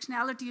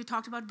intersectionality you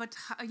talked about, but,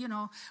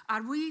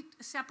 are we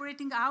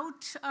separating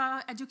out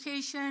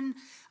education,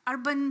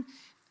 urban?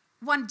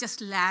 One just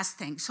last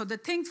thing. So the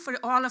thing for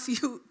all of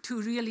you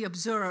to really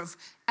observe,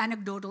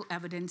 anecdotal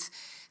evidence,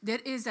 there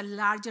is a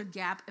larger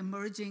gap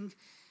emerging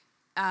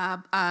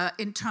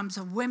in terms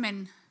of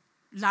women,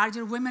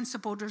 larger women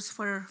supporters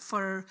for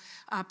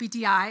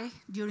PTI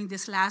during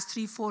this last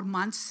 3-4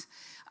 months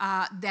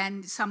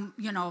than some,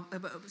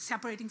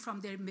 separating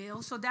from their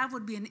male. So that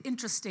would be an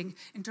interesting,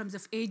 in terms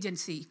of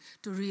agency,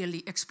 to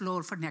really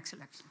explore for next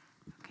election.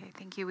 Okay,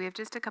 thank you. We have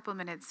just a couple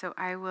minutes, so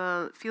I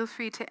will feel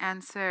free to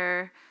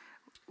answer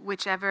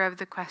whichever of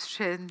the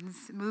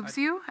questions moves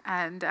you,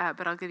 and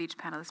but I'll give each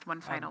panelist one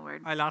final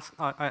word.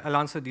 I'll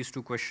answer these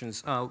 2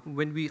 questions.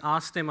 When we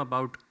ask them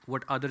about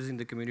what others in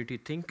the community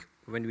think,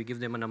 when we give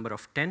them a number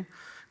of 10,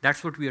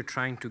 that's what we are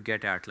trying to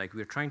get at. Like,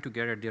 we are trying to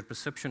get at their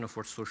perception of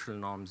what social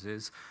norms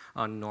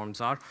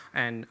are,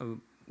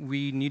 and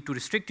we need to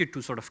restrict it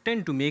to sort of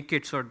 10 to make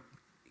it sort of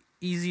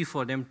easy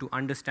for them to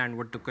understand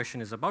what the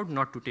question is about,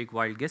 not to take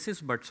wild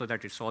guesses, but so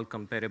that it's all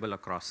comparable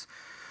across.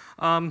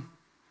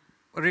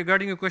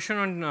 Regarding a question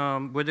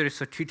on whether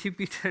it's a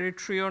TTP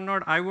territory or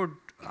not, I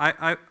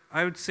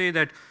would say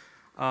that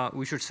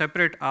we should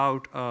separate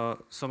out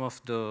some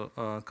of the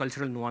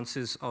cultural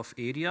nuances of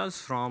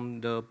areas from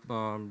the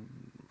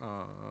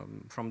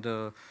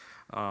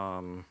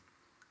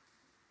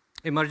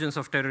emergence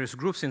of terrorist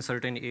groups in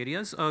certain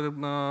areas.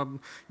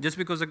 Just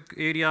because an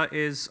area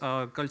is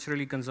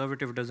culturally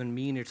conservative doesn't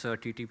mean it's a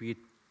TTP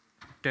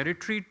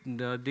territory.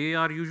 They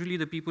are usually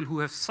the people who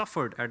have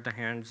suffered at the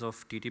hands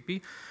of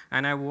TTP,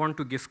 and I want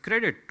to give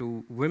credit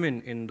to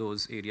women in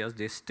those areas.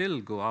 They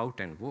still go out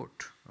and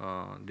vote.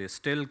 They're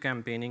still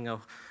campaigning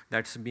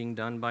that's being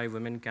done by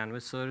women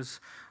canvassers.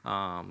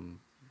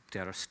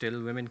 There are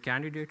still women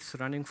candidates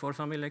running for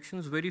some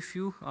elections, very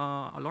few,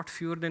 a lot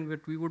fewer than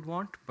what we would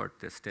want, but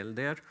they're still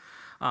there.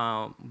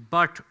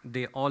 But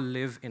they all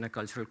live in a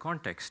cultural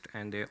context,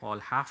 and they all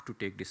have to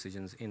take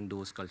decisions in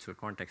those cultural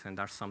contexts, and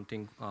that's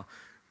something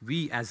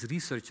we as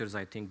researchers,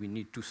 I think we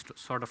need to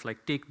sort of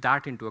like take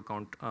that into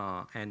account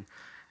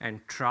and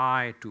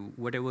try to,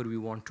 whatever we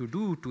want to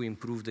do to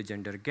improve the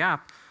gender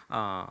gap,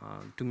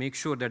 to make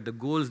sure that the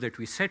goals that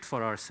we set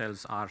for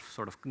ourselves are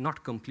sort of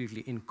not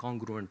completely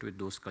incongruent with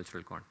those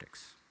cultural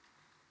contexts.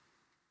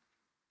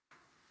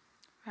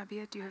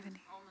 Rabia, do you have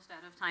any? Almost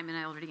out of time, and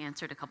I already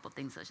answered a couple of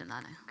things, so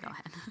Shandana, go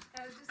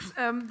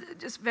ahead.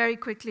 Just very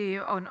quickly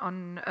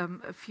on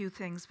a few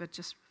things, but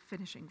just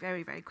finishing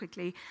very, very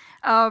quickly.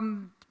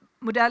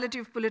 Modality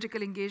of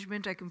political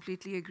engagement, I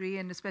completely agree,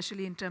 and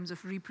especially in terms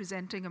of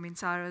representing. I mean,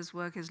 Sarah's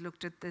work has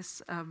looked at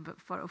this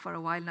for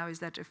a while now, is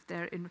that if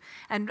they're in,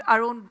 and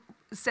our own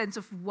sense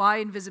of why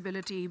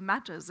invisibility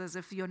matters, as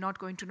if you're not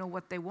going to know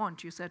what they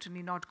want, you're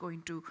certainly not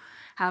going to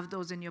have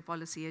those in your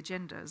policy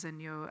agendas,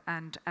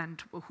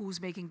 and who's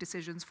making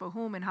decisions for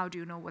whom, and how do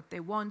you know what they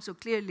want. So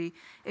clearly,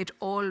 it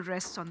all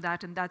rests on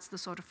that, and that's the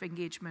sort of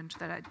engagement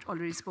that I'd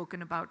already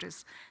spoken about,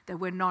 is that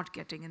we're not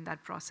getting in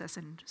that process,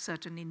 and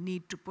certainly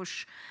need to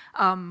push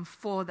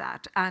for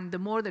that. And the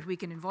more that we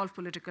can involve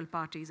political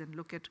parties and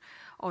look at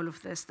all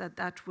of this,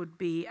 that would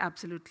be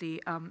absolutely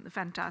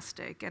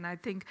fantastic. And I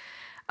think,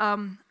 I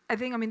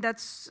mean,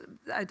 that's,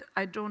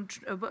 I don't,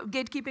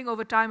 gatekeeping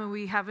over time, and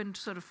we haven't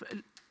sort of,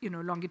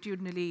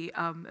 longitudinally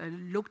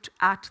looked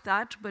at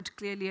that, but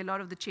clearly a lot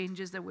of the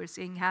changes that we're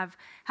seeing have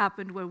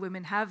happened where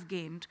women have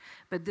gained,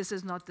 but this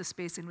is not the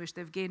space in which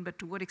they've gained. But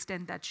to what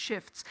extent that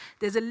shifts,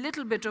 there's a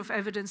little bit of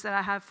evidence that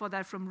I have for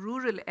that from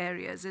rural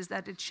areas, is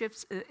that it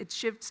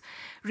shifts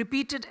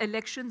repeated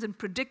elections and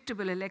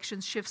predictable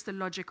elections shifts the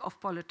logic of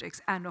politics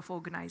and of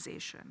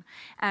organization.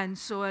 And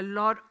so a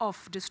lot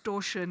of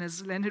distortion,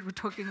 as Leonard was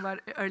talking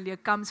about earlier,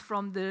 comes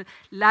from the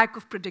lack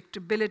of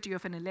predictability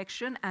of an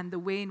election and the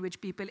way in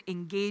which people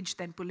engage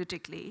then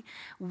politically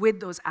with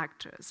those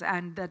actors,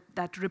 and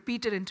that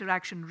repeated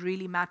interaction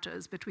really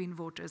matters between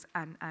voters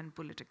and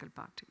political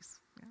parties.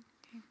 Yeah.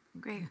 Okay,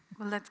 great.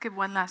 Well, let's give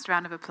one last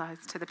round of applause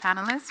to the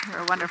panelists for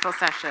a wonderful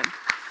session.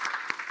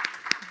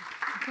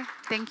 Okay,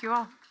 thank you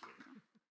all.